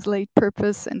to translate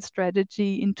purpose and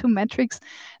strategy into metrics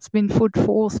has been put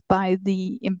forth by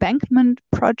the Embankment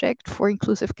Project for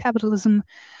Inclusive Capitalism,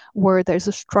 where there's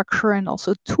a structure and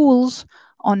also tools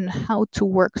on how to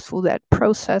work through that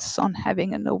process, on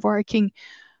having an overarching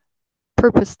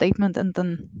purpose statement and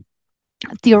then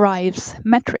derives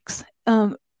metrics.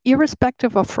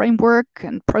 Irrespective of framework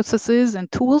and processes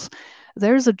and tools,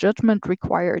 there's a judgment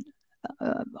required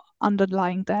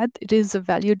underlying that. It is a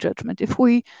value judgment. If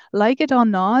we like it or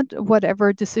not,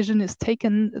 whatever decision is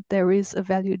taken, there is a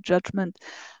value judgment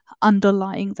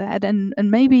underlying that. And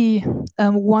maybe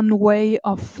one way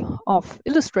of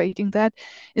illustrating that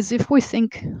is if we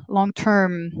think long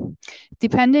term,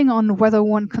 depending on whether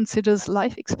one considers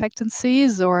life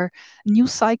expectancies or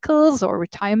news cycles or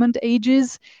retirement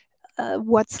ages,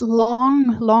 what's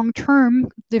long term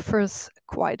differs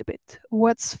quite a bit.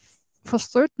 What's for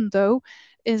certain, though,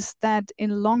 is that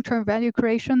in long-term value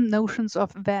creation, notions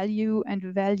of value and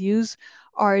values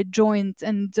are joined.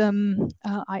 And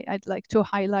I'd like to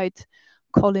highlight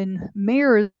Colin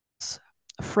Mayer's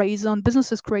phrase on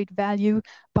businesses create value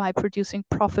by producing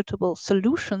profitable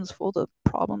solutions for the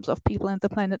problems of people and the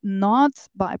planet, not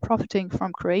by profiting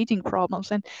from creating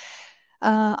problems. And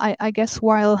I guess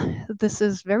while this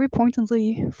is very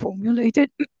pointedly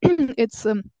formulated, it's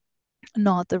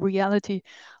not the reality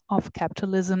of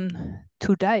capitalism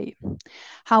today.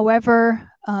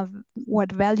 However, what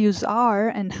values are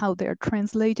and how they're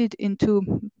translated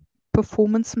into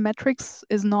performance metrics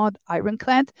is not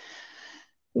ironclad.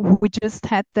 We just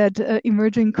had that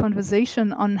emerging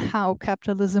conversation on how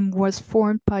capitalism was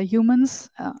formed by humans.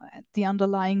 The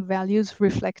underlying values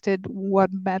reflected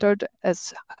what mattered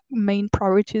as main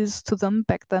priorities to them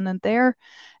back then and there.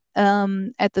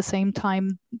 At the same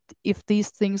time, if these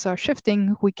things are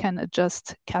shifting, we can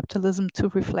adjust capitalism to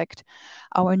reflect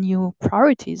our new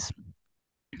priorities.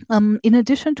 In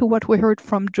addition to what we heard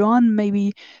from John,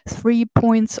 maybe 3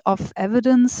 points of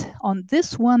evidence on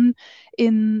this one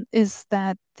is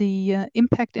that the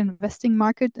impact investing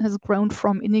market has grown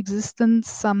from inexistence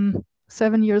some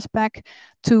 7 years back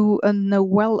to now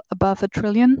well above $1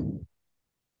 trillion.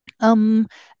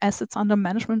 Assets under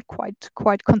management,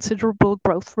 quite considerable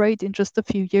growth rate in just a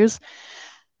few years.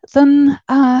 Then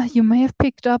you may have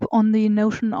picked up on the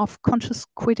notion of conscious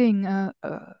quitting, a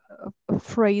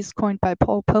phrase coined by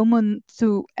Paul Pullman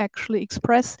to actually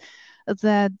express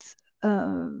that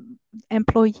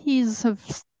employees have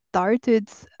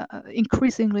started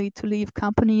increasingly to leave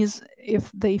companies if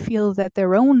they feel that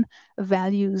their own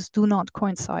values do not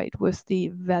coincide with the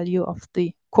value of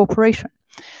the corporation.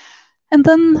 And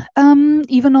then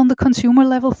even on the consumer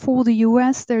level for the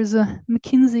US, there's a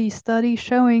McKinsey study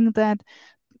showing that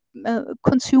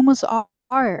consumers are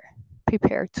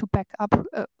prepared to back up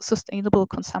sustainable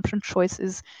consumption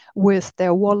choices with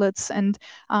their wallets. And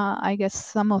I guess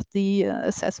some of the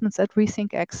assessments that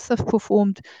Rethink X have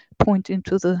performed point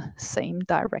into the same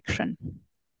direction.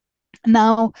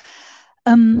 Now,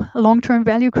 long-term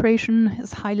value creation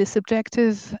is highly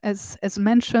subjective, as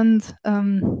mentioned.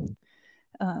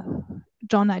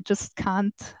 John, I just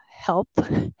can't help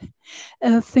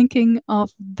thinking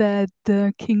of that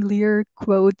King Lear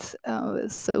quote,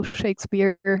 so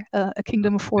Shakespeare, a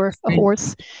kingdom for a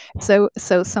horse. So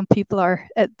some people are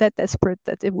that desperate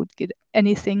that they would give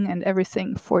anything and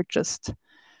everything for just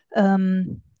a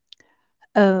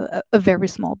very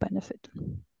small benefit.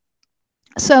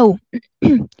 So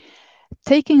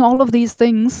taking all of these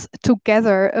things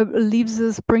together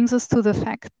brings us to the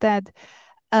fact that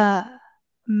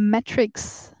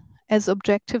metrics, as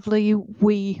objectively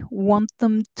we want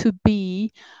them to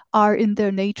be, are in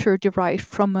their nature derived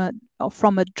from a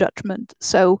judgment.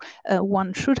 So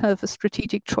one should have a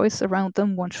strategic choice around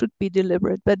them. One should be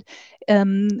deliberate, but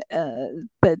as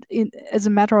a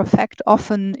matter of fact,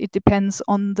 often it depends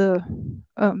on the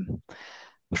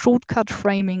shortcut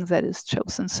framing that is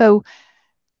chosen. So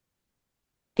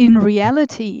in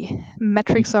reality,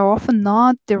 metrics are often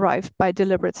not derived by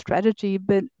deliberate strategy,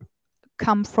 but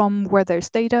come from where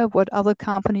there's data, what other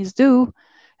companies do,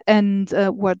 and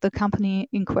what the company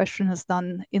in question has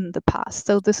done in the past.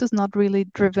 So this is not really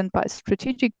driven by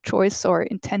strategic choice or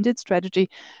intended strategy,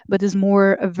 but is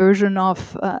more a version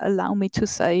of, allow me to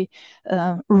say,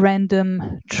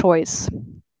 random choice.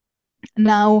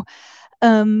 Now,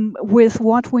 with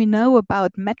what we know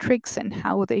about metrics and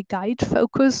how they guide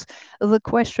focus, the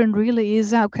question really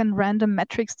is, how can random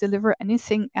metrics deliver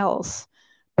anything else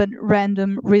but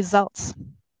random results?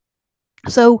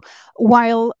 So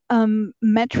while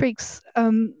metrics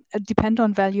depend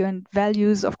on value and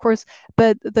values, of course,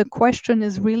 but the question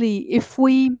is really if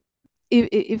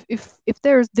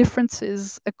there's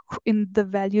differences in the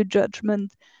value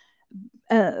judgment,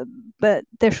 but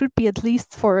there should be, at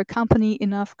least for a company,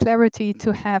 enough clarity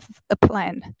to have a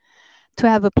plan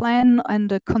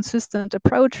and a consistent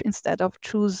approach instead of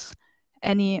choose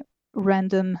any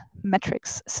random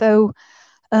metrics. So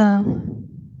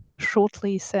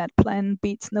shortly said, plan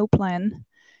beats no plan.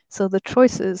 So the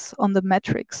choices on the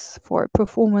metrics for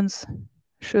performance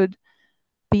should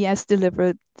be as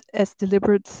deliberate,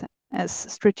 as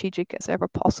strategic as ever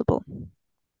possible.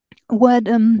 What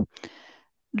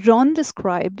John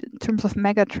described in terms of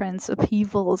megatrends,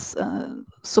 upheavals,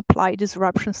 supply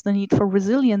disruptions, the need for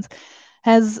resilience,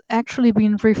 has actually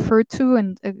been referred to,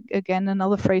 and again,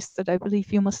 another phrase that I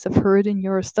believe you must have heard in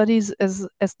your studies, as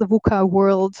the VUCA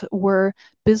world, where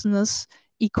business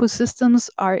ecosystems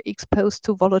are exposed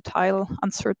to volatile,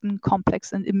 uncertain,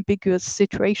 complex, and ambiguous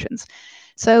situations.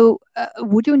 So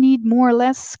would you need more or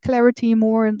less clarity,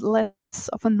 more and less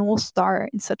of a North Star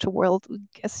in such a world? I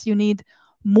guess you need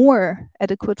more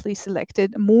adequately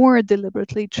selected, more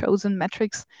deliberately chosen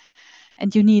metrics,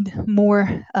 and you need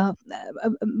more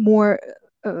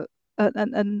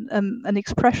an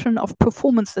expression of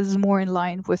performance that is more in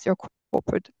line with your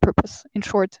corporate purpose. In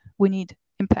short, we need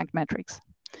impact metrics.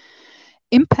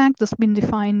 Impact has been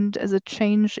defined as a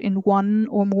change in one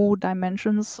or more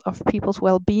dimensions of people's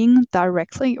well-being,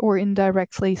 directly or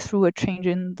indirectly through a change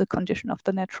in the condition of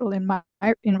the natural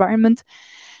environment.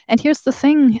 And here's the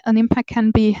thing, an impact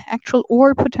can be actual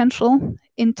or potential,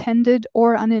 intended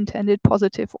or unintended,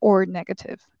 positive or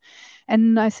negative.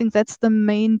 And I think that's the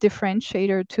main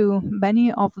differentiator to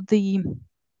many of the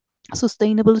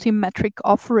sustainability metric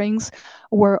offerings,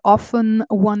 where often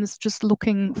one is just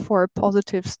looking for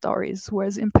positive stories,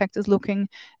 whereas impact is looking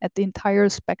at the entire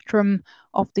spectrum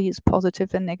of these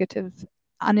positive and negative,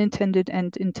 unintended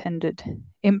and intended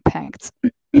impacts.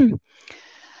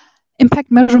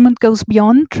 Impact measurement goes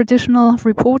beyond traditional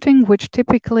reporting, which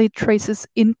typically traces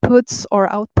inputs or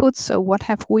outputs. So what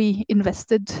have we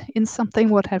invested in something?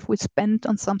 What have we spent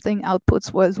on something?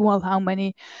 Outputs was, well, how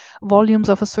many volumes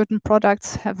of a certain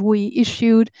products have we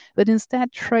issued? But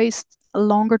instead traced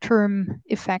longer term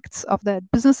effects of that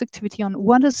business activity on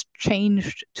what has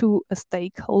changed to a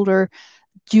stakeholder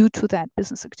due to that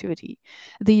business activity.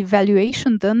 The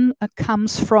evaluation then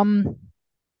comes from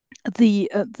the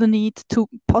need to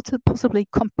possibly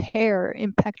compare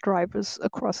impact drivers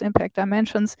across impact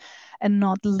dimensions and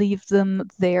not leave them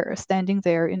there, standing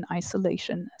there in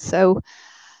isolation. So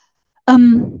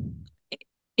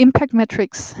impact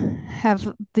metrics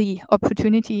have the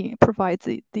opportunity, provide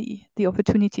the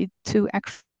opportunity to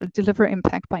actually deliver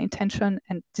impact by intention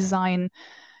and design,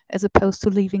 as opposed to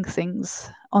leaving things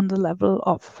on the level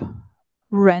of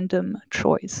random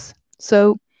choice.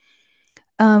 So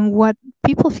what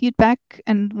people feedback,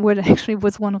 and what actually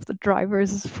was one of the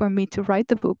drivers for me to write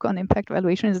the book on impact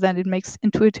evaluation, is that it makes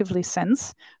intuitively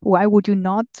sense. Why would you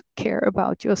not care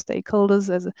about your stakeholders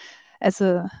as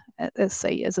a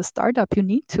startup? You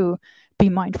need to be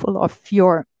mindful of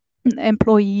your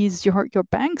employees, your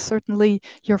bank, certainly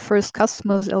your first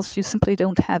customers, else you simply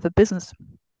don't have a business.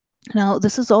 Now,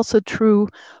 this is also true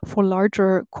for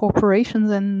larger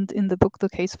corporations, and in the book, The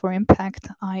Case for Impact,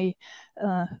 I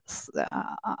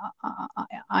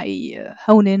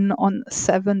hone in on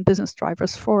 7 business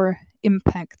drivers for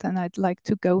impact, and I'd like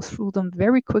to go through them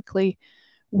very quickly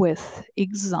with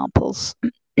examples.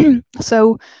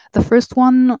 So the first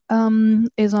one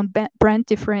is on brand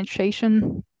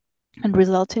differentiation and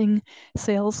resulting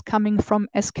sales coming from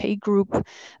SK Group.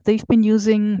 They've been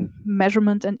using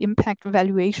measurement and impact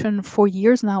valuation for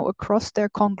years now across their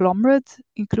conglomerate,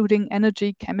 including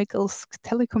energy, chemicals,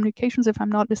 telecommunications, if I'm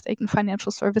not mistaken,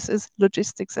 financial services,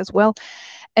 logistics as well,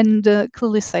 and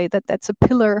clearly say that that's a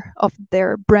pillar of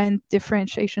their brand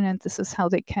differentiation, and this is how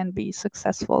they can be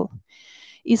successful.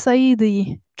 Isai,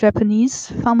 the Japanese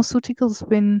pharmaceuticals,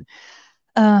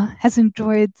 has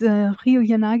enjoyed Ryo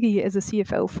Yanagi as a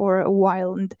CFO for a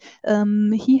while,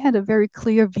 and he had a very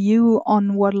clear view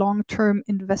on what long-term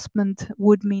investment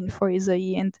would mean for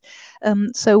Isai, and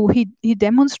so he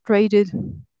demonstrated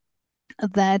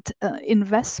that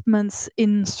investments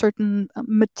in certain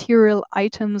material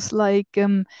items like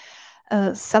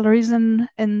salaries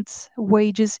and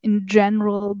wages in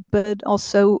general, but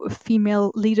also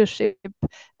female leadership,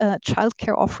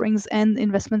 childcare offerings, and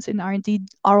investments in R&D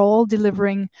are all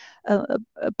delivering a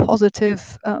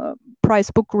positive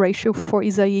price-book ratio for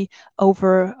Isai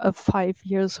over a 5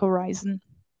 years horizon.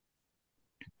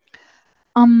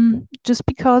 Just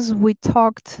because we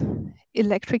talked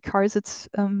electric cars, it's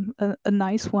a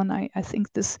nice one. I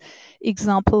think this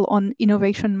example on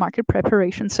innovation market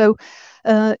preparation. So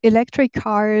electric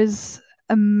cars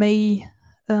may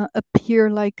appear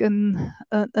like a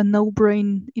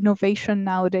no-brain innovation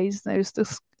nowadays. There's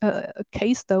this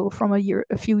case though from a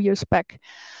few years back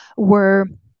where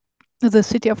the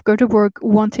city of Göteborg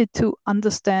wanted to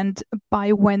understand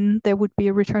by when there would be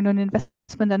a return on investment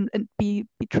and be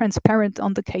transparent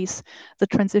on the case the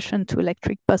transition to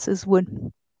electric buses would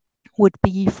would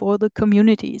be for the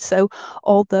community. So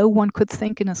although one could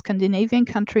think in a Scandinavian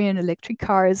country in electric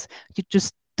cars, you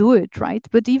just do it, right?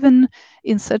 But even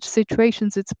in such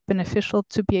situations, it's beneficial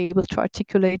to be able to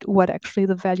articulate what actually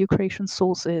the value creation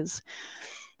source is.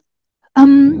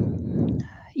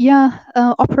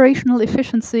 Operational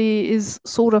efficiency is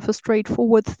sort of a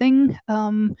straightforward thing.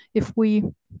 If we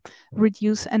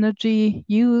reduce energy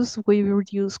use, we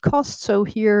reduce costs. So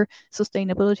here,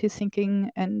 sustainability thinking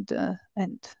and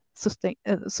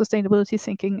sustainability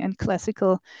thinking and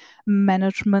classical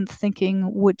management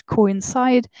thinking would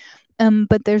coincide.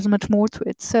 But there's much more to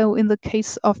it. So in the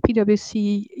case of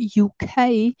PwC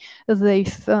UK,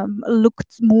 they've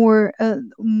looked more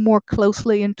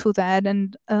closely into that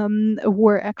and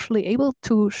were actually able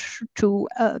to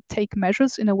take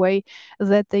measures in a way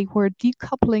that they were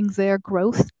decoupling their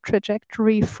growth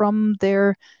trajectory from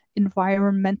their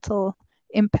environmental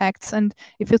impacts. And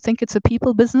if you think it's a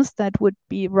people business, that would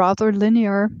be rather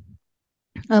linear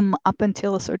up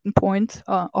until a certain point,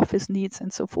 office needs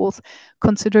and so forth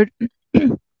considered.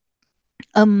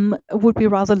 Would be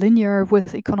rather linear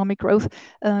with economic growth.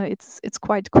 It's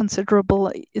quite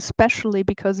considerable, especially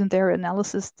because in their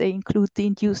analysis they include the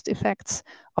induced effects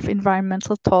of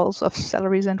environmental tolls of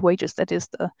salaries and wages. That is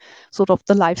the sort of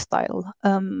the lifestyle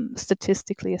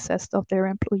statistically assessed of their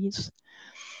employees.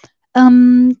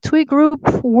 TUI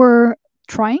Group were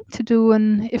trying to do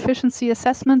an efficiency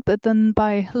assessment, but then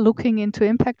by looking into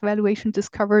impact valuation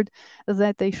discovered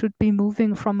that they should be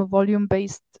moving from a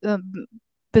volume-based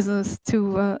business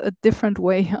to a different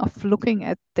way of looking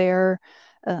at their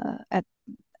at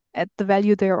the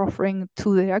value they're offering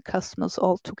to their customers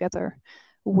altogether,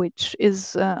 which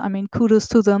is I mean, kudos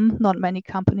to them. Not many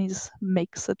companies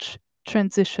make such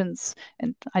transitions,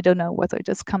 and I don't know whether it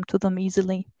has come to them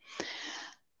easily.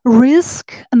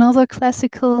 Risk, another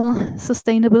classical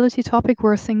sustainability topic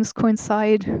where things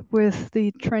coincide with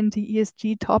the trendy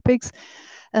ESG topics.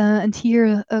 And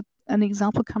here an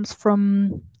example comes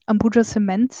from Ambuja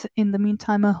Cement, in the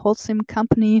meantime a Holcim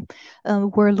company.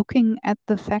 We're looking at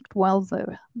the fact, while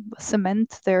the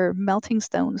cement, they're melting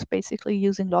stones, basically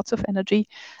using lots of energy,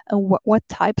 what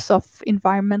types of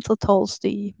environmental tolls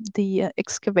the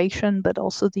excavation, but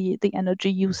also the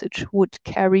energy usage would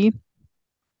carry.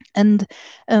 And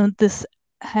this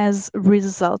has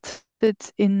resulted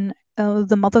in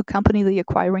the mother company, the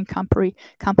acquiring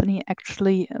company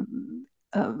actually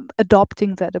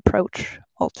adopting that approach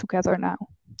altogether now.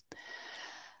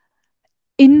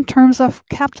 In terms of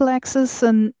capital access,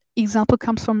 an example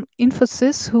comes from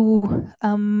Infosys, who,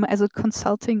 as a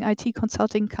IT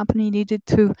consulting company, needed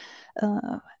to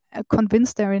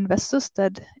convince their investors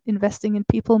that investing in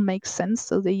people makes sense.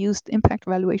 So they used impact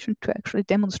valuation to actually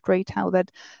demonstrate how that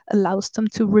allows them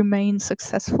to remain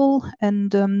successful,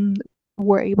 and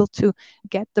were able to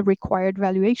get the required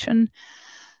valuation.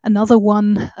 Another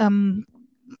one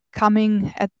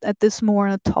coming at this more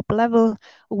on a top level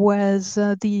was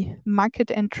the market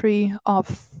entry of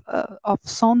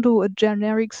Sondo, a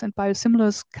generics and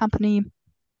biosimilars company,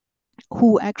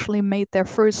 who actually made their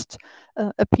first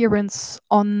appearance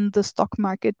on the stock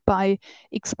market by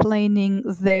explaining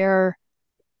their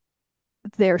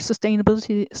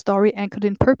sustainability story anchored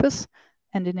in purpose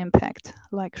and in impact,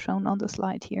 like shown on the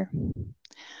slide here.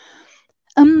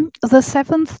 The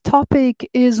seventh topic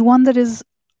is one that is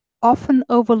often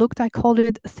overlooked. I call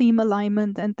it theme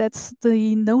alignment, and that's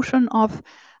the notion of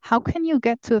how can you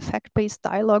get to a fact-based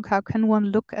dialogue? How can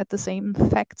one look at the same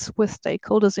facts with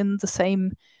stakeholders in the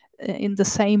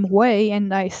same way?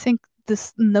 And I think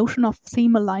this notion of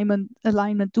theme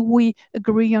alignment, do we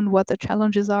agree on what the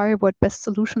challenges are, what best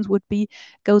solutions would be,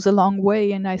 goes a long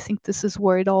way. And I think this is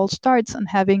where it all starts, and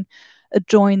having a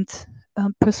joint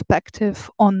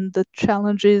perspective on the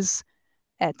challenges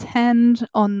at hand,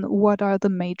 on what are the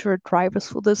major drivers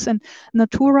for this. And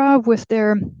Natura, with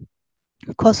their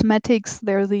cosmetics,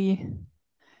 they're the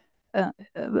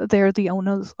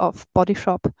owners of Body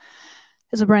Shop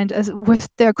as a brand. As with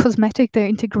their cosmetic, their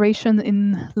integration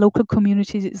in local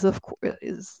communities is of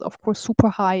course super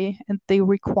high, and they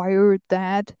require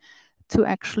that to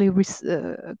actually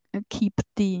keep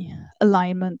the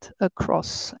alignment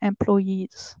across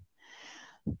employees.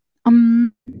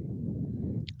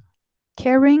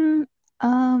 Kering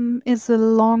is a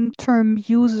long-term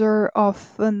user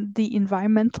of the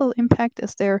environmental impact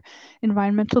as their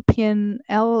environmental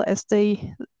P&L, as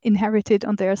they inherited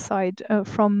on their side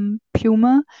from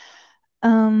Puma.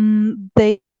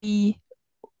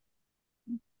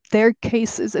 Their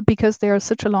case is, because they are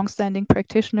such a long-standing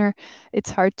practitioner, it's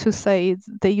hard to say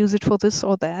they use it for this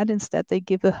or that. Instead, they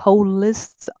give a whole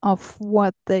list of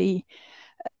what they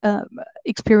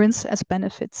experience as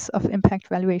benefits of impact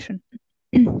valuation.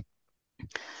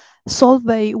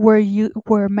 Solvay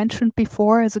were mentioned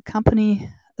before as a company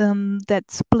that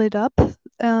split up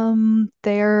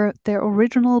their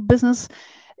original business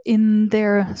in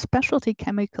their specialty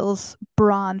chemicals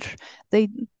branch. They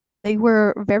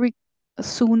were very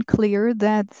soon clear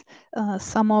that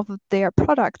some of their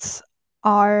products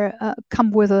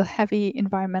come with a heavy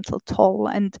environmental toll,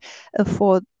 and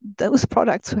for those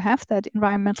products who have that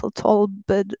environmental toll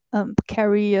but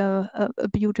carry a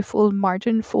beautiful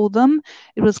margin for them,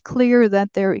 it was clear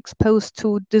that they're exposed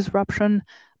to disruption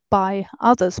by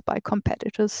others, by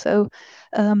competitors. So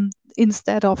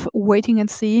instead of waiting and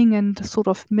seeing and sort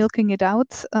of milking it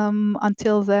out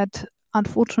until that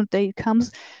unfortunate day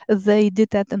comes, they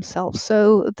did that themselves.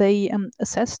 So they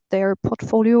assessed their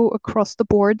portfolio across the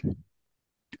board,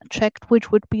 checked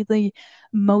which would be the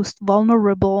most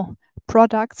vulnerable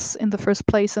products in the first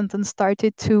place, and then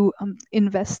started to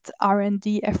invest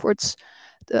R&D efforts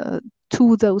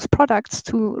to those products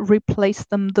to replace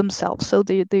them themselves. So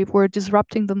they were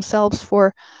disrupting themselves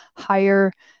for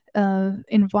higher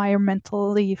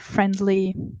environmentally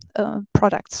friendly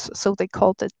products. So they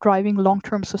called it driving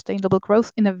long-term sustainable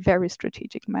growth in a very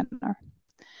strategic manner.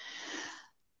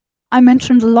 I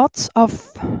mentioned lots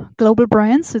of global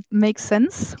brands. It makes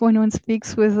sense when one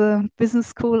speaks with a business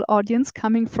school audience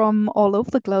coming from all over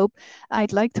the globe.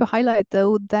 I'd like to highlight,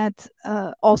 though, that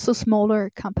also smaller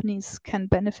companies can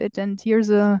benefit. And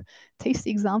here's a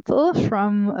tasty example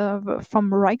from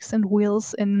Rijks and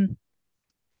Wheels in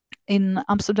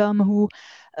Amsterdam, who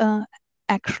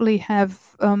actually have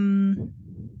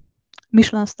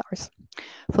Michelin stars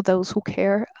for those who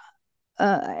care.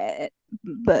 And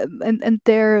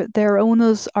their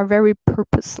owners are very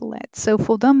purpose-led. So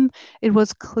for them, it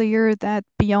was clear that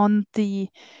beyond the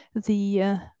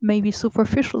maybe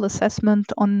superficial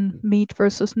assessment on meat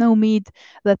versus no meat,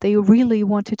 that they really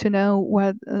wanted to know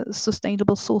what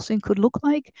sustainable sourcing could look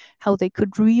like, how they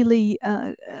could really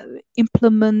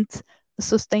implement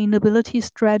sustainability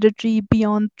strategy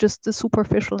beyond just the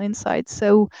superficial insights.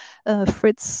 So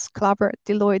Fritz Klaver at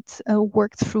Deloitte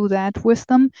worked through that with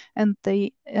them, and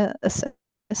they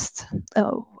assessed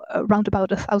around about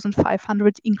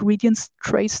 1,500 ingredients,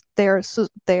 traced their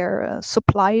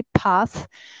supply path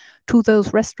to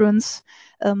those restaurants,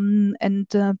 and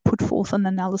put forth an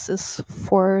analysis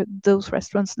for those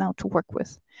restaurants now to work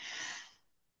with.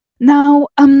 Now,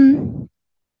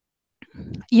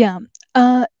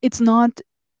 it's not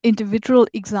individual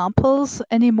examples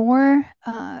anymore.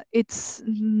 It's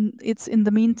in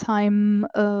the meantime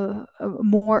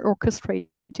more orchestrated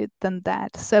than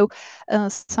that. So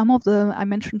some of I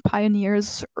mentioned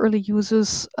pioneers, early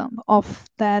users of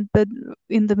that, but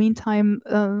in the meantime,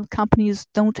 companies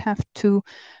don't have to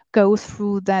go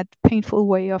through that painful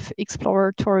way of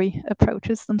exploratory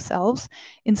approaches themselves.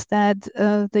 Instead,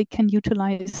 they can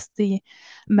utilize the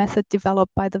method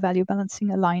developed by the Value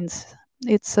Balancing Alliance.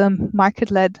 It's a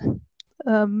market-led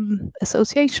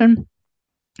association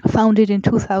founded in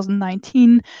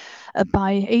 2019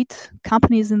 by 8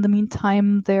 companies. In the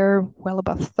meantime, they're well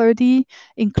above 30,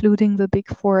 including the big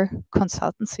 4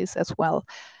 consultancies as well.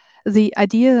 The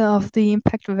idea of the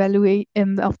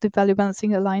of the Value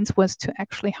Balancing Alliance was to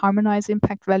actually harmonize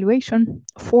impact valuation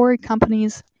for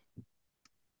companies,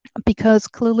 because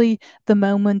clearly the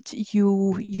moment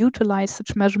you utilize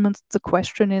such measurements, the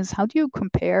question is, how do you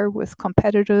compare with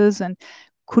competitors, and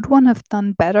could one have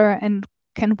done better, and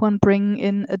can one bring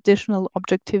in additional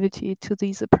objectivity to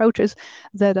these approaches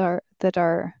that are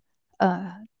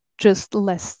just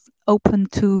less open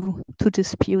to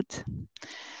dispute.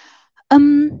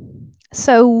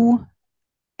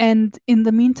 And in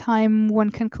the meantime, one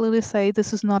can clearly say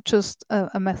this is not just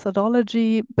a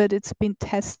methodology, but it's been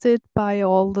tested by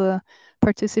all the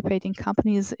participating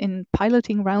companies in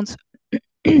piloting rounds.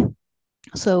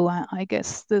 So I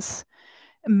guess this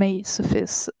may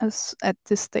suffice as at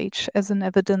this stage as an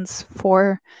evidence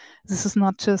for this is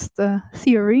not just a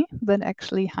theory, but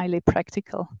actually highly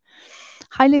practical.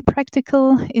 Highly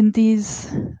practical in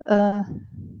these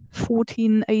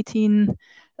 14, 18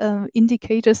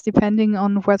 indicators, depending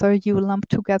on whether you lump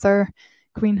together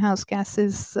greenhouse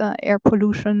gases, air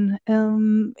pollution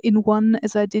in one,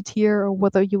 as I did here, or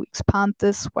whether you expand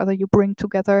this, whether you bring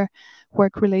together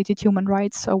work-related human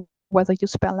rights, or whether you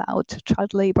spell out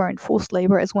child labor and forced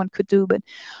labor, as one could do. But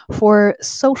for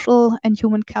social and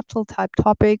human capital type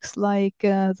topics like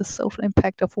the social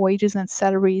impact of wages and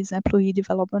salaries, employee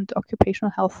development,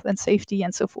 occupational health and safety,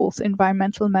 and so forth,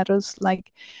 environmental matters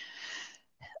like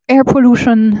air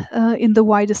pollution in the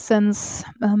widest sense,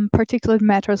 particulate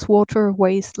matters, water,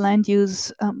 waste, land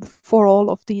use, for all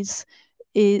of these,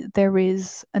 there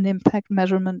is an impact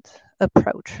measurement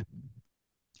approach.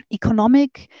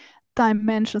 Economic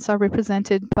dimensions are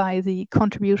represented by the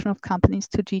contribution of companies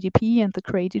to GDP and the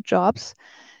created jobs.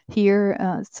 Here,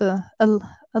 it's a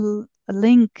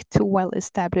link to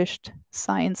well-established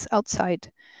science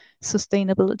outside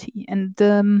sustainability.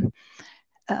 And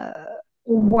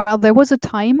while there was a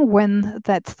time when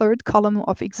that third column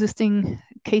of existing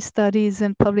case studies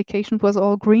and publications was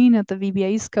all green and the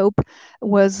VBA scope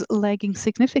was lagging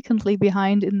significantly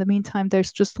behind, in the meantime,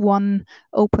 there's just one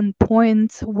open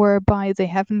point whereby they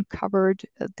haven't covered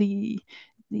the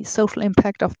social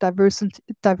impact of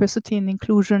diversity and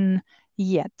inclusion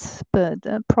yet, but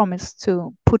promise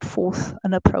to put forth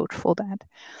an approach for that.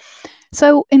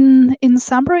 So in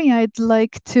summary, I'd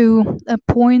like to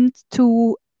point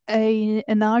to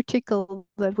an article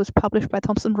that was published by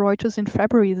Thomson Reuters in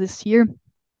February this year,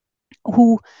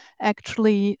 who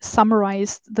actually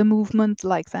summarized the movement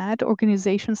like that: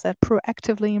 organizations that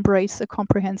proactively embrace a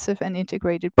comprehensive and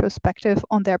integrated perspective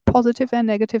on their positive and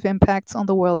negative impacts on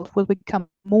the world will become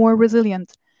more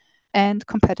resilient and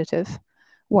competitive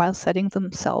while setting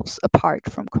themselves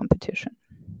apart from competition.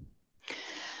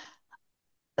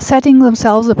 Setting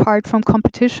themselves apart from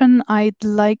competition, I'd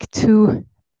like to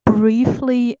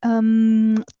briefly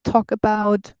talk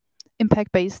about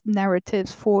impact-based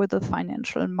narratives for the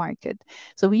financial market.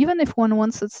 So even if one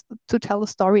wants to tell a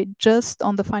story just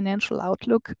on the financial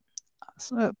outlook,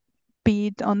 be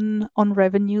it on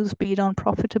revenues, be it on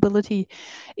profitability,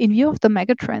 in view of the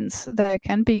megatrends, there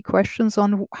can be questions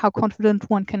on how confident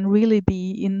one can really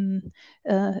be in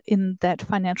that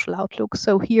financial outlook.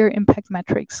 So here, impact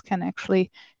metrics can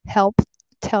actually help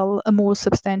tell a more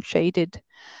substantiated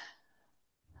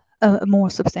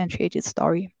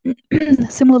story.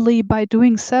 Similarly, by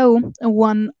doing so,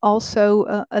 one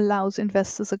also allows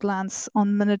investors a glance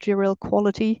on managerial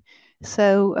quality,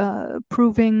 so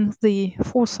proving the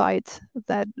foresight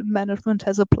that management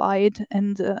has applied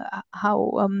and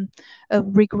how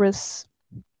rigorous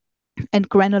and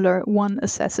granular one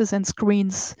assesses and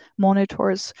screens,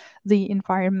 monitors the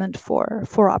environment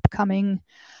for upcoming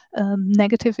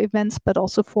negative events, but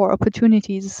also for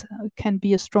opportunities, can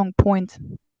be a strong point.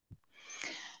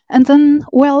 And then,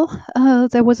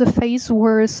 there was a phase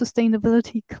where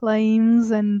sustainability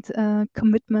claims and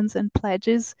commitments and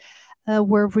pledges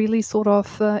were really sort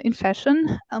of in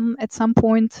fashion. At some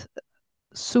point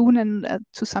soon, and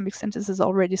to some extent this has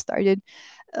already started,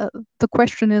 the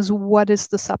question is, what is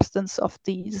the substance of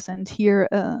these? And here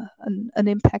an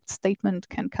impact statement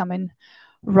can come in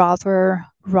rather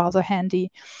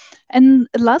handy. And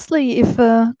lastly, if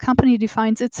a company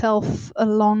defines itself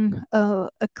along a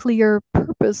clear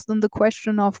purpose, then the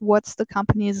question of what's the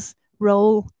company's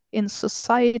role in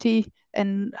society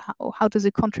and how does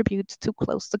it contribute to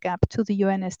close the gap to the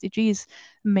UN SDGs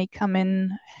may come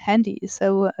in handy.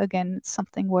 So again, it's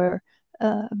something where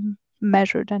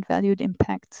measured and valued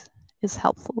impact is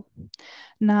helpful.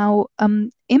 Now,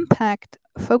 impact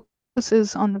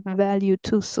focuses on value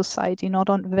to society, not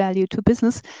on value to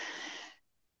business.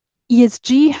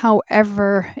 ESG,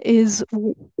 however, is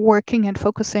working and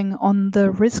focusing on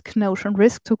the risk notion,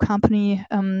 risk to company,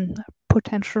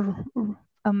 potential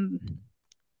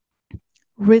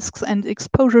risks and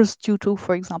exposures due to,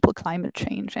 for example, climate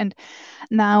change. And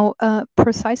now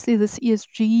precisely this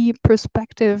ESG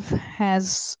perspective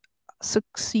has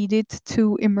succeeded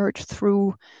to emerge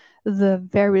through the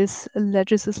various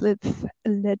legislative,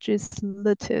 there's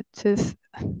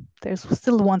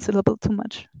still one syllable too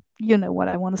much, you know what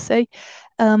I want to say,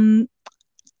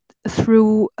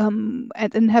 through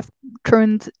and have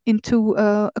turned into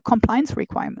a compliance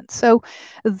requirement. So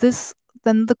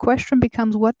then the question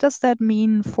becomes, what does that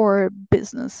mean for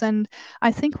business? And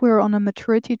I think we're on a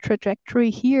maturity trajectory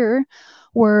here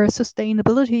where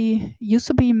sustainability used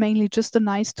to be mainly just a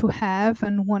nice to have,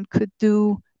 and one could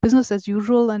do business as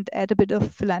usual and add a bit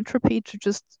of philanthropy to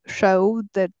just show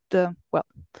that,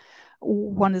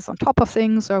 one is on top of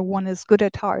things, or one is good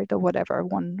at heart, or whatever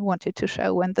one wanted to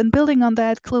show. And then building on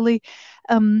that, clearly,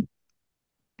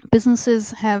 businesses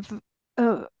have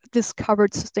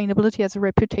discovered sustainability as a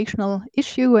reputational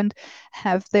issue and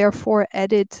have therefore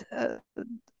added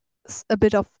a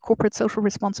bit of corporate social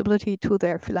responsibility to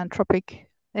their philanthropic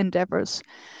endeavors.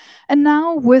 And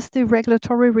now with the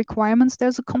regulatory requirements,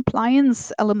 there's a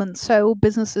compliance element. So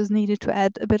businesses needed to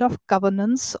add a bit of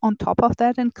governance on top of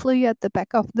that. And clearly at the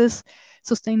back of this,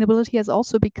 sustainability has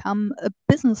also become a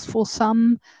business for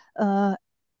some,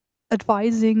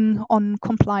 advising on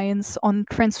compliance, on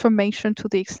transformation to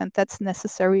the extent that's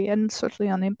necessary, and certainly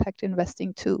on impact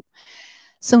investing too.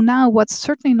 So now what's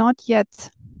certainly not yet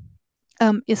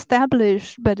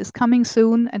established, but is coming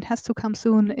soon and has to come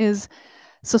soon, is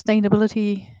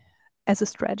sustainability as a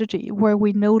strategy, where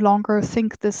we no longer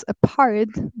think this apart,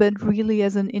 but really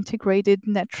as an integrated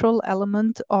natural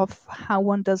element of how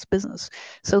one does business.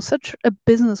 So such a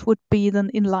business would be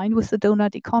then in line with the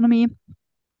donut economy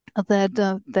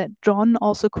that John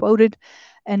also quoted,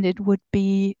 and it would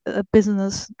be a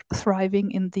business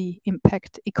thriving in the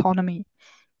impact economy.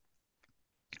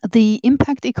 The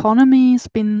impact economy has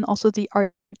been also the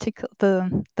article,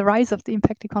 the rise of the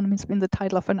impact economy has been the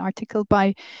title of an article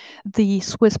by the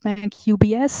Swiss bank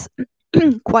UBS,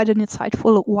 quite an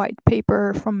insightful white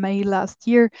paper from May last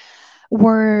year,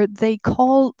 where they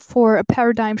call for a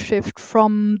paradigm shift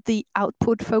from the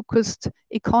output-focused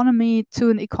economy to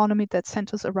an economy that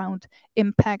centers around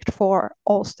impact for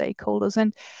all stakeholders.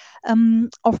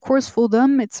 And of course, for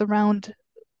them, it's around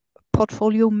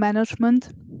portfolio management,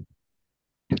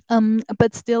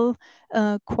 but still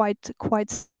quite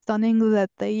stunning that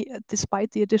they,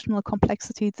 despite the additional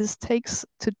complexity this takes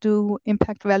to do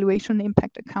impact valuation,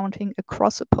 impact accounting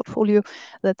across a portfolio,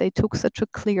 that they took such a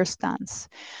clear stance.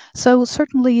 So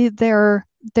certainly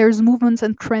there's movements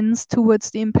and trends towards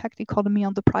the impact economy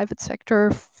on the private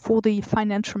sector, for the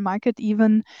financial market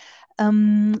even,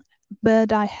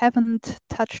 but I haven't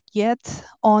touched yet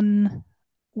on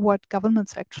what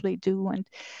governments actually do.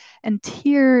 And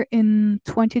here in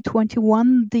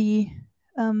 2021, the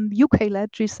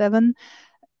UK-led G7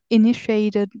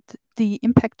 initiated the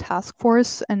Impact Task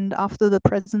Force, and after the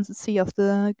presidency of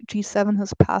the G7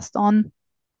 has passed on,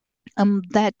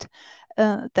 that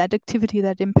activity,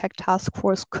 that Impact Task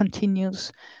Force,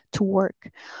 continues to work.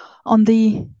 On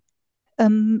the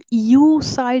EU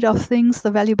side of things, the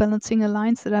Value Balancing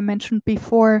Alliance that I mentioned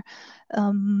before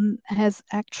has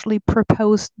actually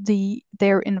proposed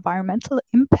their environmental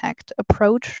impact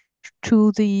approach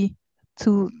to the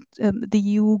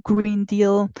EU Green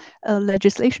Deal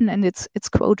legislation, and it's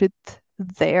quoted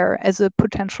there as a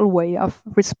potential way of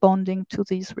responding to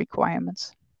these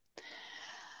requirements.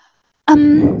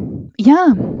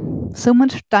 Yeah, so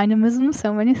much dynamism,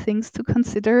 so many things to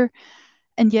consider,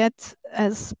 and yet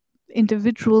as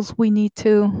individuals we need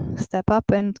to step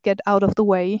up and get out of the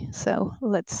way. So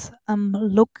let's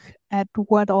look at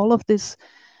what all of this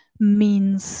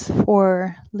means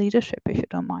for leadership, if you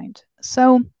don't mind.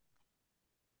 So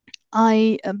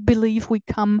I believe we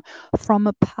come from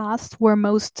a past where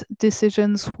most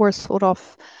decisions were sort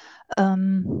of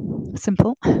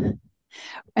simple.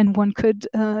 And one could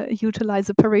utilize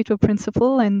a Pareto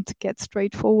principle and get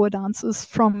straightforward answers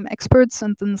from experts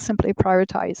and then simply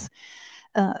prioritize.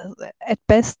 At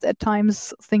best, at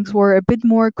times, things were a bit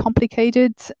more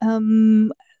complicated.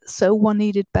 So one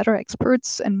needed better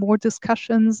experts and more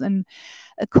discussions and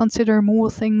consider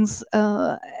more things.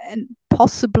 And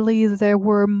possibly there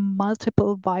were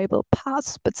multiple viable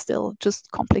paths, but still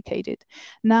just complicated.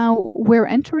 Now we're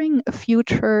entering a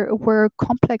future where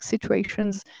complex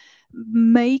situations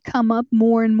may come up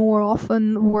more and more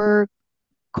often, where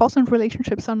cause and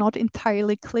relationships are not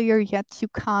entirely clear, yet you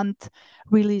can't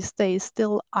really stay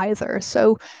still either.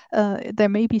 So there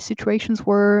may be situations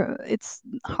where it's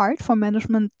hard for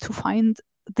management to find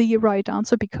the right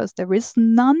answer because there is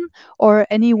none, or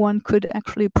anyone could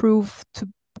actually prove to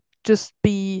just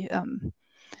be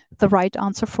the right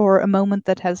answer for a moment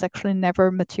that has actually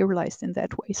never materialized in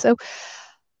that way. So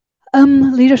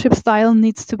leadership style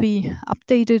needs to be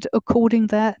updated according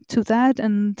to that,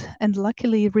 and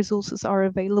luckily resources are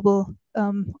available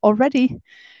already,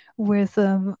 with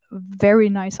a very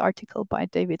nice article by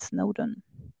David Snowden.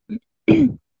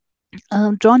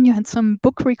 John, you had some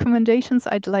book recommendations.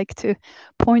 I'd like to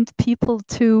point people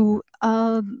to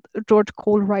George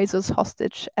Kohlreiser's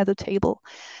Hostage at the Table.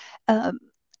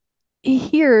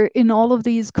 Here, in all of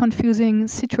these confusing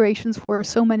situations where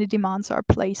so many demands are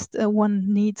placed,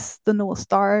 one needs the North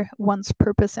Star, one's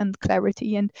purpose and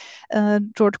clarity. And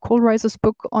George Kohlreiser's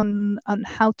book on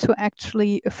how to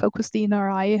actually focus the inner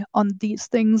eye on these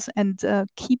things and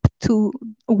keep to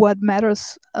what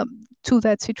matters to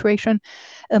that situation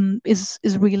is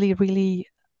really, really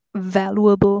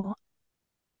valuable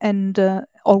and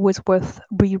always worth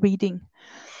rereading.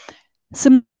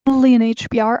 Similarly, an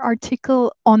HBR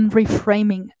article on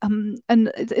reframing,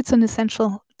 and it's an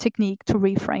essential technique to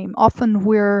reframe. Often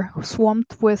we're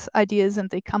swamped with ideas and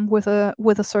they come with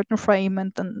a certain frame,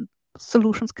 and then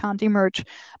solutions can't emerge.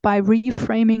 By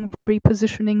reframing,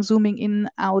 repositioning, zooming in,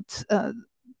 out,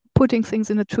 putting things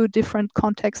into a different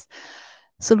context,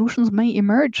 solutions may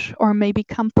emerge or may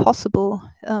become possible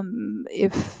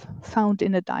if found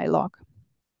in a dialogue.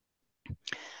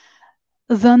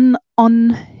 Then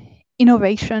on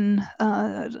innovation,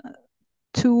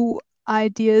 two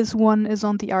ideas. One is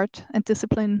on the art and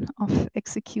discipline of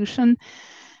execution.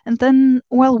 And then,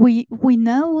 well, we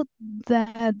know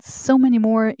that so many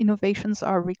more innovations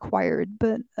are required,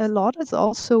 but a lot is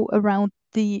also around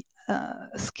the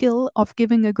skill of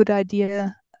giving a good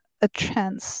idea a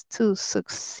chance to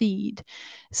succeed.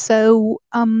 So,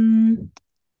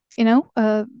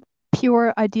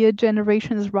 pure idea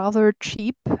generation is rather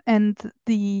cheap, and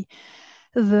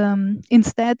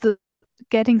instead the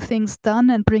getting things done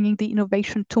and bringing the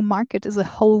innovation to market is a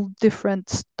whole different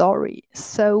story.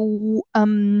 So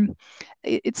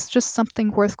it's just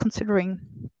something worth considering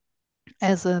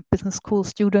as a business school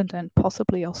student and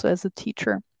possibly also as a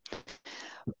teacher.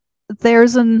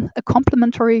 There's a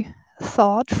complementary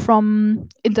thought from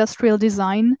industrial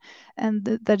design, and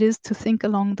that is to think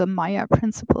along the Maya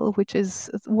principle, which is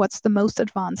what's the most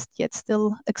advanced yet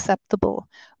still acceptable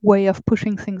way of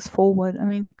pushing things forward. I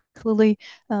mean, clearly,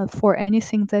 for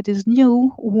anything that is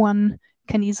new, one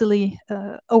can easily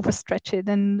overstretch it,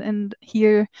 and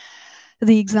here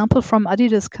the example from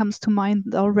Adidas comes to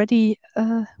mind already.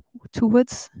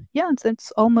 Towards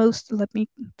it's almost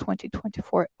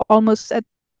 2024, almost at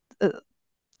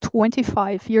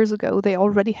 25 years ago, they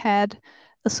already had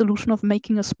a solution of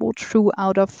making a sports shoe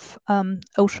out of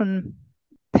ocean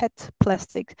PET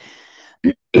plastic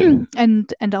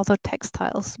and other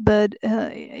textiles. But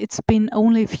it's been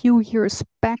only a few years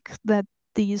back that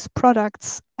these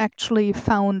products actually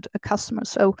found a customer.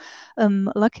 So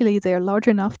luckily, they're large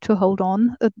enough to hold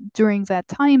on during that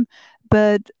time.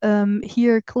 But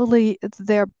here, clearly,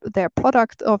 their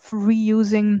product of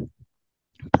reusing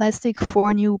plastic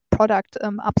for new product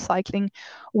upcycling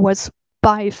was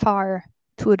by far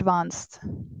too advanced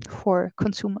for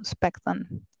consumers back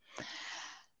then.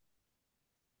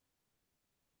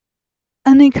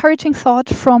 An encouraging thought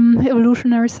from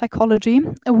evolutionary psychology,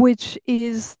 which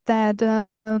is that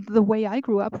the way I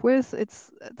grew up with,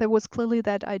 there was clearly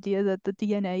that idea that the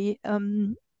DNA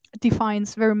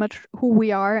defines very much who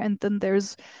we are, and then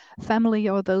there's family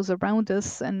or those around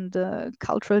us and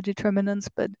cultural determinants,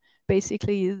 but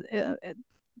basically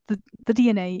the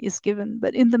DNA is given.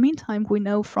 But in the meantime, we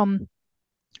know from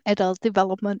adult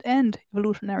development and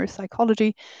evolutionary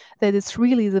psychology that it's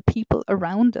really the people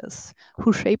around us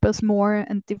who shape us more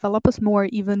and develop us more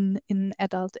even in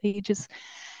adult ages,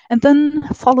 and then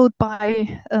followed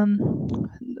by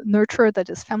nurture, that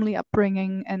is family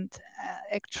upbringing, and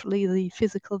actually the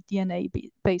physical DNA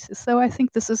basis. So I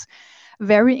think this is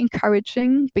very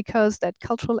encouraging because that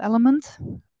cultural element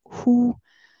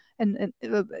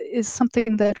is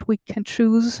something that we can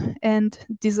choose and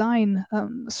design.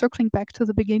 Circling back to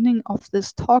the beginning of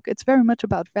this talk, it's very much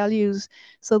about values.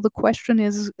 So the question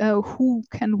is, who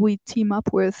can we team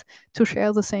up with to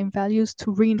share the same values,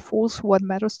 to reinforce what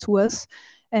matters to us,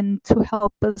 and to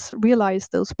help us realize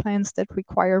those plans that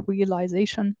require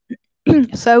realization.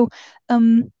 So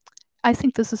I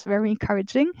think this is very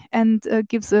encouraging and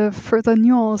gives a further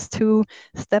nuance to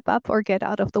step up or get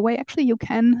out of the way. Actually, you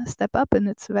can step up, and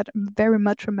it's very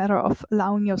much a matter of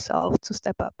allowing yourself to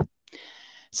step up.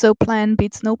 So plan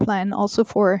beats no plan also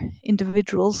for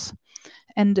individuals,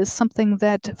 and is something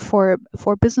that for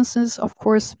businesses, of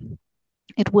course,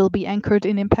 it will be anchored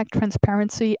in impact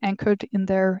transparency, anchored in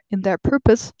their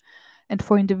purpose. And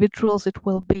for individuals, it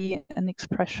will be an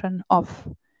expression of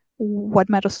what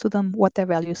matters to them, what their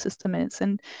value system is.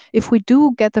 And if we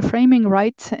do get the framing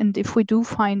right, and if we do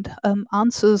find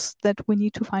answers that we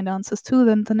need to find answers to,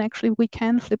 then actually we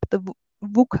can flip the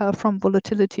VUCA from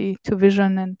volatility to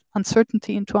vision, and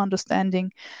uncertainty into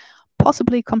understanding,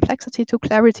 possibly complexity to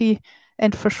clarity,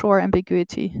 and for sure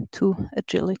ambiguity to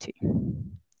agility.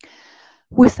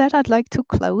 With that, I'd like to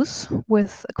close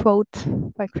with a quote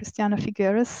by Christiana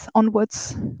Figueres: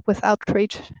 "Onwards with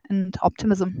outrage and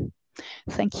optimism."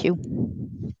 Thank you.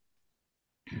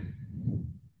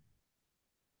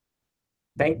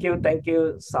 Thank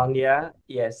you, Sonia.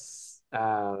 Yes,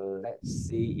 let's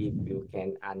see if you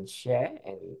can unshare,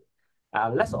 and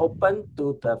let's open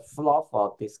to the floor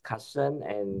for discussion.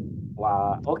 And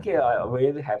okay, I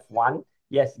already have one.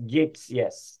 Yes, Gibbs.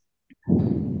 Yes.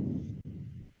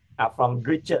 From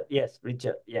Richard. Yes,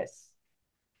 Richard. Yes.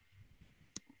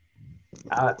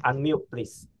 Unmute,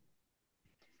 please.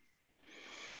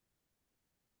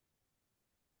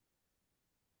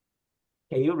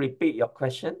 Can you repeat your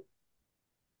question?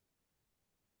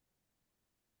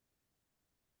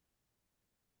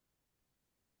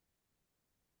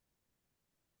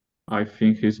 I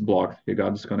think he's blocked. He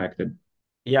got disconnected.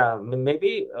 Yeah,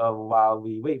 maybe while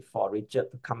we wait for Richard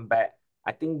to come back,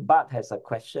 I think Bart has a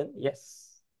question.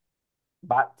 Yes.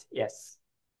 Bart, yes.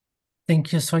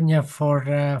 Thank you, Sonia, for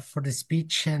the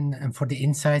speech and for the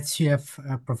insights you have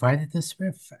provided us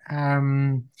with.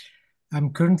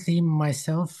 I'm currently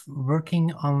myself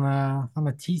working on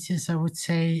a thesis, I would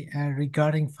say,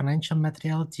 regarding financial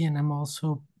materiality, and I'm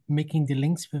also making the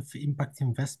links with impact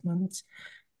investments.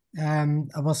 I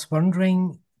was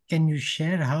wondering, can you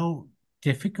share how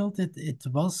difficult it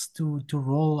was to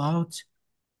roll out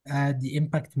the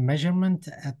impact measurement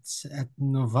at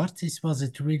Novartis? Was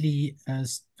it really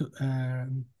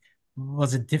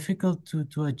was it difficult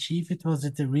to achieve it? Was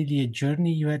it really a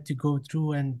journey you had to go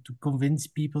through and to convince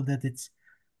people that it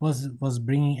was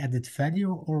bringing added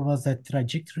value, or was that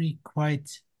trajectory quite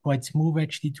smooth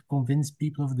actually to convince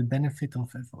people of the benefit of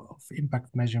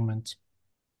impact measurement?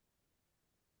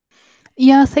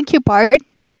 Yeah, thank you, Bart.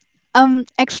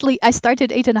 Actually, I started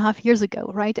 8.5 years ago,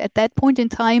 right? At that point in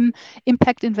time,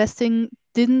 impact investing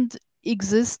didn't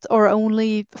exist, or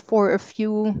only for a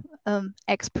few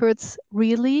experts,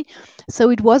 really. So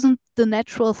it wasn't the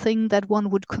natural thing that one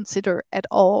would consider at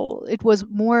all. It was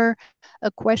more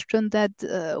a question that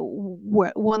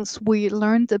once we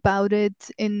learned about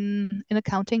it in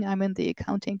accounting, I'm in the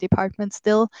accounting department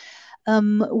still,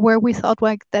 where we thought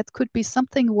like that could be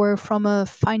something where from a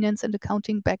finance and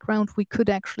accounting background, we could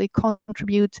actually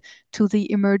contribute to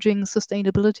the emerging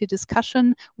sustainability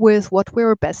discussion with what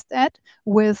we're best at,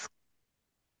 with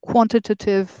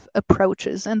quantitative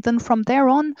approaches. And then from there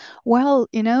on, well,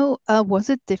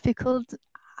 was it difficult?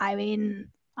 I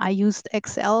mean, I used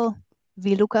Excel,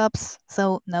 VLOOKUPs,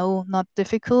 so no, not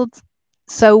difficult.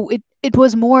 So it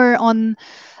was more on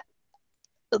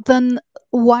then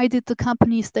why did the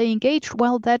company stay engaged?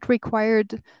 Well, that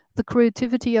required the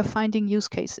creativity of finding use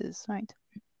cases, right?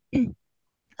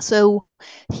 So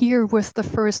here was the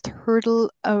first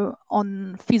hurdle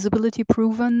on feasibility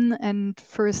proven, and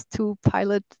first 2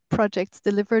 pilot projects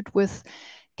delivered with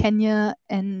Kenya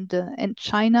and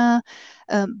China,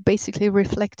 basically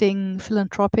reflecting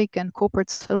philanthropic and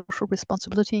corporate social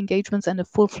responsibility engagements and a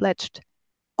full-fledged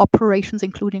operations,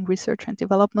 including research and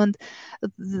development.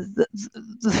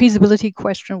 The feasibility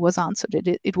question was answered.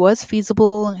 It was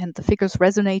feasible, and the figures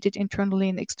resonated internally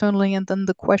and externally. And then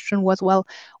the question was, well,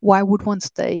 why would one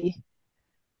stay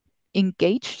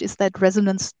engaged? Is that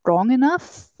resonance strong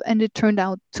enough? And it turned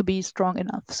out to be strong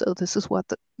enough. So this is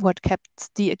what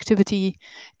kept the activity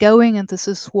going, and this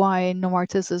is why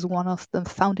Novartis is one of the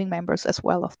founding members as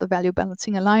well of the Value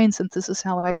Balancing Alliance. And this is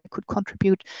how I could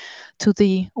contribute to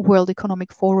the World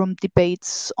Economic Forum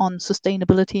debates on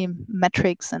sustainability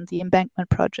metrics and the embankment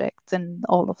project and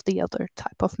all of the other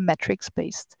type of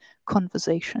metrics-based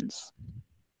conversations.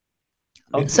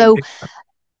 So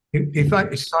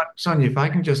Sonia, if I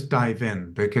can just dive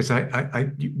in, because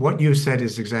what you said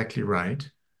is exactly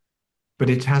right, but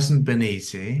it hasn't been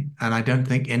easy. And I don't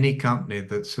think any company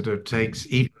that sort of takes,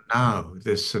 even now,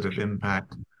 this sort of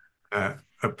impact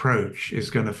approach is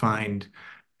going to find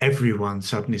everyone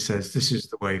suddenly says this is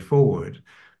the way forward.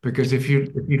 Because if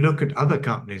you look at other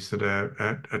companies that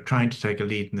are trying to take a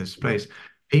lead in this space,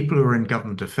 people who are in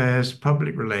government affairs,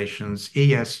 public relations,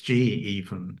 ESG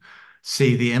even,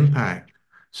 see the impact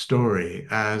story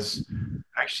as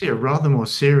actually a rather more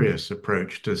serious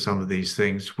approach to some of these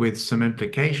things, with some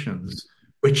implications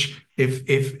which,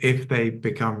 if they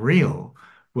become real,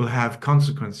 will have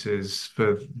consequences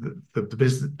for the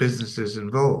businesses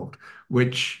involved,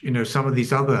 which some of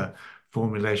these other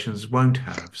formulations won't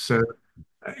have. So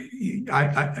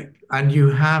and you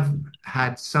have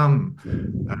had some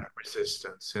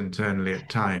resistance internally at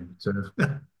times. So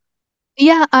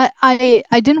yeah,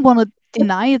 I didn't want to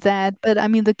deny that, but I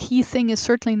mean, the key thing is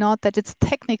certainly not that it's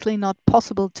technically not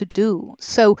possible to do.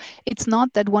 So it's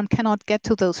not that one cannot get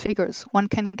to those figures. One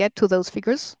can get to those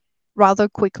figures rather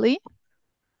quickly.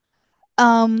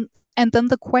 And then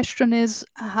the question is,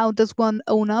 how does one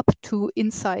own up to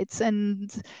insights?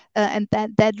 And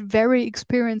that very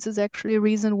experience is actually a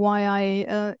reason why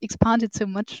I expanded so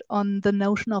much on the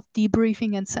notion of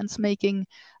debriefing and sense making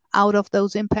out of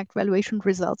those impact valuation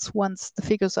results once the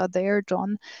figures are there,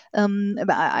 John.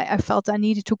 I felt I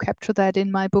needed to capture that in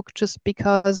my book, just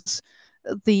because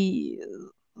the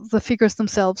figures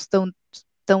themselves don't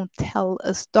tell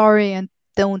a story and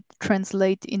don't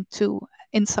translate into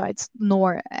insights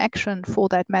nor action for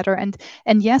that matter.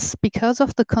 And yes, because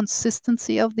of the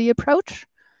consistency of the approach,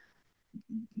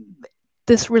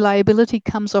 this reliability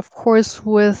comes, of course,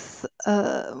 with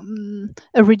a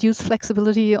reduced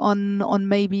flexibility on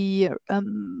maybe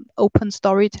open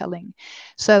storytelling.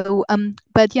 So,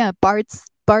 but yeah,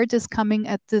 Bart is coming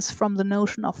at this from the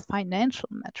notion of financial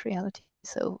materiality.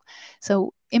 So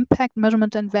impact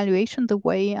measurement and valuation, the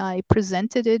way I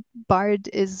presented it, Bart,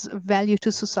 is value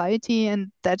to society,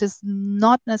 and that is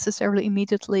not necessarily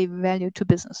immediately value to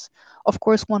business. Of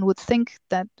course, one would think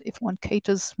that if one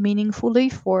caters meaningfully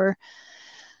for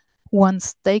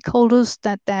one's stakeholders,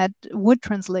 that would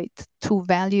translate to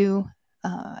value.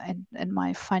 And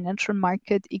my financial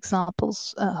market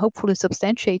examples hopefully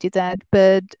substantiated that.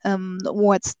 But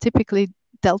what's typically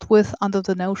dealt with under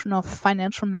the notion of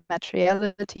financial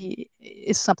materiality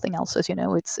is something else. As you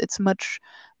know, it's much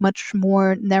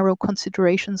more narrow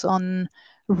considerations on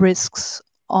risks,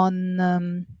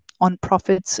 on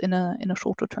profits in a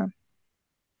shorter term.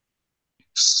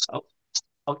 Oh,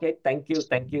 okay, thank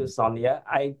you, Sonia.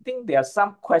 I think there are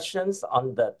some questions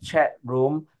on the chat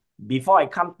room. Before I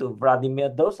come to Vladimir,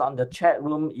 those on the chat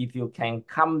room, if you can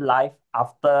come live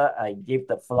after I give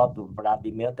the floor to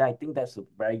Vladimir, then I think that's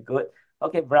very good.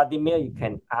 Okay, Vladimir, you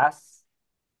can ask.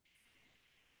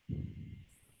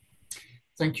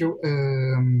 Thank you.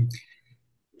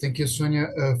 Thank you, Sonia,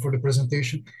 for the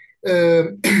presentation.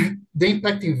 The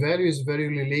impacting value is very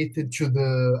related to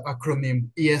the acronym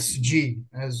ESG,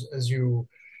 as you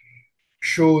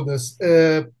showed us.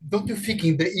 Don't you think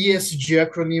in the ESG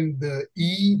acronym, the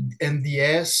E and the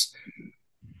S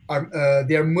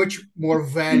they are much more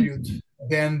valued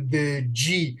than the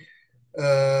G?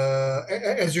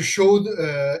 As you showed,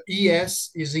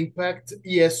 ES is impact,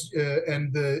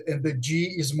 and the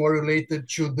G is more related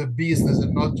to the business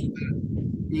and not to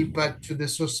the impact to the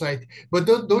society. But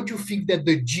don't you think that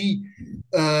the G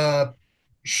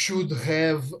should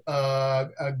have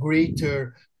a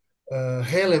greater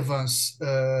relevance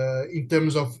in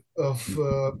terms of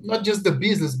not just the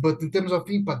business, but in terms of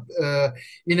impact,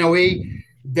 in a way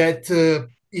that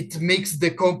it makes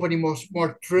the company more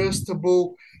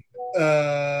trustable.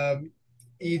 And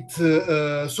it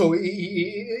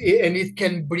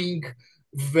can bring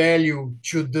value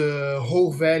to the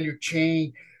whole value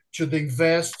chain, to the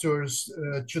investors,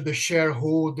 to the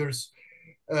shareholders.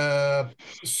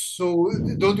 So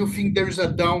don't you think there is a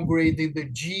downgrade in the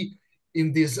G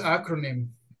in this acronym?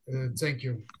 Thank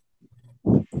you.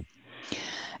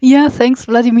 Yeah, thanks,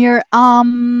 Vladimir.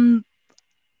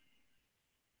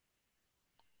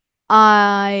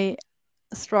 I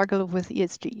struggle with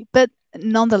ESG, but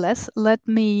nonetheless, let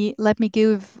me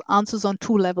give answers on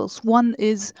two levels. One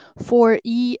is for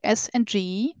E, S, and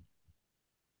G.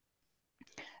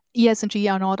 E, S, and G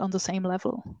are not on the same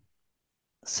level.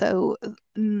 So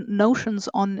notions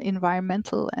on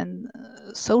environmental and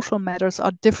social matters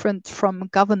are different from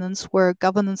governance, where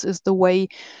governance is the way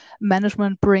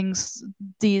management brings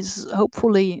these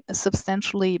hopefully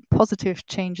substantially positive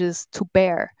changes to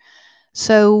bear.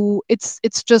 So it's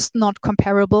just not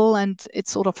comparable, and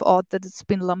it's sort of odd that it's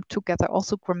been lumped together.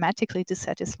 Also grammatically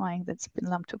dissatisfying that it's been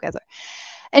lumped together.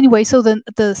 Anyway, so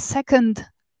the second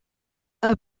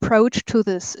approach to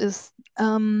this is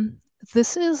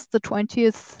this is the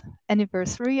 20th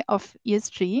anniversary of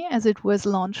ESG as it was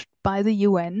launched by the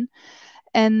UN.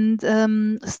 And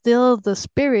still the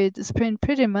spirit is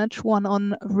pretty much one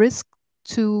on risk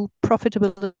to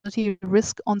profitability,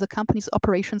 risk on the company's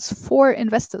operations for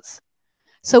investors.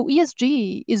 So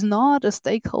ESG is not a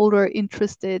stakeholder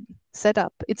interested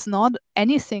setup. It's not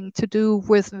anything to do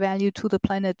with value to the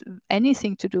planet,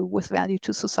 anything to do with value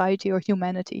to society or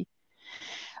humanity.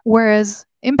 Whereas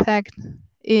impact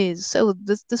is. So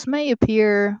this may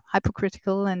appear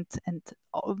hypocritical and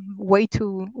way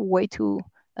too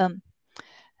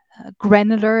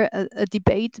granular a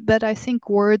debate, but I think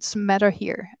words matter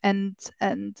here. And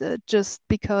just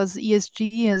because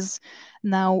ESG has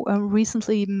now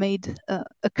recently made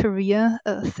a career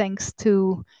thanks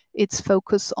to its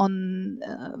focus on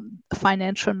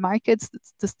financial markets,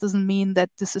 this doesn't mean that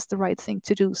this is the right thing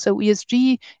to do. So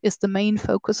ESG is the main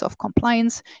focus of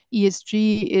compliance.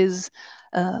 ESG is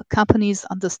companies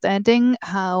understanding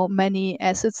how many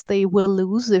assets they will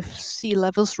lose if sea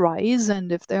levels rise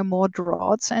and if there are more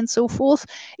droughts and so forth.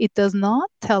 It does not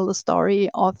tell a story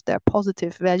of their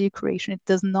positive value creation. It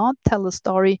does not tell a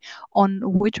story on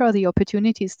which are the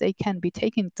opportunities they can be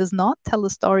taking. It does not tell a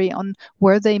story on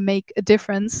where they make a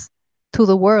difference to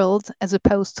the world as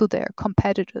opposed to their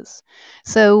competitors.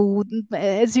 So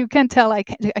as you can tell, I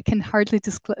can hardly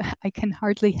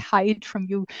hide from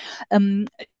you.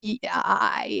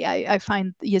 I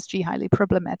find ESG highly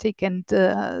problematic, and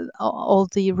all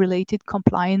the related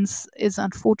compliance is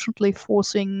unfortunately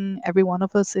forcing every one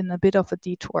of us in a bit of a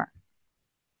detour.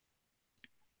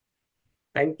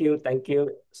 Thank you,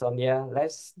 Sonia.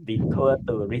 Let's detour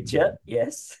to Richard.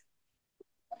 Yes.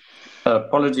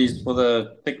 Apologies for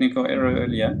the technical error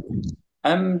earlier.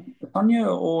 Sonia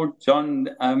or John,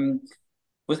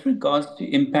 with regards to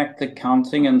impact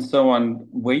accounting and so on,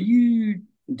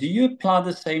 do you apply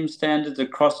the same standards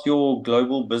across your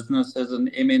global business as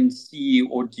an MNC,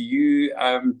 or do you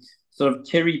sort of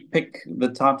cherry pick the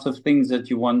types of things that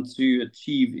you want to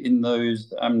achieve in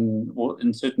those or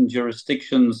in certain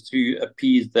jurisdictions to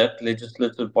appease that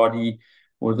legislative body?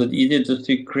 Or is it easier just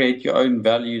to create your own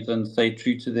values and stay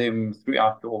true to them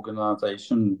throughout the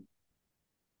organization?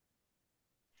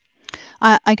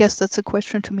 I guess that's a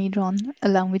question to me, John.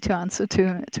 Allow me to answer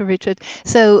to Richard.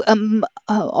 So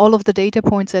all of the data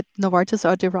points at Novartis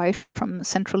are derived from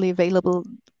centrally available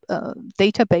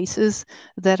databases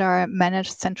that are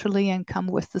managed centrally and come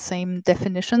with the same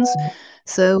definitions.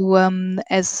 So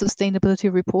as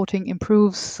sustainability reporting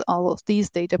improves, all of these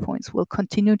data points will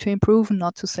continue to improve.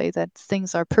 Not to say that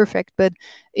things are perfect, but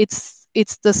it's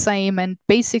the same. And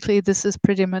basically, this is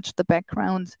pretty much the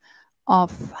background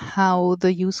of how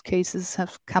the use cases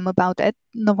have come about at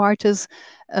Novartis,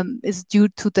 is due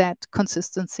to that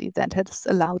consistency that has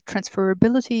allowed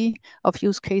transferability of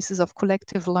use cases of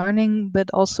collective learning, but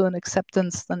also an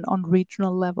acceptance then on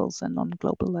regional levels and on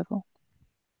global level.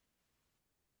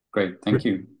 Great, thank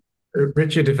you.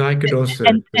 Richard, if I could also...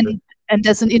 And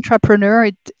as an entrepreneur,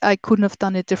 I couldn't have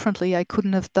done it differently. I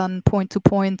couldn't have done point to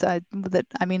point. I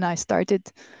started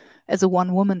as a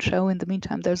one-woman show. In the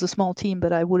meantime, there's a small team,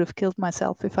 but I would have killed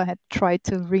myself if I had tried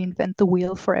to reinvent the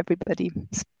wheel for everybody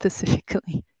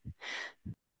specifically.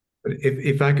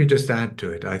 If I could just add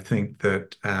to it, I think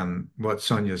that what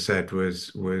Sonia said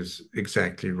was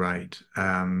exactly right.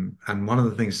 And one of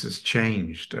the things that's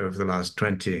changed over the last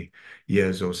 20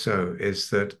 years or so is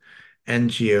that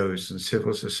NGOs and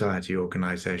civil society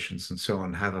organizations and so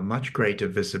on have a much greater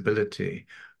visibility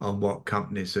on what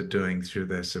companies are doing through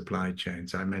their supply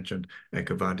chains. I mentioned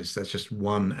EcoVadis, that's just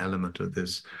one element of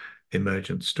this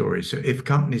emergent story. So if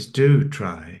companies do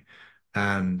try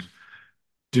and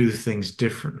do things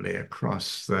differently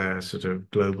across their sort of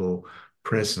global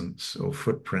presence or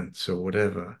footprints or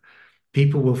whatever,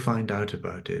 people will find out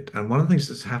about it. And one of the things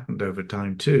that's happened over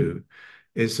time too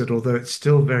is that although it's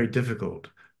still very difficult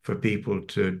for people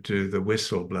to do the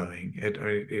whistleblowing,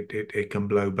 it can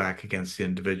blow back against the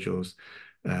individuals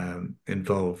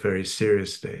involved very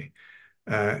seriously.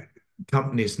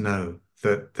 Companies know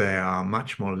that they are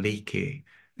much more leaky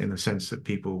in the sense that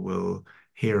people will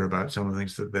hear about some of the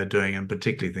things that they're doing, and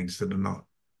particularly things that are not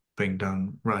being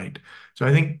done right. So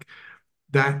I think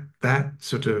that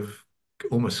sort of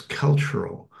almost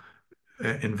cultural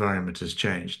environment has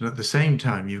changed. And at the same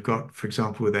time, you've got, for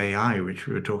example, with AI, which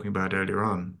we were talking about earlier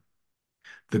on,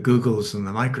 the Googles and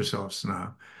the Microsofts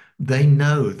now, they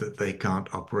know that they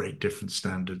can't operate different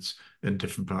standards in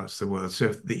different parts of the world. So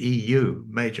if the EU,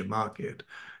 major market,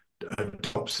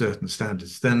 adopts certain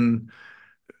standards, then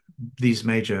these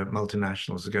major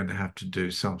multinationals are going to have to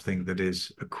do something that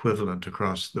is equivalent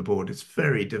across the board. It's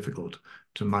very difficult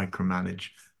to micromanage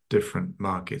different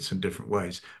markets in different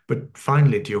ways. But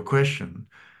finally, to your question,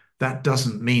 that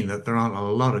doesn't mean that there aren't a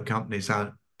lot of companies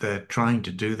out there trying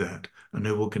to do that and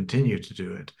who will continue to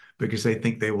do it because they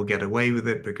think they will get away with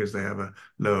it because they have a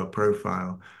lower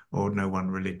profile or no one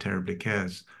really terribly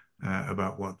cares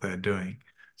about what they're doing.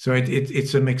 So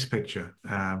it's a mixed picture.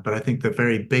 But I think the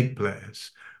very big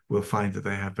players will find that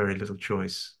they have very little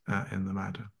choice in the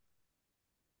matter.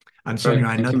 And Sonia,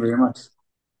 I know thank you very much.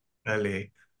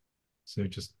 Early, so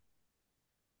just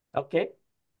okay.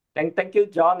 Thank you,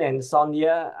 John and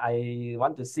Sonia. I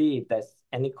want to see if there's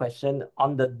any question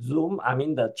on the Zoom. I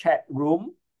mean the chat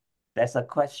room. There's a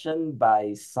question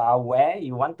by Sawe.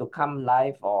 You want to come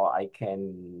live, or I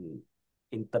can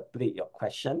interpret your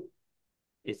question?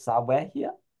 Is Sawe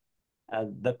here?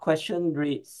 The question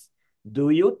reads, do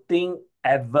you think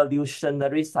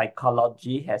evolutionary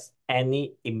psychology has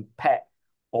any impact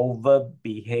over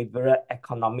behavioral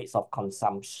economics of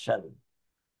consumption?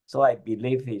 So I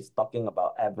believe he's talking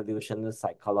about evolutionary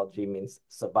psychology means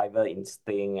survival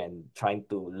instinct and trying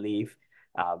to live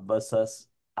versus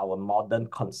our modern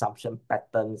consumption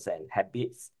patterns and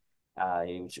habits.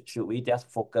 Should we just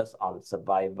focus on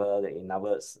survival? In other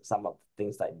words, some of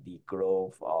things like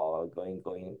degrowth or going,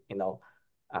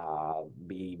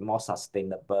 be more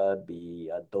sustainable,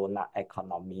 be a donut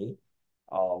economy,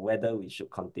 or whether we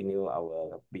should continue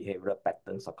our behavioral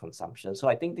patterns of consumption. So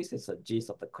I think this is a gist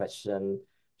of the question.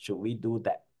 Should we do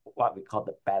that, what we call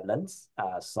the balance?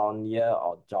 Sonia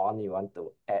or John, you want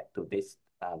to add to this,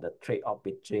 the trade-off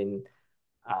between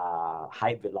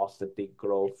high velocity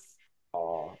growth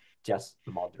or just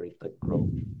moderated growth?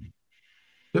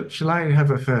 Shall I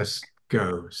have a first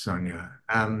go, Sonia?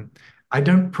 I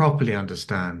don't properly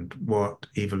understand what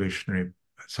evolutionary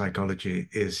psychology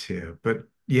is here, but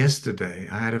yesterday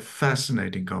I had a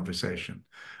fascinating conversation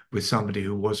with somebody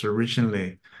who was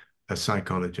originally a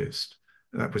psychologist.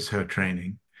 That was her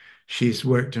training. She's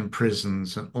worked in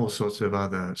prisons and all sorts of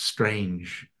other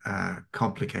strange,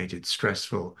 complicated,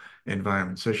 stressful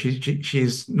environments. So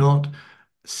she's not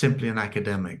simply an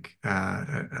academic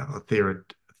or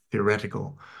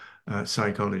theoretical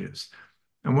psychologist.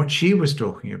 And what she was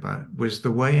talking about was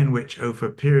the way in which, over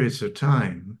periods of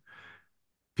time,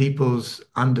 people's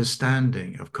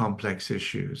understanding of complex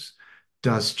issues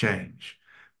does change,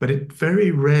 but it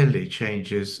very rarely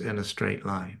changes in a straight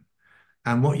line.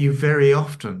 And what you very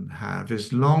often have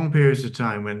is long periods of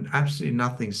time when absolutely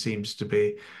nothing seems to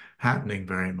be happening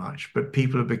very much, but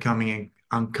people are becoming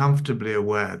uncomfortably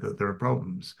aware that there are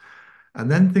problems. And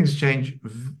then things change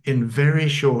in very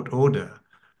short order.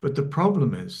 But the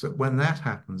problem is that when that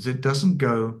happens, it doesn't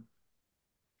go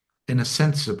in a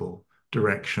sensible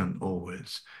direction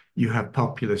always. You have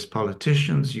populist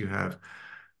politicians, you have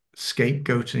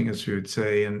scapegoating, as we would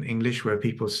say in English, where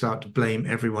people start to blame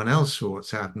everyone else for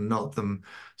what's happened, not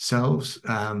themselves.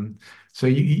 So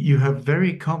you have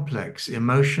very complex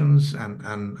emotions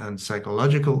and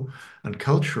psychological and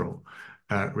cultural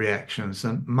reactions.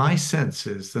 And my sense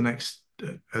is the next,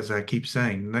 as I keep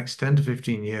saying, the next 10 to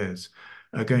 15 years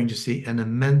are going to see an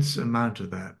immense amount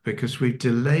of that because we've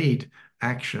delayed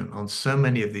action on so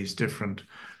many of these different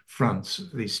fronts,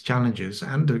 these challenges,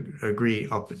 and agree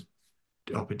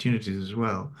opportunities as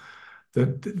well,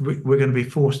 that we're going to be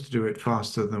forced to do it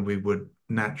faster than we would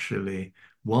naturally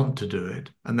want to do it.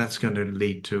 And that's going to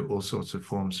lead to all sorts of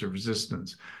forms of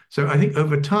resistance. So I think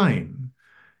over time,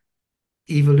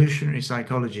 evolutionary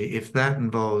psychology, if that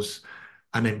involves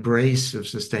an embrace of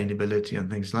sustainability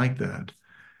and things like that,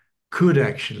 could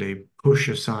actually push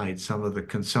aside some of the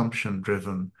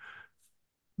consumption-driven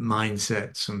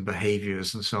mindsets and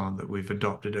behaviors and so on that we've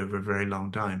adopted over a very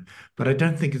long time. But I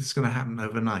don't think it's going to happen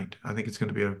overnight. I think it's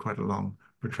going to be quite a long,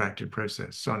 protracted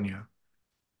process. Sonia.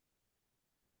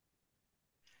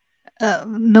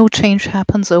 No change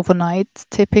happens overnight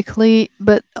typically,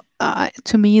 but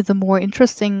to me, the more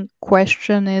interesting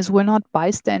question is we're not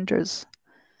bystanders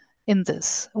in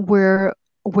this. We're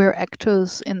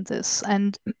actors in this.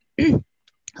 And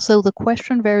so the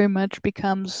question very much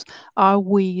becomes, are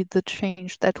we the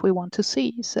change that we want to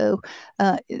see? So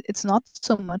it's not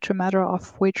so much a matter of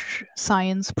which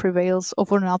science prevails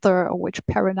over another or which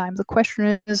paradigm. The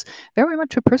question is very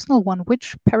much a personal one.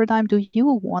 Which paradigm do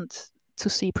you want to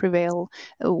see prevail?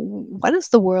 What is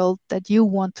the world that you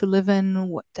want to live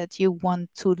in, that you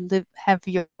want to have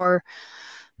your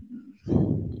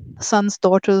sons,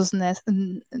 daughters,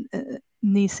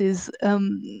 nieces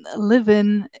live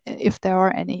in, if there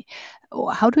are any?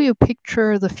 How do you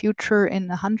picture the future in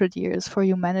 100 years for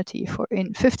humanity, for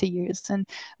in 50 years? And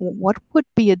what would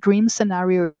be a dream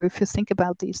scenario if you think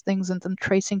about these things, and then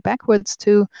tracing backwards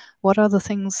to what are the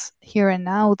things here and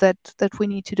now that we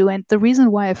need to do? And the reason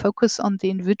why I focus on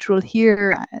the individual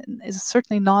here is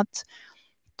certainly not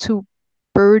to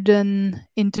burden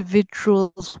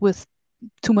individuals with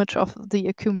too much of the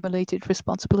accumulated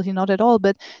responsibility, not at all,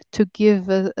 but to give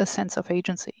a sense of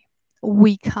agency.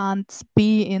 We can't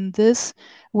be in this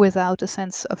without a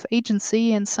sense of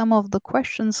agency, and some of the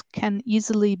questions can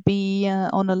easily be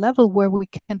on a level where we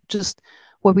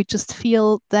just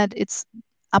feel that it's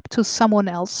up to someone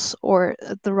else or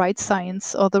the right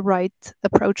science or the right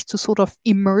approach to sort of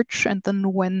emerge, and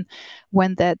then when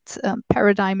that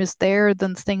paradigm is there,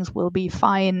 then things will be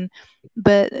fine.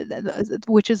 But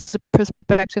which is a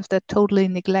perspective that totally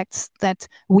neglects that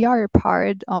we are a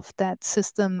part of that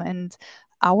system, and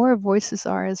our voices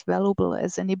are as valuable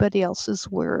as anybody else's.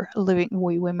 We're living.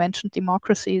 We mentioned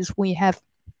democracies. We have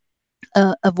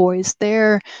a voice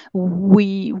there.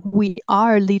 We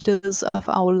are leaders of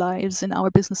our lives in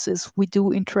our businesses. We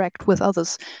do interact with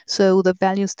others. So the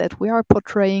values that we are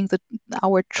portraying, that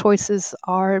our choices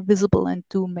are visible and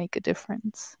do make a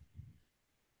difference.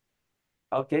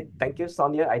 Okay, thank you,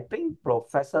 Sonia. I think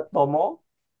Professor Tomo,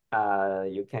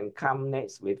 you can come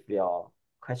next with your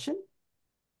question.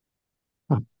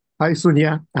 Hi,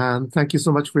 Sonia, and thank you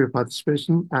so much for your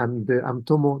participation. And I'm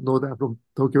Tomo Noda from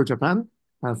Tokyo, Japan.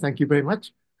 Thank you very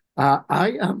much.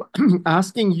 I am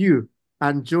asking you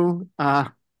and John a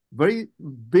very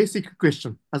basic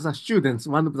question as a student,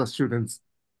 one of the students.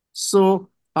 So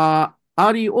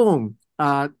early on,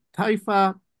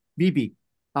 Taifa Bibi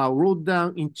wrote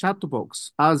down in chat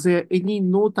box, are there any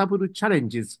notable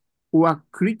challenges or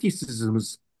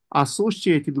criticisms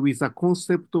associated with the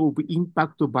concept of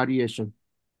impact variation?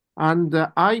 And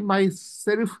I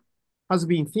myself has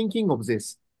been thinking of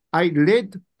this. I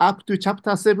read up to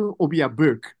chapter 7 of your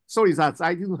book. Sorry that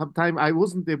I didn't have time. I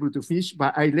wasn't able to finish,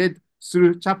 but I read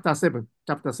through chapter 7.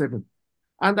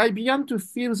 And I began to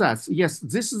feel that, yes,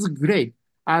 this is great.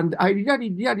 And I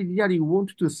really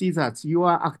want to see that your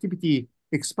activity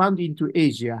expand into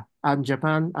Asia and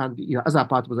Japan and other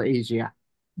part of the Asia.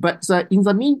 But in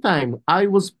the meantime, I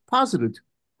was puzzled.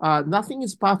 Nothing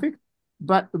is perfect,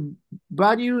 but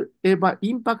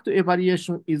impact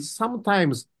evaluation is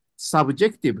sometimes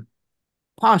subjective,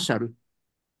 partial,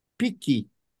 picky,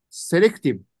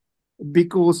 selective,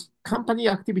 because company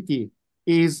activity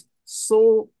is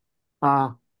so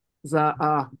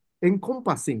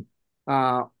encompassing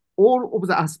all of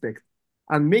the aspects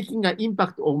and making an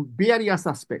impact on various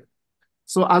aspects.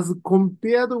 So as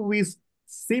compared with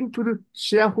simple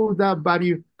shareholder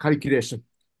value calculation,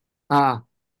 the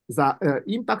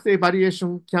impact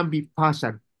evaluation can be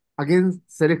partial, again,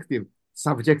 selective,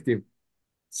 subjective.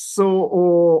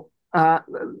 So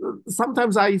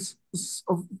sometimes I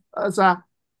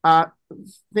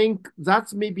think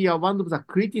that's maybe one of the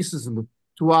criticism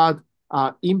toward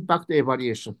impact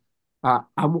evaluation.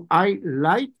 Am I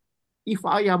right? If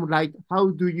I am right, how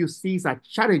do you see the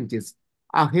challenges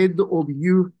ahead of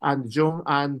you and John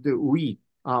and we,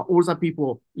 all the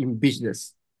people in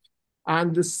business?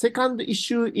 And the second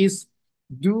issue is,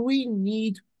 do we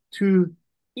need to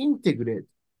integrate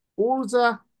all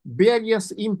the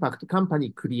various impact company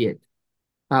create?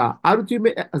 Otherwise,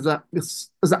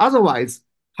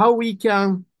 how we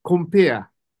can compare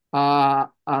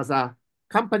the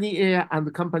company A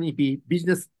and company B,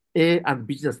 business A and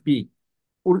business B?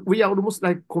 We are almost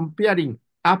like comparing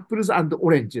apples and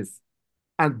oranges.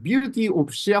 And beauty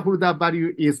of shareholder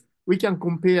value is we can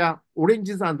compare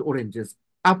oranges and oranges,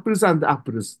 apples and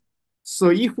apples. So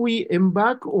if we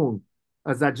embark on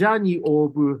the journey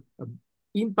of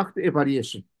impact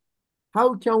evaluation,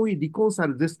 how can we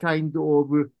reconcile this kind of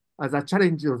the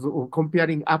challenges of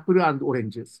comparing apple and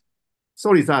oranges?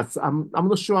 Sorry, I'm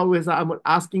not sure whether I'm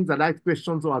asking the right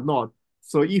questions or not.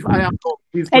 So if I am wrong,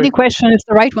 please Any question is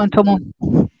the right one, Tomo.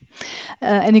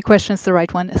 Any question is the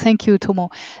right one. Thank you, Tomo.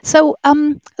 So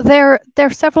there are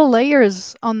several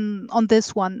layers on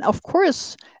this one. Of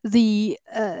course, the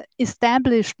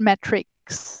established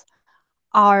metrics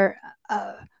are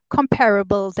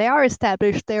comparable. They are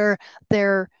established. They're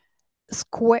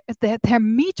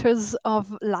meters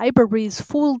of libraries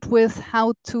filled with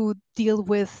how to deal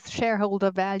with shareholder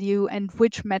value and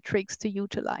which metrics to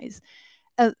utilize.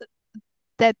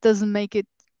 That doesn't make it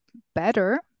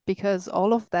better, because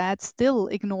all of that still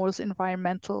ignores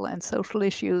environmental and social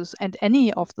issues and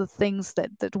any of the things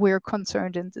that we're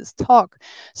concerned in this talk.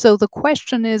 So the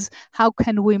question is, how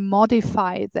can we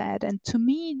modify that? And to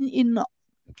me,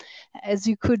 as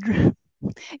you could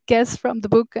guess from the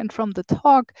book and from the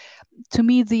talk, to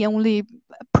me, the only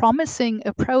promising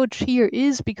approach here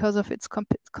is because of its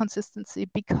consistency,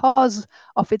 because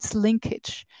of its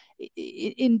linkage,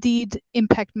 indeed,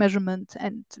 impact measurement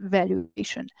and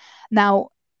valuation. Now,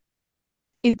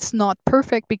 it's not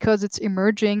perfect because it's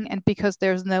emerging and because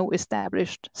there's no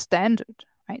established standard,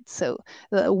 right? So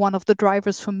one of the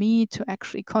drivers for me to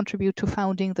actually contribute to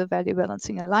founding the Value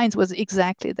Balancing Alliance was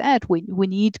exactly that. We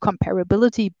need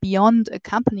comparability beyond a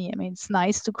company. I mean, it's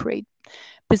nice to create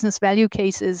business value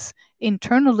cases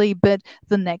internally, but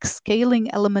the next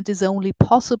scaling element is only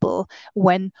possible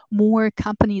when more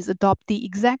companies adopt the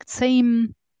exact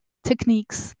same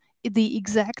techniques, the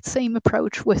exact same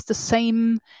approach with the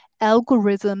same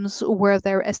algorithms where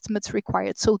there are estimates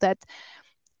required, so that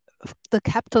the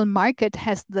capital market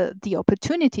has the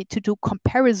opportunity to do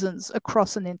comparisons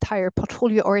across an entire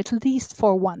portfolio, or at least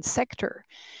for one sector.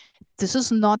 This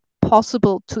is not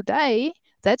possible today.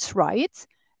 That's right.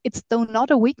 It's though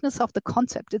not a weakness of the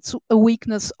concept. It's a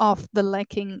weakness of the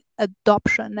lacking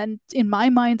adoption. And in my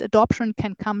mind, adoption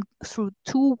can come through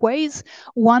two ways.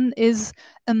 One is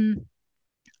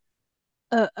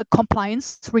a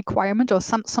compliance requirement or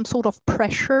some sort of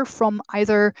pressure from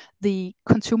either the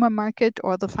consumer market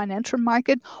or the financial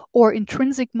market, or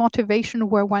intrinsic motivation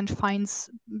where one finds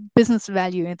business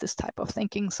value in this type of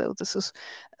thinking. So this is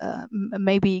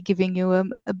maybe giving you a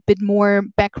bit more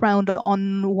background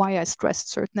on why I stressed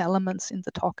certain elements in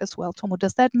the talk as well. Tomo,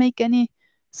 does that make any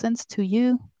sense to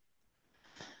you?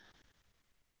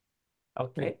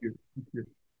 Okay. Thank you.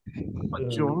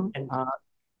 John,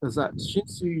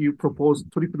 since you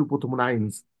proposed triple bottom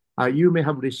lines, you may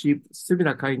have received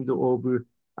similar kind of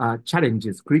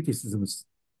challenges, criticisms.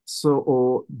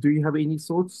 So do you have any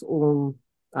thoughts on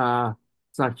the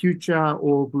future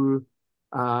of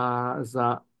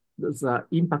the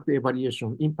impact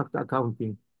evaluation, impact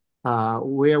accounting,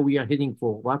 where we are heading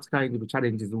for, what kind of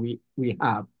challenges we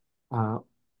have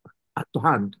at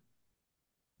hand?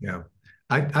 Yeah,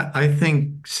 I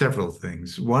think several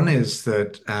things. One is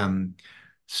that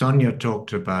Sonia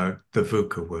talked about the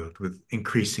VUCA world with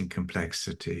increasing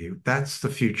complexity. That's the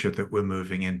future that we're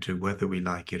moving into, whether we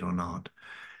like it or not.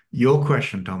 Your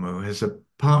question, Tomo, is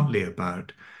partly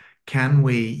about, can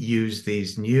we use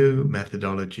these new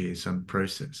methodologies and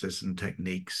processes and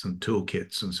techniques and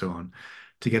toolkits and so on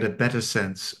to get a better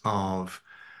sense of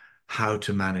how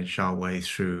to manage our way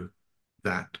through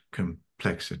that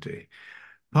complexity?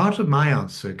 Part of my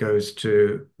answer goes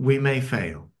to, we may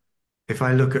fail. If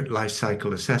I look at life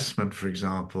cycle assessment, for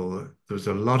example, there was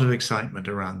a lot of excitement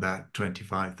around that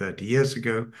 25, 30 years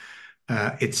ago.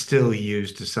 It's still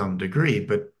used to some degree,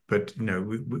 but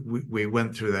we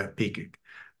went through that peak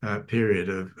period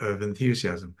of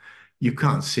enthusiasm. You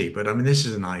can't see, but I mean, this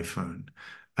is an iPhone.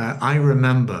 I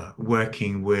remember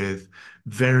working with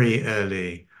very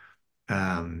early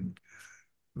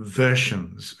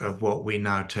versions of what we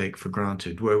now take for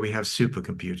granted, where we have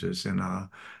supercomputers in our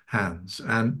hands,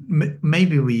 and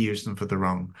maybe we use them for the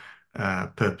wrong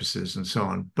purposes and so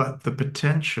on. But the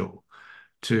potential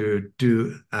to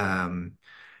do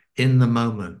in the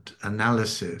moment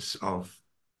analysis of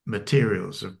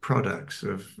materials, of products,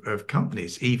 of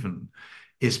companies even,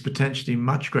 is potentially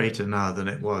much greater now than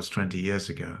it was 20 years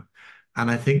ago.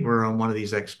 And I think we're on one of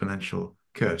these exponential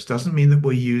curves. Doesn't mean that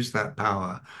we'll use that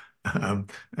power and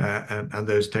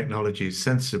those technologies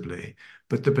sensibly,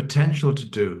 but the potential to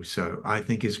do so, I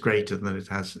think, is greater than it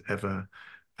has ever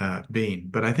been.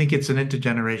 But I think it's an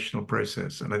intergenerational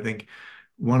process. And I think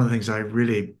one of the things I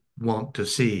really want to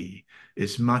see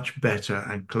is much better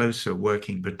and closer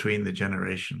working between the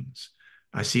generations.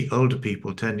 I see older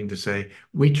people tending to say,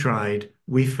 we tried,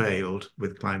 we failed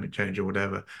with climate change or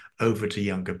whatever, over to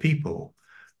younger people.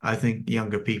 I think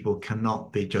younger people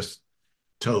cannot be just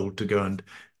told to go and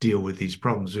deal with these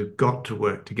problems. We've got to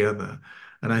work together.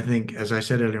 And I think, as I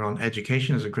said earlier on,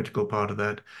 education is a critical part of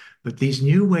that. But these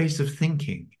new ways of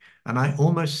thinking, and I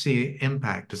almost see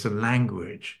impact as a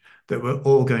language that we're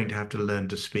all going to have to learn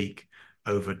to speak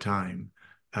over time,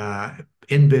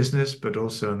 in business, but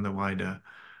also in the wider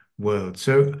world.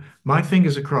 So my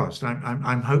fingers are crossed.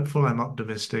 I'm hopeful. I'm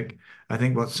optimistic. I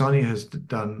think what Sonia has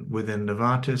done within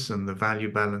Novartis and the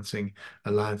Value Balancing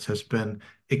Alliance has been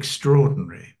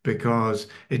extraordinary, because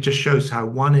it just shows how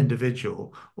one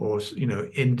individual or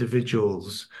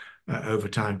individuals over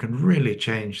time can really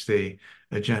change the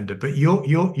agenda. But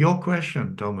your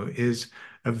question, Tomu, is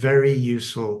a very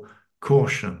useful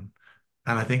caution,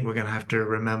 and I think we're going to have to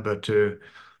remember to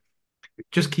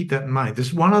just keep that in mind.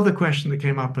 There's one other question that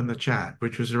came up in the chat,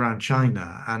 which was around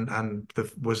China, and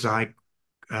was I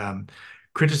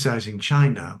criticizing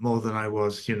China more than I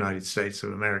was the United States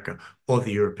of America or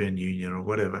the European Union or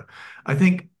whatever. I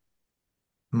think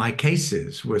my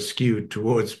cases were skewed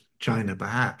towards China,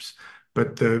 perhaps,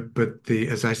 but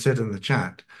as I said in the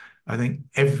chat, I think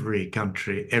every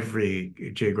country, every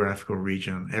geographical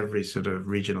region, every sort of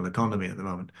regional economy at the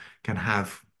moment can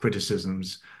have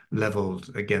criticisms leveled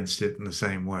against it in the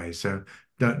same way. So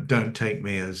don't take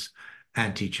me as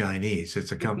anti-Chinese.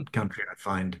 It's a country I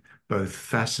find both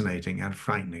fascinating and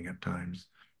frightening at times.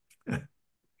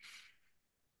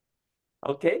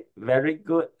 Okay, very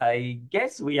good. I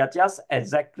guess we are just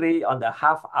exactly on the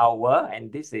half hour,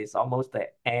 and this is almost the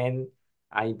end.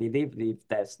 I believe if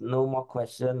there's no more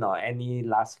question or any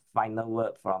last final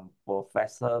word from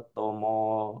Professor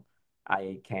Tomo,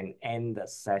 I can end the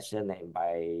session and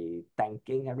by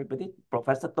thanking everybody.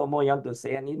 Professor Tomo, you want to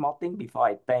say any more thing before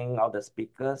I thank all the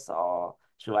speakers, or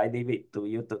should I leave it to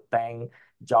you to thank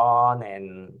John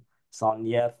and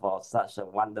Sonia for such a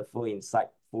wonderful,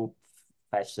 insightful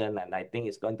fashion? And I think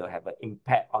it's going to have an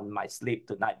impact on my sleep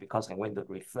tonight, because I'm going to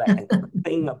reflect and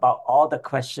think about all the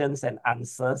questions and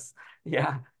answers.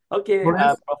 Yeah. Okay,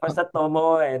 Professor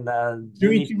Tomo and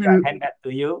Junichi, I hand back to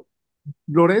you.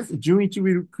 Lawrence, Junichi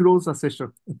will close the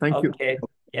session. Thank you. Okay.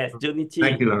 Yes, Junichi.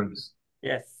 Thank you, Lawrence.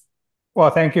 Yes.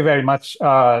 Well, thank you very much,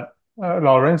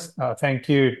 Lawrence. Thank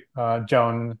you,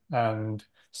 John and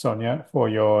Sonia, for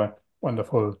your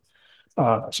wonderful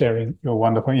sharing your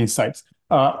wonderful insights.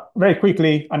 Very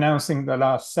quickly announcing the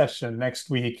last session next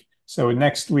week. So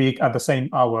next week at the same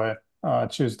hour,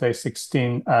 Tuesday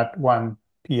 16 at 1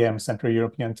 p.m. Central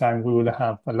European Time, we will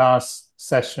have the last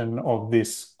session of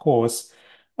this course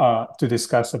to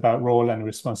discuss about role and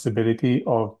responsibility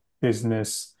of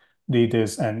business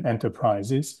leaders and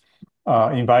enterprises,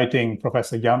 inviting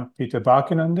Professor Jan-Peter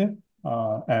Balkenende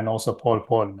and also Paul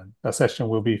Polman. The session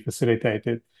will be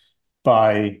facilitated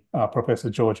by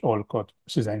Professor George Olcott,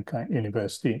 Shizenkai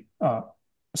University.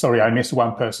 Sorry, I missed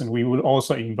one person. We will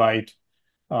also invite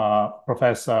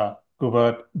Professor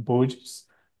Gubert Burgess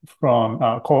from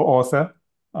co-author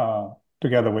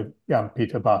together with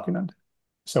Jan-Peter Balkenende.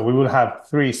 So we will have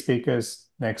 3 speakers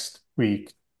next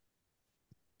week.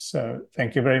 So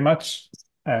thank you very much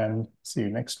and see you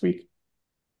next week.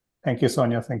 Thank you,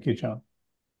 Sonia. Thank you, John.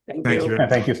 Thank Thank you. you. And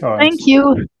thank you, Florence. Thank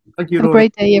you. Thank you, Have a Laura.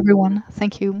 great day, everyone.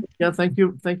 Thank you. Yeah, thank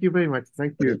you. Thank you very much.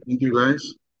 Thank you. Thank you,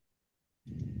 guys.